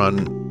previous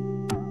run.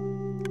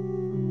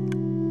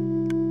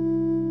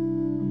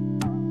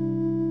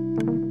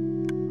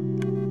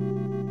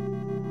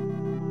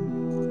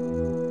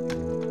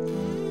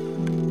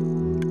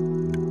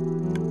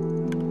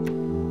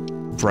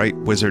 Bright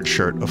wizard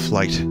shirt of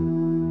flight.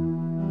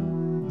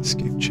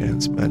 Escape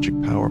chance, magic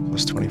power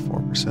plus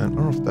 24%. I don't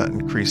know if that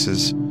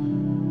increases.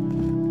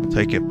 I'll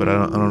take it, but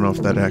I don't know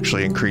if that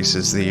actually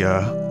increases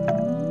the,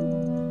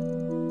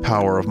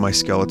 power of my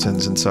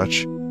skeletons and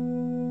such.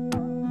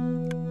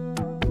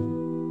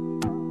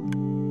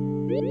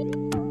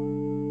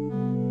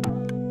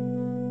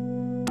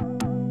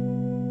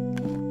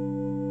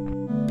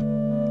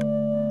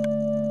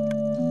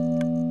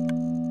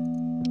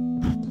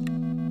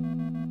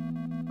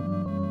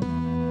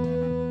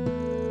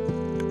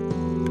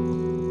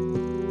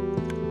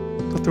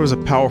 Thought there was a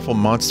powerful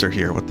monster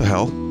here. What the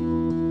hell?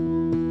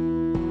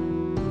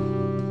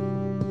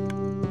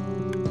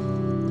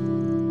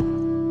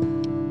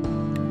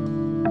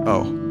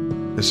 Oh,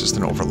 it's just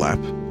an overlap.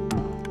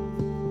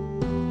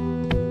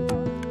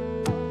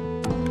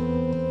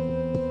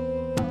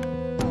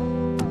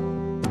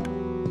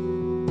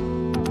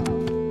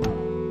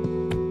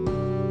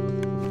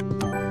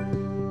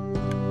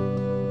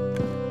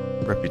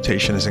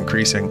 Reputation is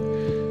increasing.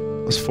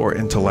 +4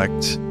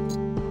 intellect.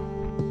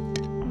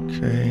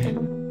 Okay.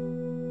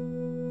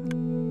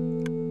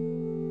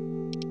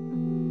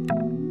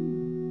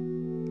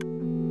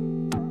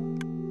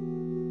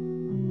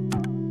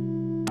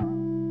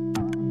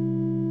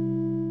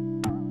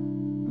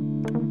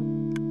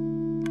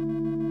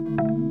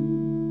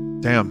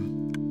 Damn.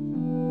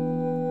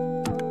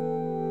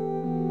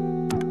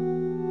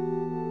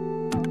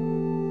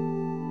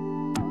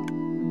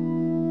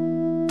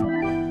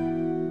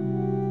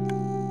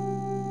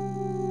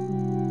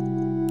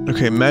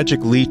 Okay,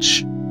 magic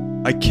leech.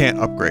 I can't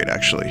upgrade,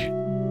 actually.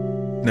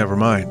 Never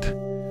mind.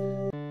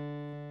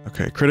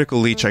 Okay, critical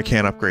leech I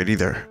can't upgrade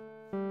either.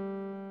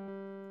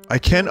 I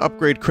can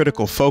upgrade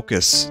critical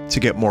focus to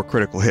get more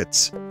critical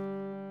hits.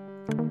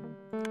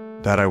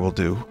 That I will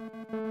do.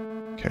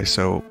 Okay,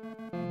 so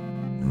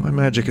my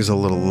magic is a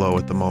little low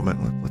at the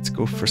moment. Let's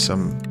go for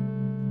some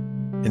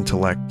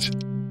intellect.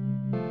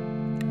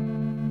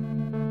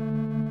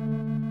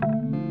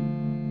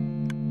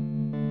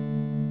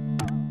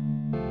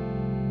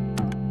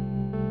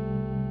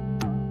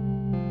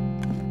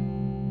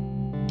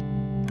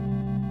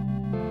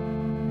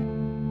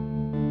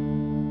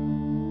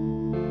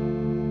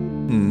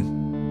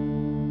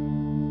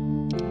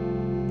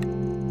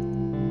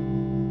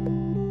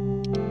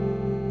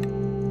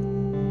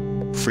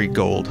 Free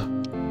gold.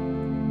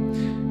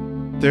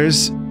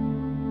 There's...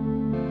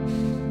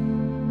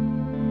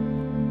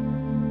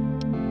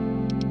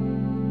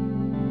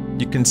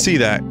 You can see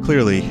that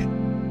clearly.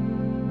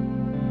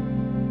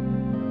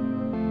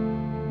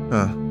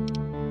 Huh.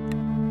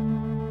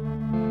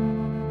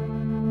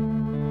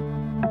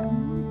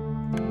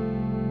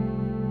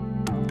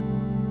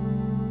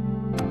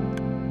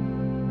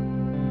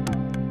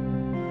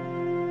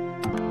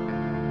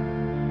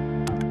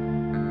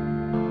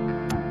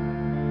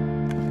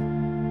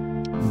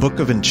 Book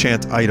of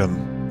Enchant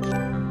Item.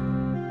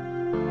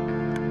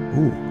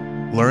 Ooh.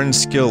 Learn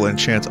skill,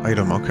 enchant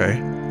item, okay.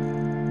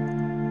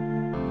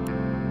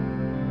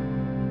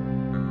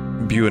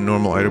 View a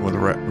normal item with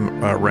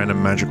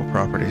random magical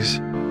properties.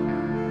 I'm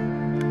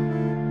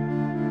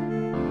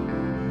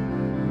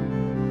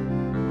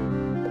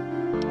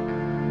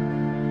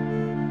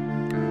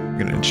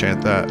gonna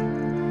enchant that.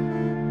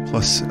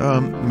 Plus,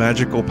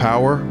 magical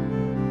power.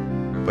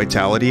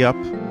 Vitality up.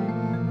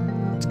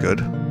 That's good.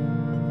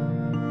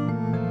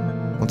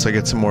 Once I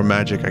get some more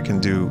magic, I can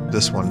do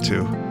this one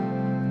too.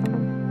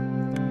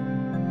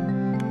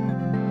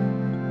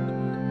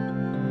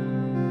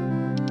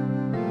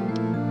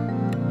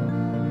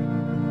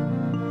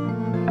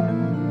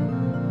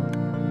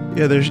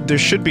 Yeah, there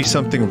should be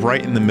something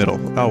right in the middle.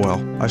 Oh well,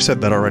 I've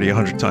said that already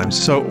 100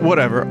 times. So,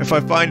 whatever. If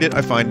I find it,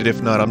 I find it.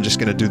 If not, I'm just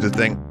gonna do the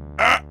thing.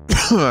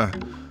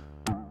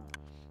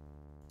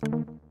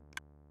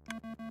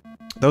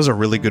 That was a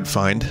really good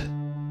find.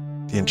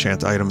 The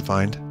enchant item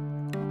find.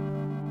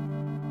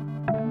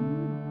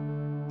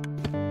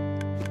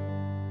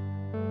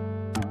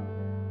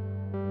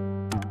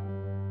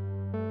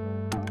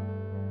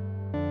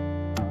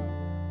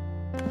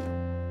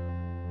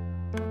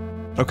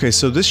 Okay,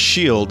 so this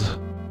shield...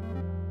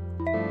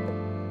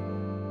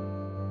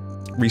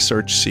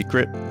 Research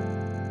secret.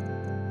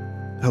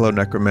 Hello,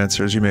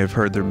 necromancers. You may have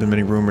heard there have been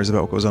many rumors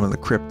about what goes on in the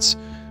crypts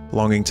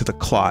belonging to the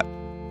Clot.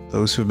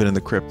 Those who have been in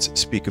the crypts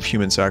speak of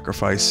human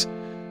sacrifice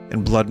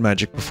and blood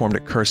magic performed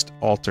at cursed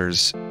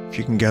altars. If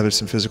you can gather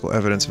some physical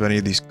evidence of any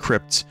of these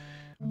crypts,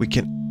 we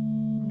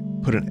can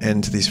put an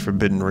end to these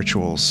forbidden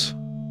rituals.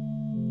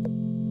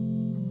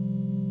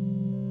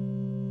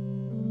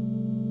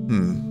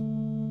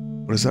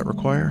 What does that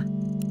require?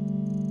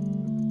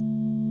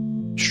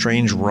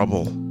 Strange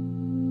rubble.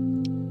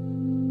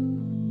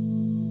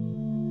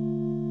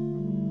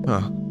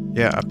 Huh.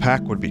 Yeah, a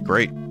pack would be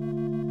great.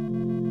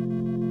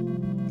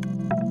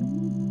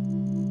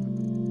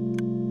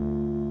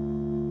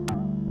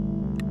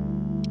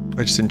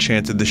 I just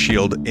enchanted the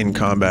shield in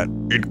combat.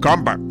 In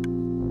combat!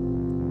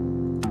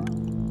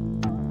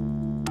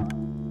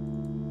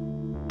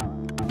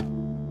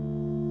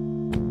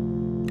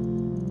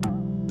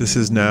 This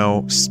is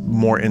now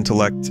more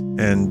intellect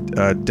and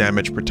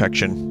damage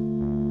protection.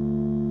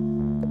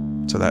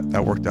 So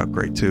that worked out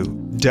great too.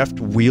 Deft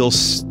wheel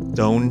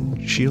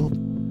stone shield?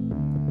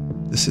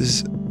 This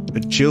is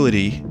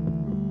agility.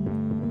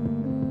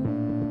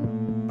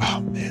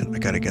 Oh man, I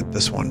gotta get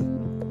this one.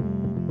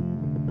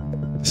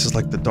 This is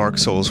like the Dark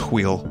Souls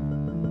wheel.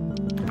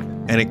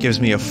 And it gives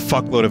me a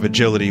fuckload of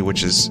agility,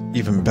 which is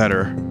even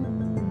better.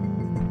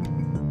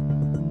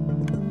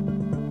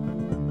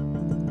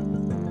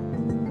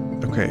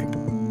 Okay.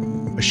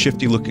 A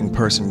shifty-looking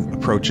person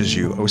approaches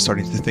you. I was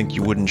starting to think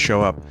you wouldn't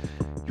show up.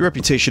 Your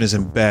reputation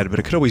isn't bad, but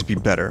it could always be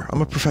better.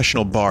 I'm a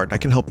professional bard, and I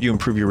can help you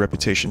improve your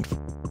reputation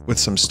with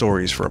some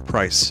stories for a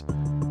price.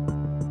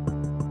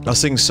 I'll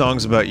sing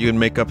songs about you and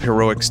make up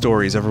heroic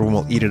stories. Everyone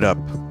will eat it up.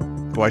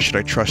 Why should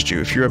I trust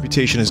you? If your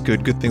reputation is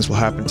good, good things will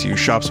happen to you.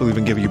 Shops will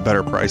even give you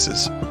better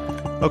prices.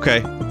 Okay.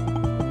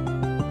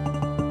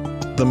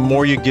 The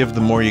more you give,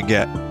 the more you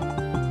get.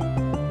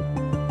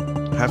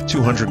 Have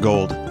 200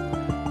 gold.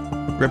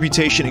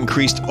 Reputation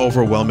increased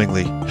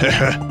overwhelmingly.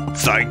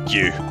 Thank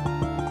you.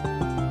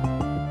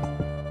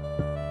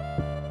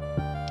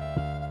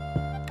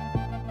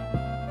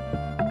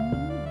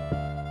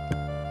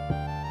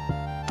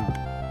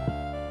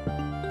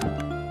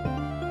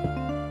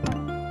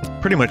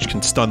 Pretty much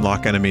can stun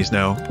lock enemies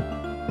now.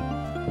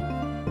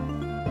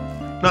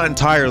 Not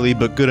entirely,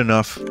 but good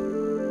enough.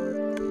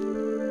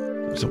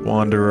 There's a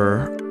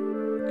wanderer.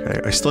 Okay,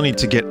 I still need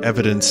to get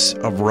evidence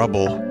of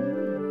rubble.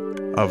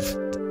 Of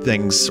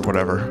things, or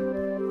whatever.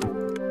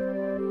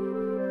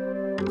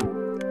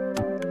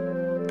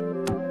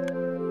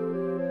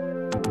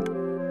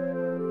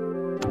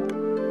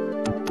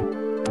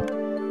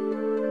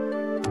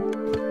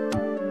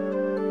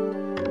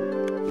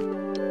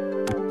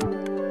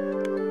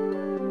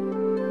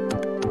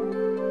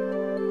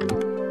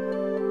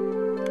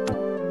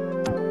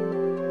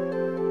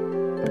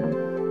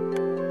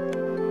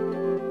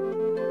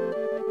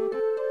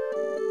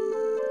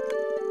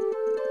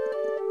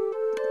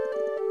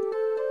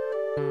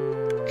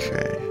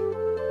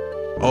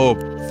 Oh,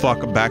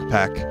 fuck, a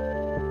backpack.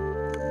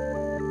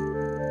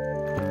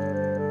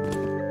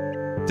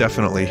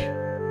 Definitely.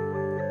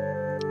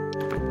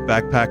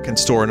 Backpack can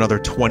store another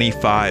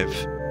 25.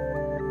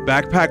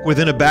 Backpack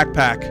within a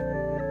backpack.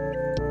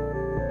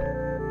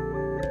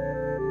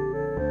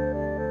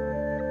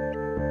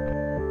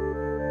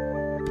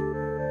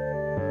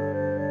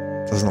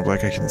 Doesn't look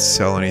like I can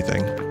sell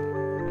anything.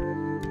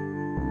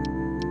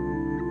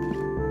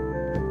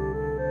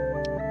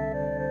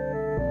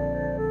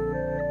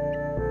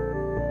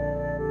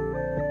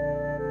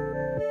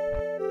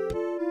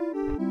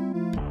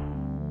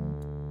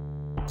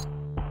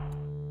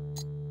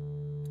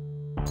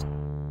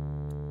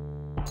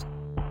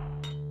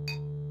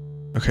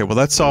 Okay, well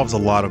that solves a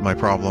lot of my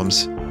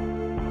problems.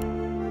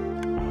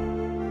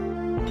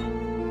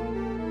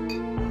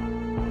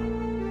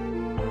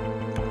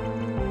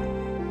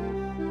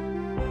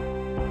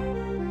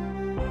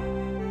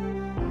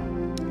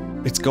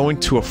 It's going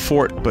to a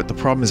fort, but the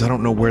problem is I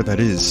don't know where that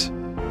is.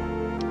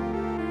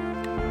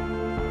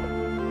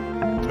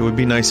 It would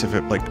be nice if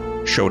it, like,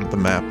 showed the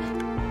map.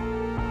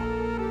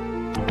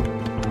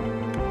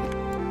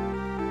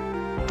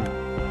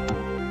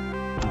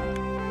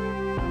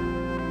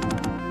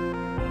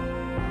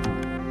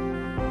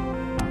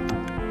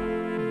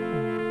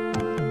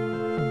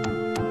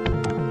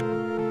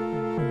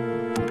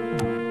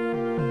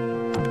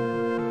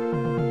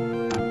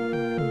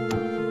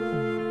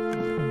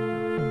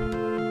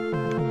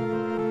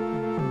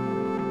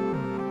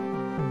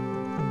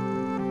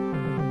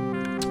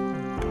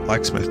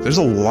 Blacksmith. There's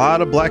a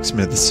lot of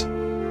blacksmiths.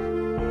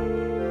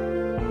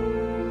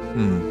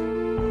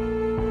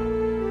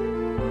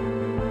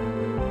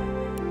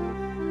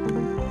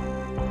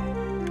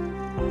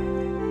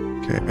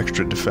 Okay,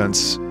 extra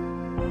defense.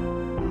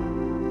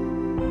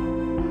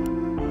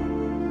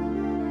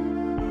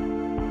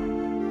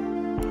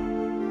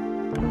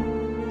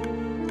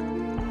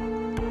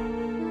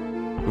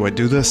 Do I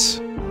do this?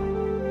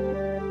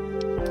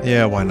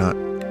 Yeah, why not?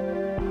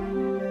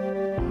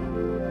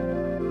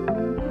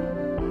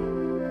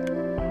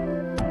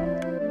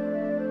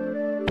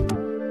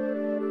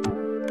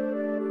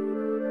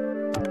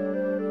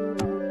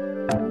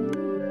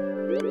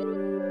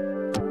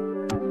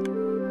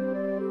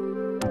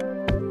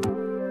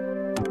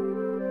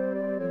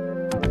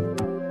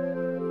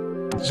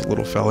 There's a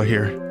little fella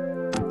here.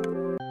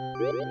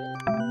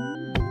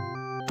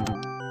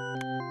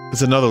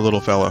 There's another little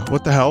fella.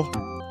 What the hell?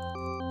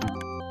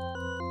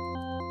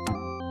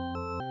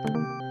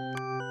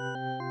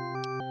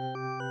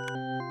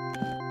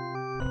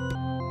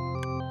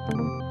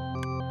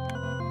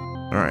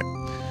 Alright.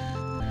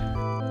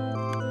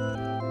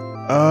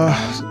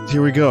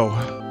 Here we go.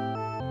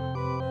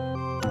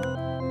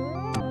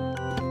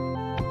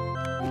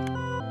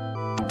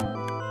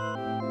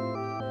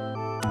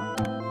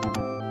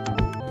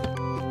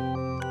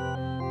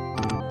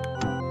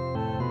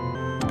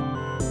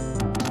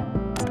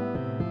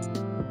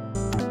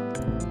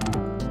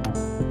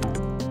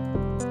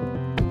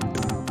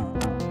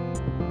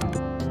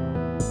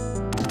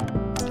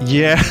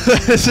 Yeah,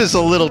 this is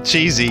a little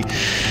cheesy.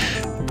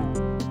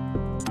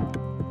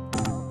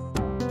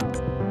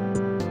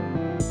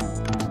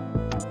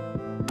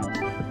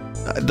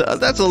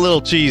 That's a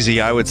little cheesy,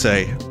 I would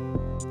say.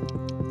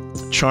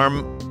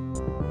 Charm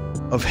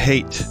of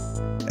hate.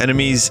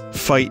 Enemies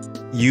fight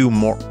you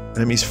more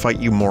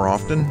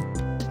often?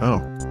 Oh.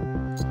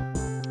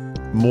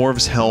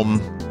 Morv's helm.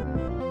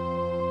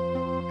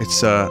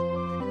 It's I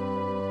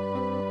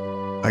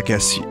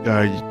guess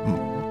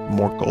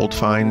more gold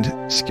find,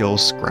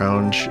 skills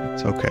scrounge,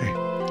 it's okay.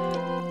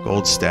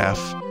 Gold staff.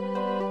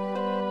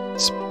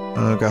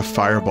 Got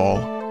fireball.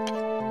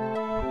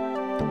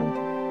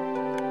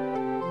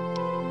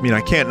 I mean,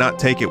 I can't not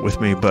take it with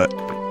me, but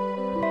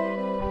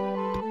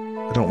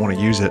I don't want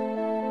to use it.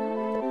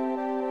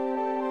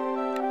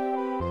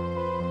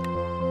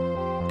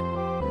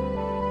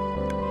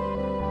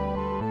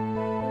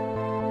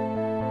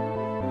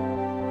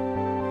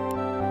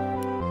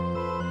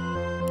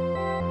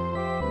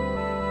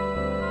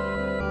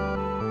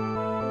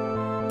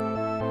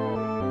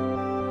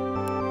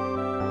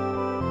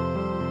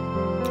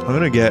 I'm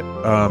gonna get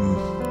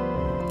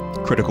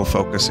critical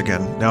focus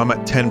again. Now I'm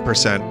at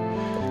 10%,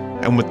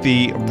 and with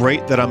the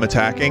rate that I'm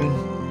attacking,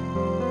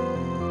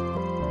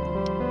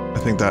 I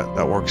think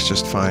that works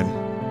just fine.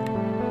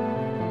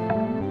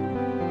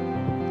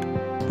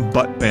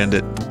 Butt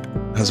Bandit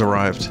has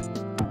arrived.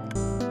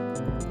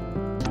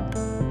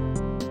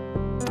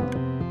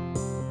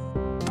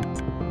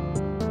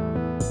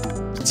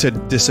 It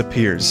said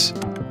disappears,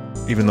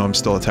 even though I'm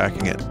still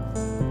attacking it.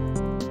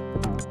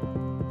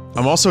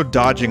 I'm also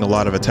dodging a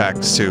lot of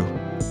attacks, too.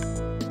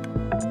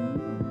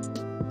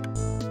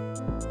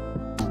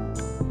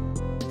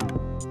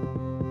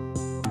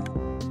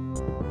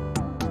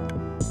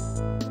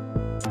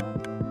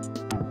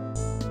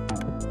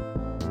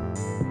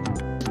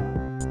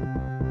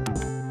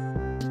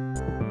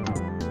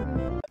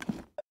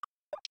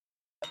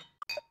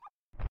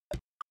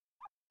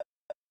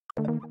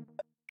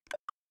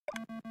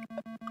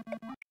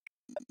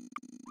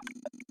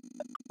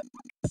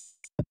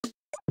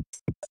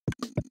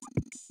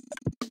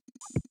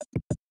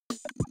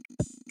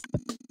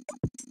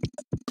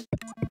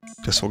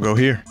 Guess we'll go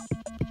here.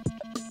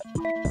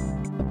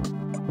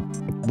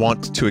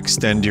 want to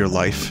extend your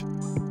life.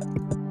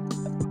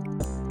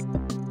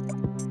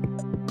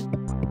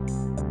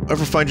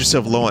 Ever find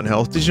yourself low on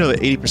health? Did you know that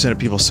 80% of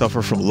people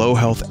suffer from low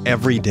health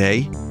every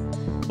day?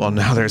 Well,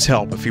 now there's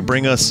help. If you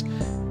bring us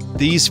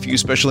these few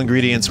special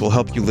ingredients, will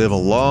help you live a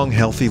long,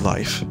 healthy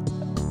life.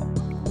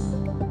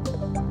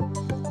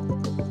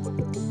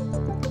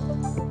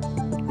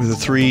 With the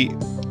 3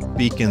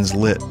 beacons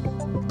lit,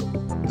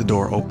 the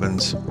door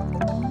opens.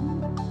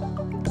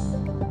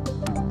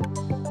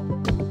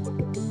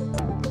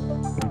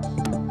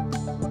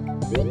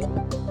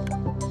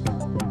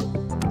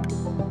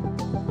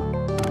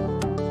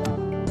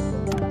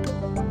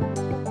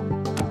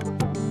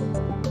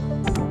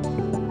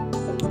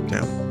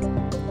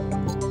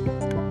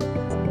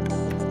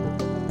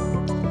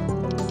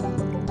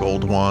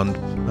 Gold wand.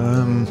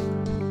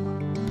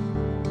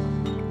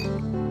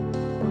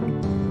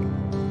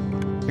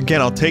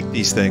 Again, I'll take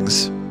these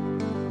things,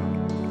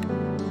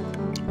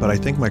 but I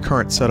think my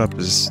current setup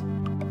is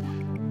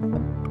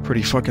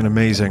pretty fucking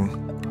amazing.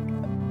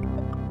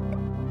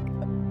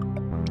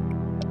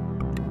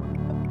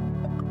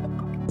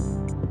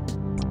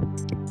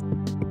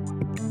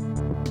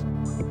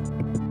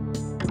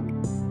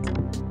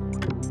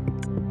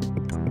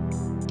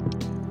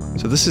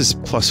 So this is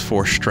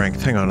 +4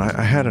 strength. Hang on,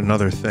 I had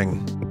another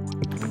thing.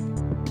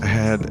 I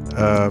had,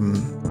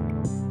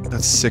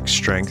 that's 6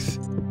 strength.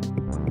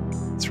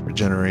 It's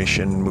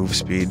regeneration, move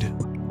speed.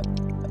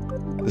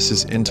 This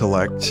is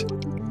intellect.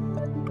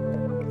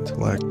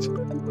 Intellect.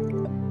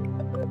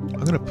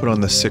 I'm gonna put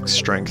on the 6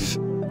 strength.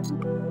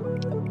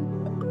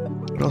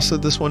 What else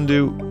did this one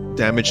do?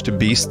 Damage to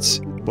beasts?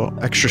 Well,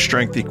 extra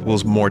strength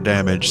equals more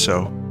damage,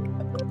 so...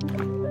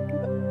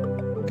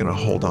 I'm gonna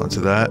hold on to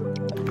that.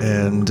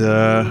 And,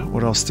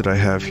 what else did I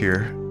have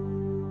here?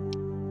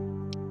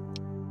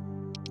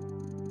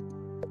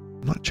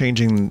 I'm not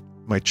changing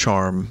my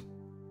charm,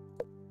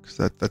 because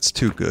that's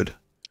too good.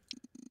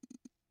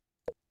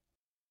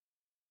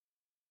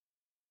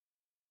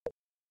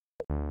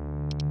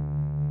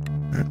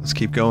 Alright, let's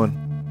keep going.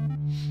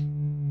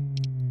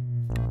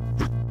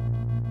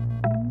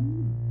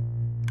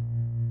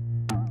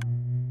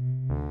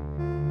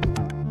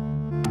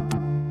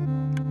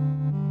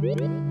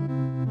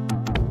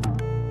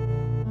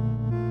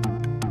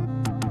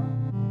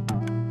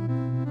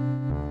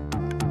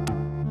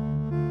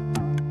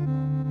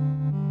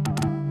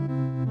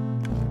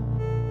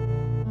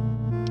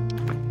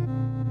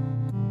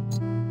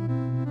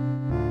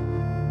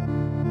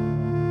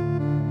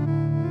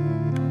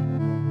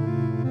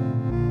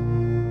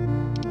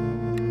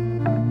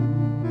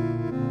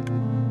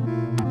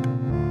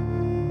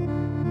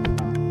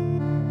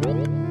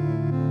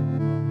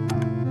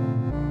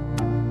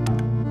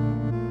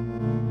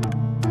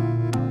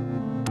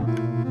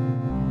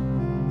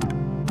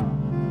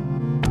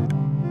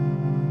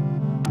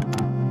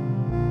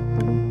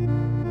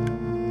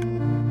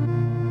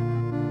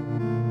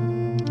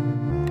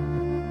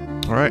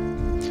 All right.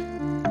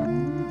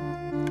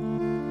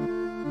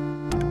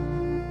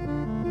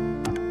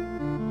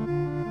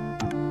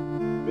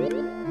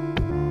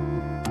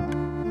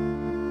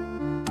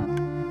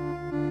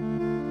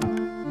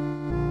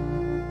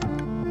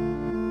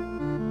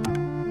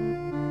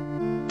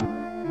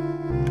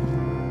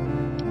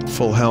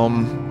 Full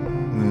helm.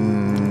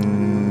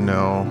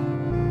 No.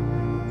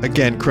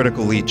 Again,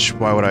 critical leech.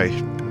 Why would I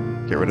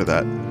get rid of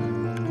that?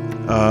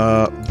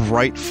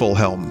 Bright full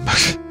helm.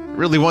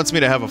 Really wants me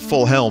to have a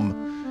full helm.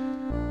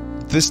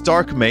 This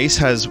dark mace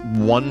has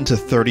 1 to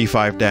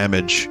 35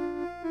 damage.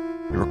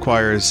 It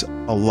requires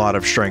a lot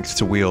of strength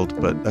to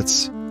wield, but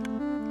that's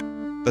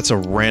a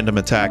random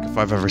attack if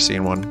I've ever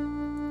seen one.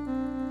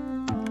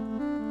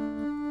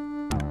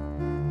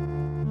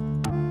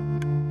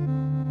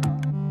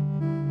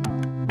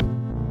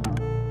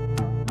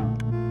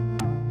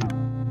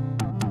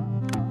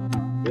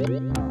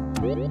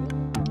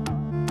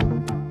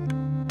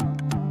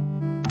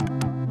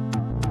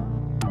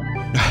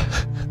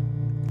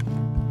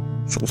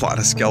 It's a lot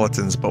of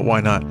skeletons, but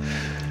why not?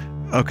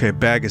 Okay,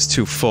 bag is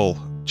too full.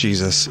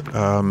 Jesus.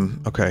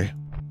 Okay.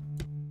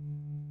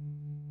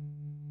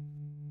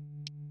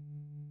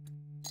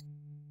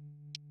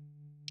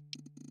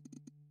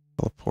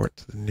 Teleport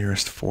to the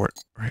nearest fort.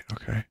 Right,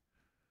 okay.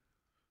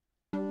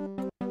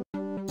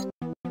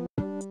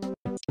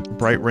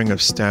 Bright ring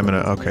of stamina.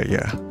 Okay,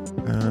 yeah.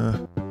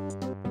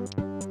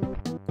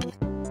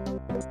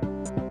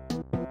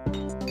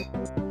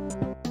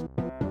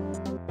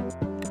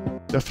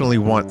 Definitely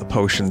want the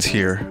potions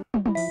here.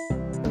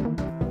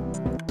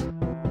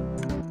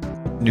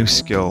 New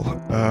skill.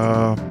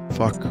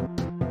 Fuck.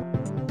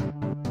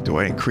 Do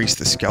I increase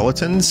the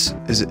skeletons?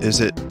 Is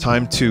it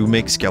time to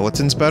make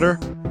skeletons better?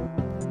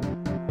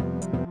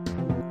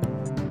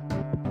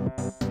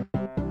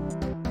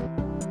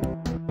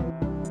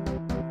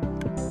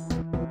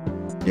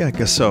 Yeah, I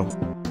guess so.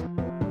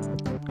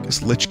 I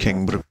guess Lich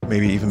King would have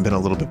maybe even been a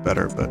little bit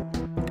better, but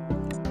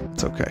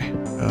it's okay.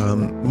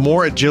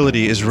 More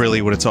agility is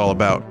really what it's all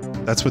about.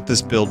 That's what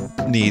this build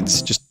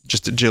needs,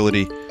 just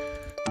agility.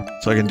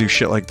 So I can do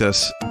shit like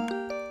this.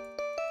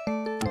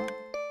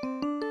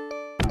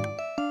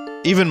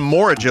 Even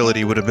more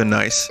agility would have been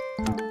nice.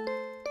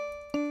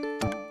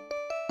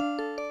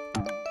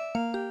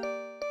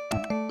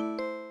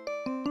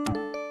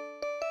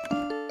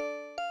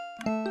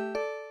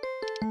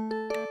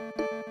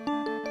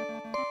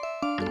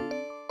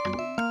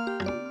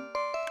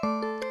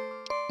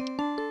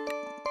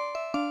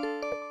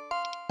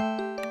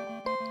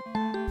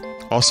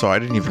 Also, I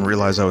didn't even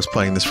realize I was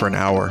playing this for an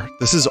hour.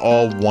 This is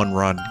all one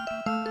run.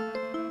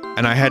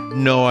 And I had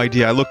no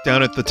idea. I looked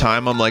down at the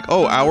time, I'm like,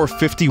 oh, hour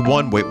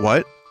 51. Wait,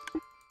 what?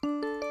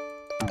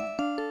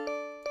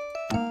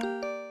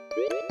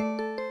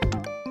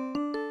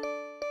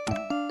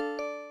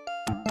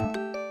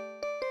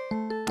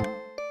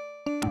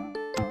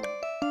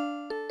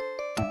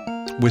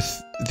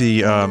 With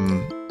the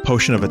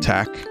potion of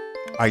attack,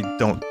 I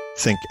don't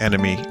think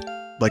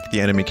the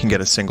enemy can get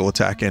a single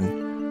attack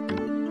in.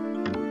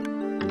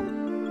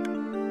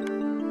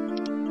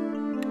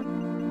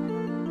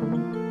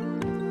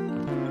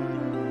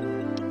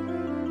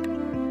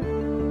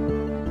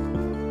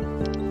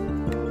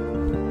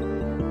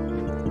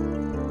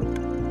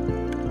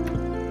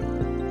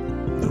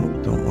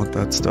 Don't want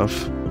that stuff.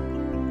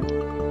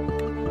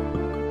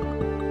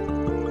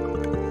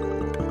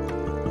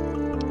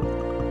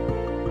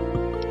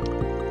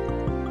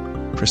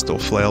 Crystal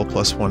Flail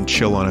 +1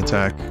 chill on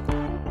attack.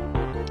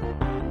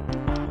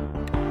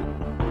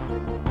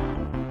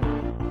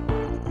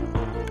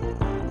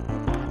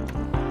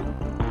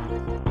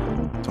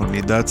 Don't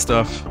need that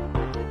stuff.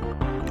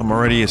 I'm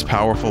already as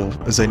powerful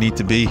as I need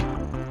to be.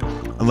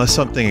 Unless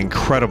something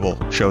incredible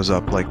shows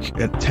up, like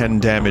a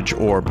 10 damage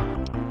orb.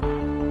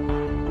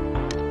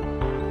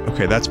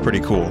 Okay, that's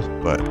pretty cool,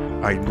 but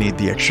I need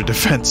the extra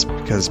defense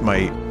because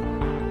my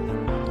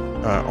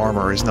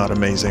armor is not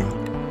amazing.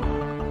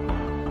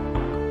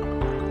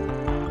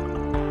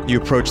 You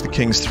approach the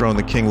king's throne.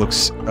 The king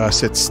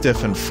sits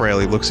stiff and frail.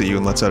 He looks at you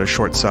and lets out a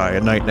short sigh. A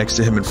knight next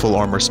to him in full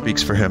armor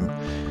speaks for him.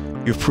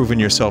 You've proven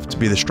yourself to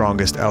be the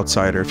strongest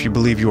outsider. If you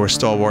believe you are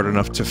stalwart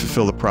enough to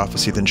fulfill the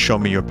prophecy, then show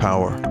me your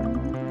power.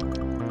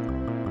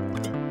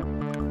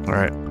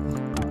 Alright.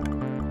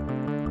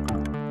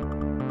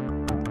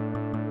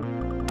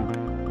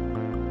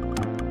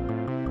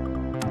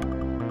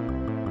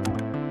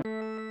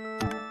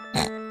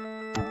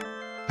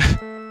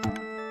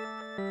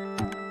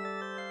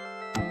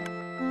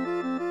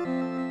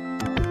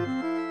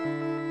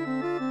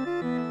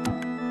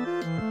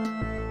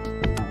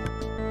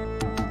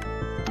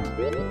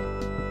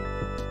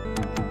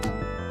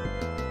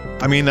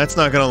 I mean, that's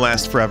not gonna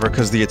last forever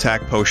because the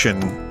attack potion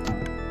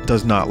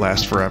does not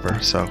last forever,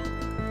 so.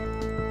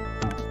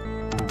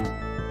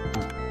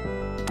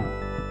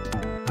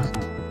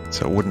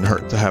 So it wouldn't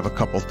hurt to have a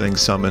couple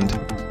things summoned.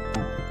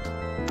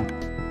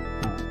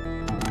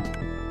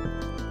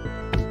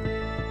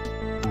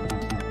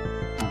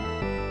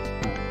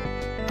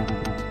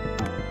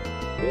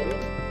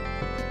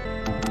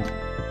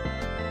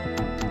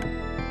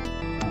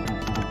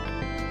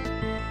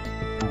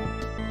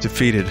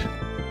 Defeated.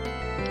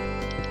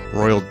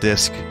 Royal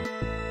Disc.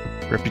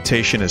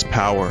 Reputation is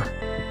power.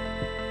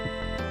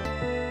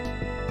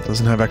 It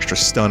doesn't have extra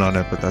stun on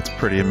it, but that's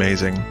pretty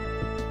amazing.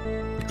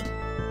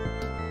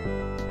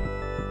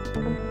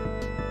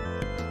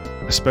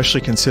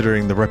 Especially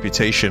considering the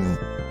reputation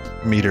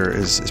meter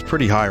is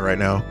pretty high right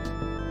now.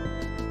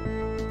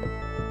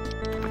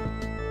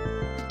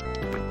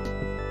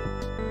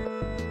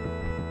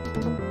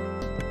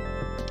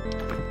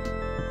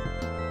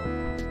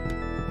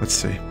 Let's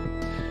see.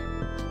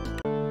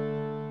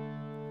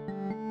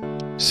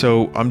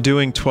 So I'm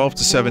doing 12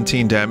 to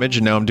 17 damage,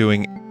 and now I'm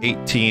doing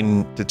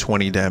 18 to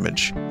 20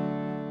 damage.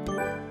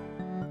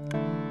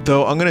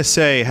 Though I'm gonna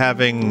say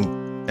having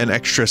an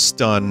extra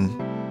stun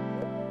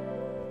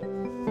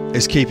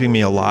is keeping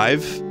me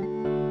alive.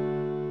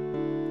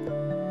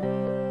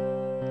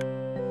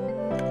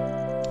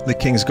 The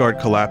King's Guard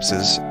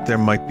collapses. There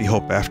might be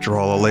hope after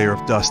all. A layer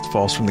of dust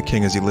falls from the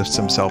king as he lifts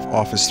himself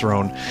off his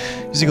throne.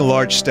 Using a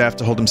large staff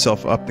to hold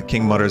himself up, the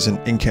king mutters an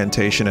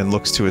incantation and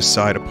looks to his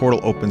side. A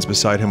portal opens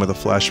beside him with a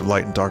flash of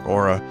light and dark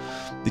aura.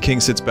 The king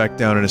sits back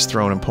down in his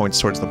throne and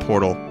points towards the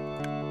portal.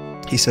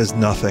 He says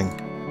nothing.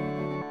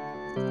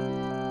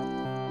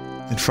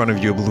 In front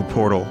of you, a blue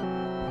portal.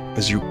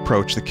 As you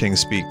approach, the king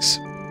speaks.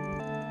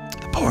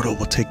 The portal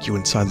will take you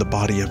inside the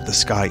body of the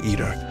Sky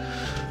Eater.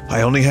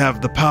 I only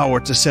have the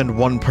power to send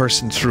one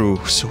person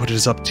through, so it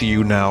is up to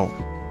you now.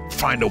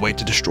 Find a way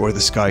to destroy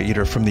the Sky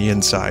Eater from the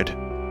inside.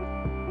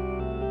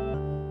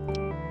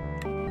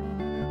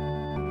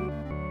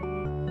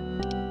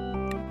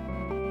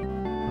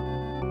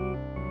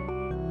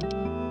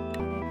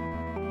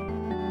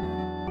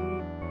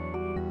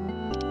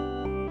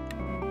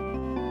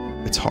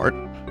 It's hard.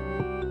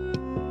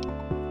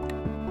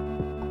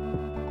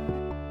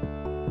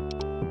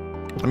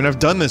 I mean, I've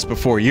done this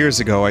before years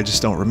ago, I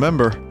just don't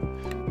remember.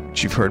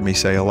 Which you've heard me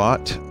say a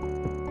lot.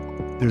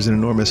 There's an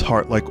enormous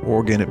heart-like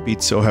organ. It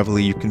beats so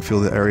heavily you can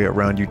feel the area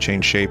around you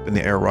change shape and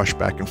the air rush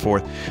back and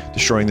forth.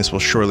 Destroying this will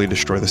surely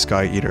destroy the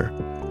Sky Eater.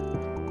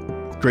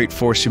 great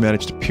force, you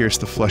manage to pierce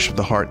the flesh of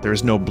the heart. There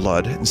is no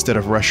blood. Instead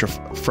of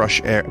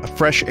fresh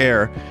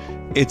air,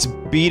 its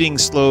beating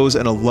slows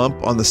and a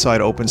lump on the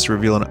side opens to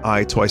reveal an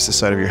eye twice the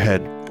side of your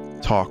head.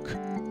 Talk.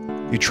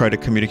 You try to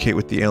communicate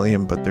with the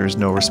alien, but there's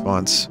no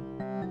response.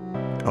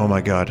 Oh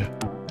my god.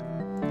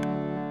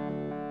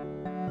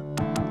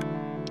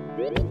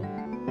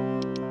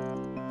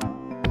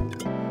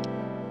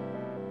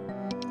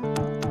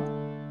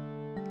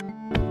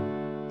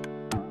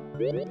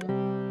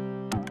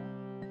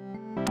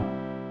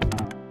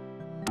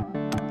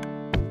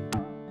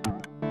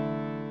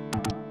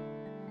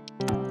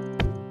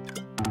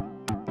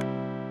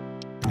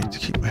 I need to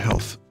keep my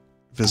health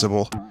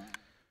visible.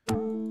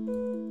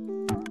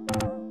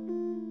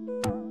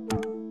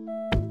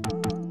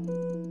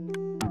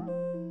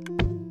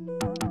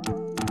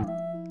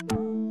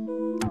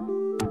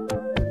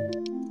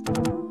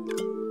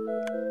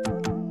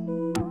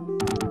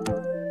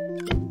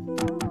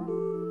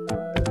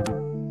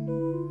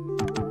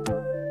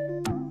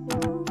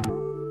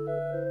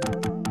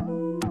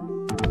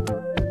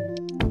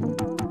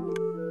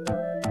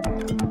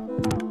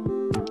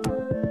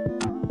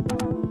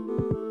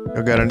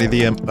 I got any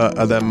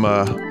of them,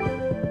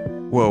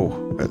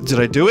 whoa. Did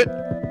I do it?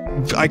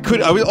 I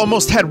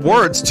almost had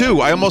words, too!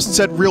 I almost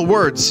said real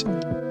words!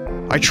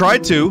 I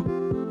tried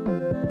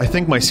to! I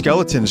think my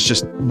skeletons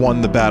just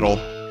won the battle.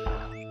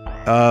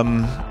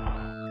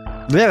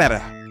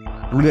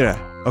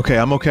 Okay,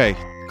 I'm okay.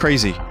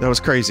 Crazy. That was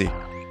crazy.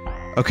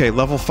 Okay,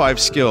 level 5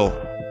 skill.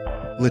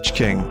 Lich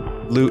King.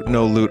 Loot,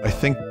 no loot. I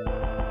think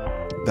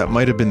that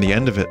might have been the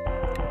end of it.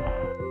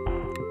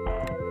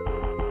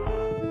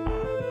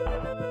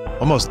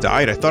 Almost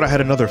died. I thought I had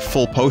another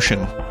full potion.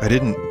 I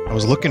didn't. I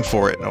was looking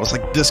for it, and I was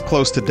like this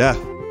close to death.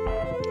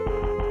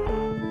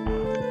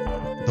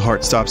 The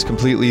heart stops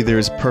completely. There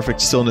is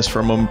perfect stillness for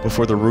a moment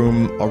before the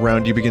room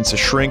around you begins to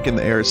shrink and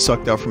the air is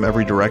sucked out from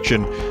every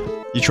direction.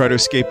 You try to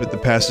escape, but the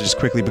passages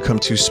quickly become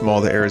too small.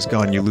 The air is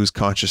gone. You lose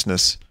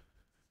consciousness.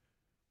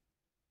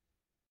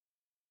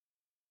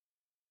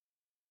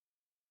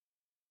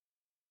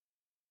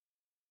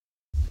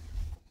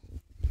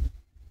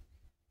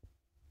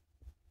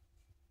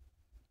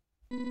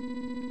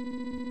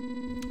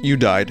 You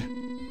died.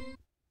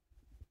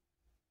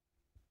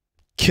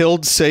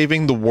 Killed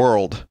saving the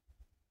world.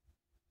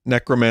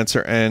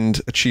 Necromancer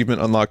and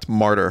achievement unlocked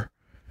Martyr.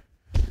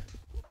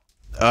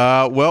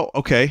 Well,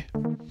 okay.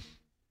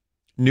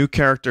 New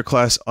character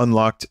class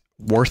unlocked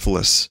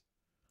Worthless.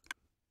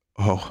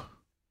 Oh.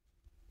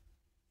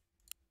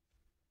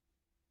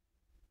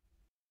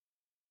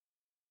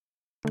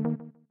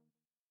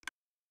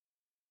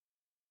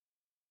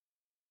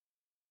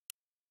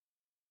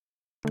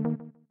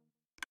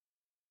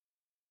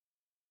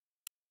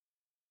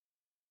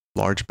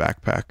 Large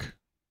backpack.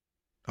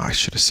 Oh, I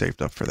should have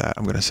saved up for that.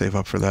 I'm gonna save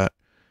up for that.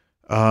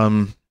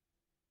 Damn,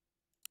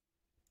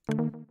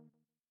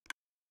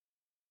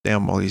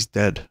 well, he's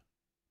dead.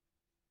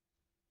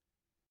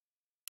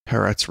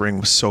 Parrot's ring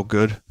was so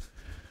good.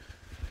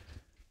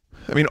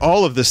 I mean,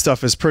 all of this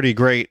stuff is pretty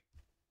great.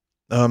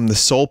 The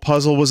soul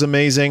puzzle was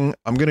amazing.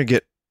 I'm gonna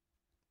get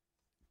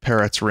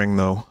Parrot's ring,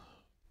 though.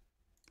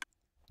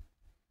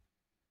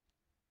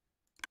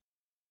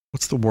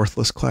 What's the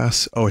worthless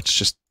class? Oh, it's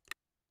just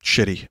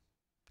shitty.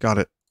 Got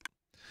it.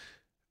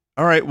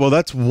 Alright, well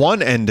that's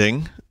one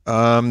ending.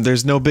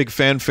 There's no big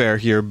fanfare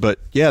here, but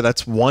yeah,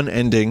 that's one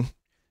ending.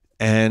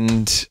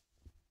 And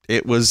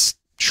it was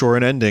sure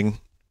an ending.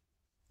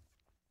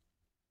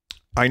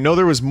 I know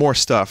there was more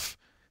stuff.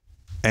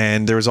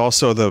 And there was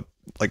also the,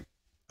 like,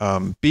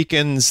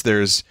 beacons.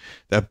 There's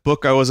that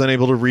book I was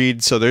unable to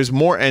read. So there's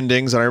more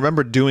endings, and I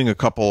remember doing a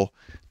couple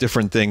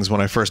different things when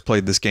I first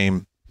played this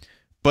game.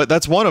 But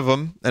that's one of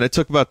them, and it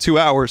took about 2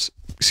 hours.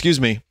 Excuse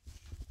me.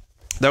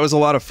 That was a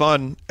lot of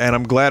fun, and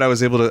I'm glad I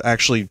was able to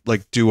actually,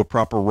 like, do a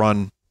proper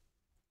run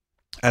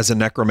as a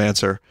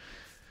necromancer.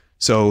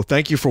 So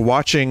thank you for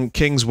watching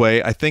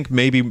Kingsway. I think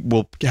maybe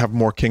we'll have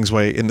more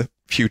Kingsway in the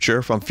future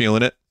if I'm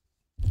feeling it.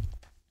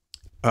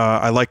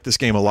 I like this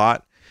game a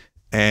lot,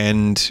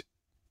 and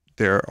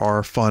there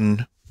are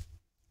fun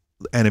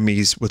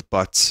enemies with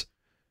butts.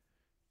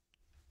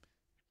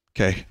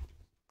 Okay.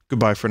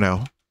 Goodbye for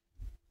now.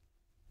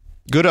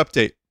 Good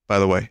update, by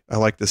the way. I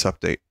like this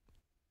update.